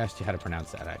 I never asked you how to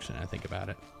pronounce that, actually, now I think about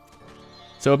it.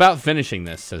 So about finishing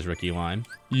this, says Ricky Lime.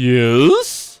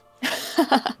 Yes?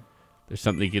 There's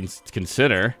something you can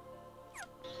consider.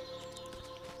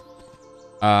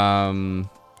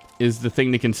 Is the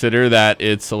thing to consider that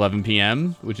it's 11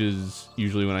 p.m., which is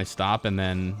usually when I stop, and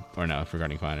then... Or no,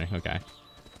 regarding finding. Okay.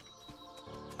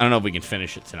 I don't know if we can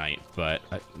finish it tonight, but,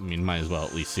 I mean, might as well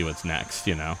at least see what's next,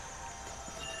 you know?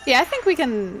 Yeah, I think we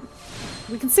can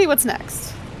see what's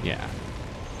next. Yeah.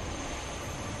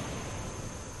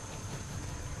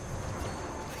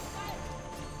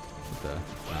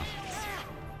 Wow.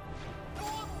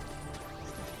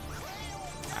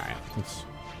 Let's...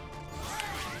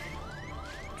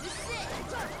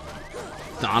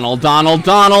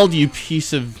 Donald, you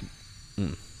piece of...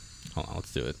 Hold on,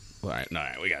 let's do it. All right,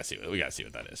 we gotta see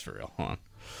what that is for real. Hold on.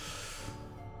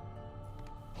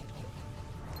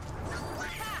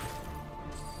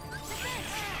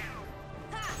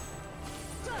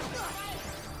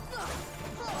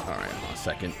 All right, hold on a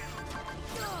second.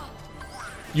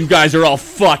 You guys are all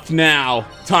fucked now.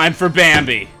 Time for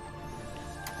Bambi.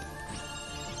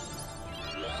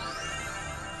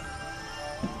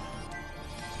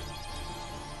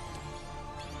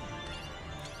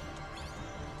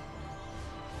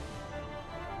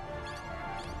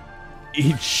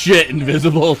 Eat shit,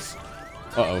 Invisibles.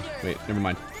 Uh-oh. Wait, never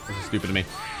mind. This is stupid of me.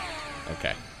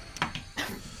 Okay.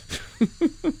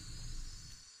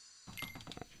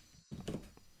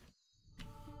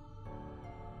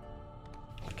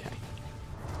 Okay.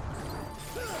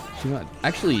 You know what?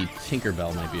 Actually,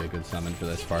 Tinkerbell might be a good summon for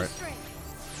this part.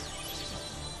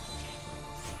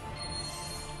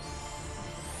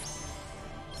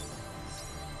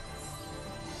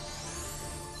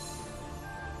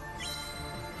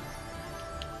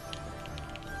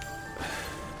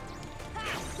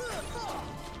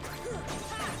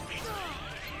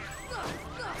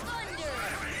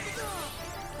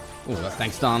 Oh,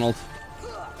 thanks, Donald.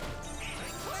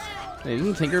 Hey,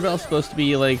 isn't Tinkerbell supposed to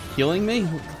be, like, healing me?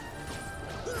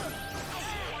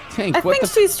 Tink, I think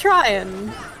she's trying.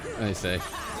 Let me see.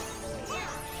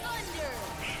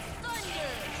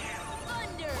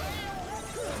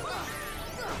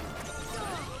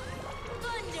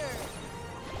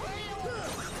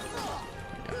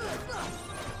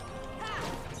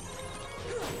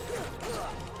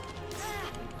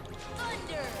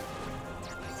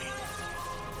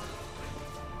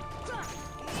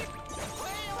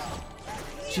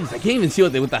 Jeez, I can't even see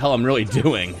what the hell I'm really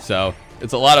doing, so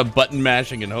it's a lot of button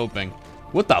mashing and hoping.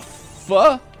 What the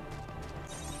fuck?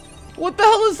 What the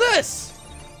hell is this?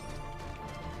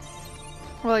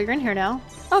 Well, you're in here now.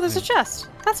 Oh, there's a chest.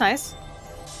 That's nice.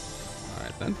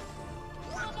 Alright then.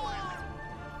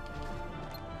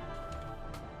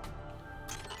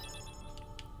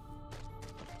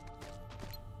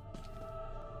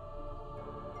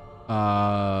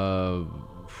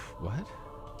 What?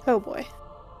 Oh boy.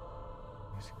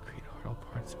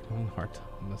 Heart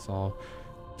on us all.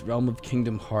 Realm of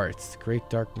Kingdom Hearts. The great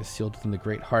darkness sealed within the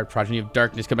great heart. Progeny of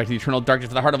darkness. Come back to the eternal darkness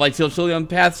for the heart of light sealed surely on the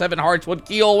path. 7 hearts. 1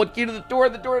 keyhole. 1 key to the door.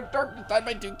 The door of darkness tied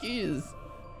by 2 keys.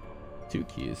 2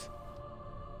 keys.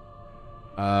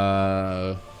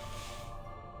 I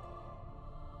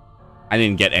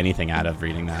didn't get anything out of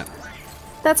reading that.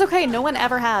 That's okay. No one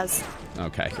ever has.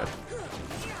 Okay, good.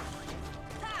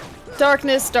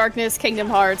 Darkness, darkness, Kingdom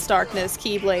Hearts, darkness,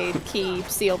 Keyblade, key,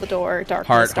 seal the door,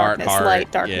 darkness, darkness,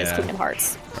 light, darkness, yeah. Kingdom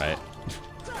Hearts. Right.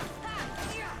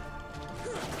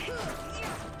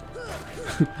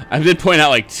 I did point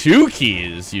out like 2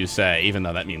 keys, you say, even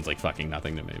though that means like fucking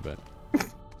nothing to me, but...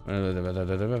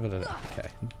 Okay.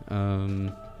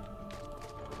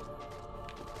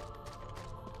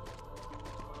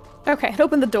 Okay,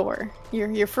 open the door.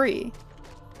 You're free.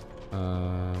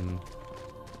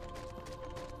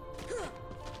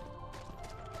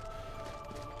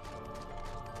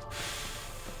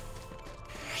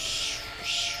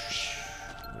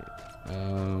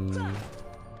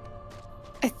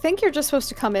 I think you're just supposed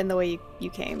to come in the way you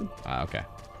came. Okay.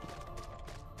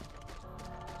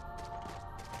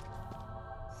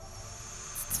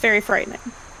 It's very frightening.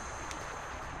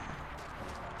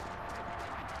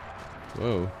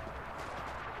 Whoa.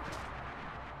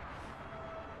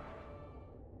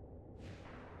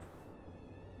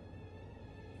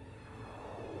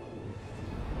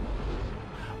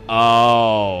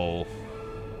 Oh.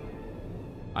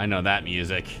 I know that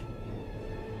music.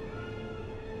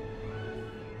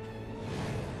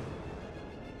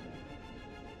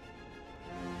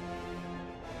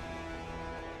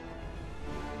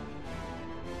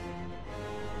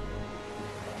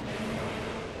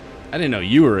 I didn't know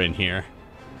you were in here.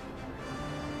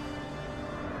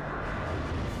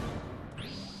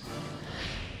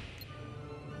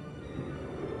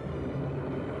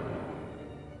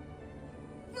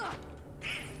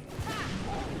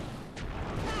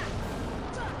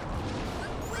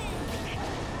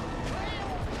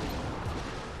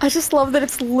 I just love that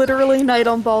it's literally night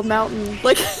on Bald Mountain.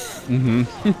 Like,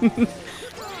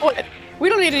 what? We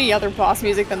don't need any other boss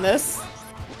music than this.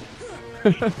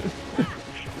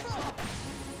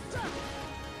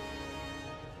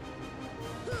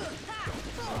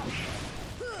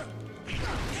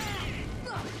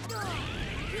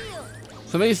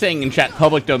 Somebody's saying in chat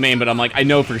public domain, but I'm like, I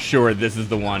know for sure this is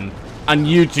the one on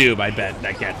YouTube. I bet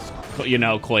that gets, you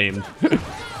know, claimed.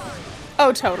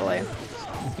 Oh, totally.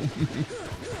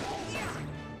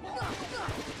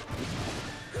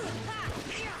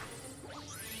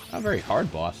 Not a very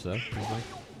hard boss, though. He's like...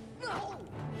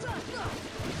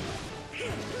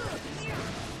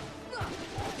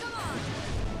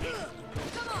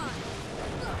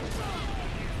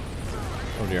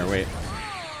 Oh dear, wait.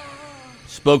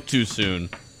 Spoke too soon.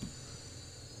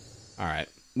 Alright.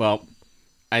 Well,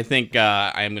 I think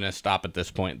I am going to stop at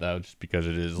this point, though, just because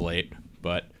it is late.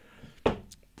 But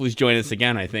please join us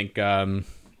again. I think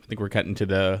we're cutting to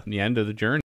the end of the journey.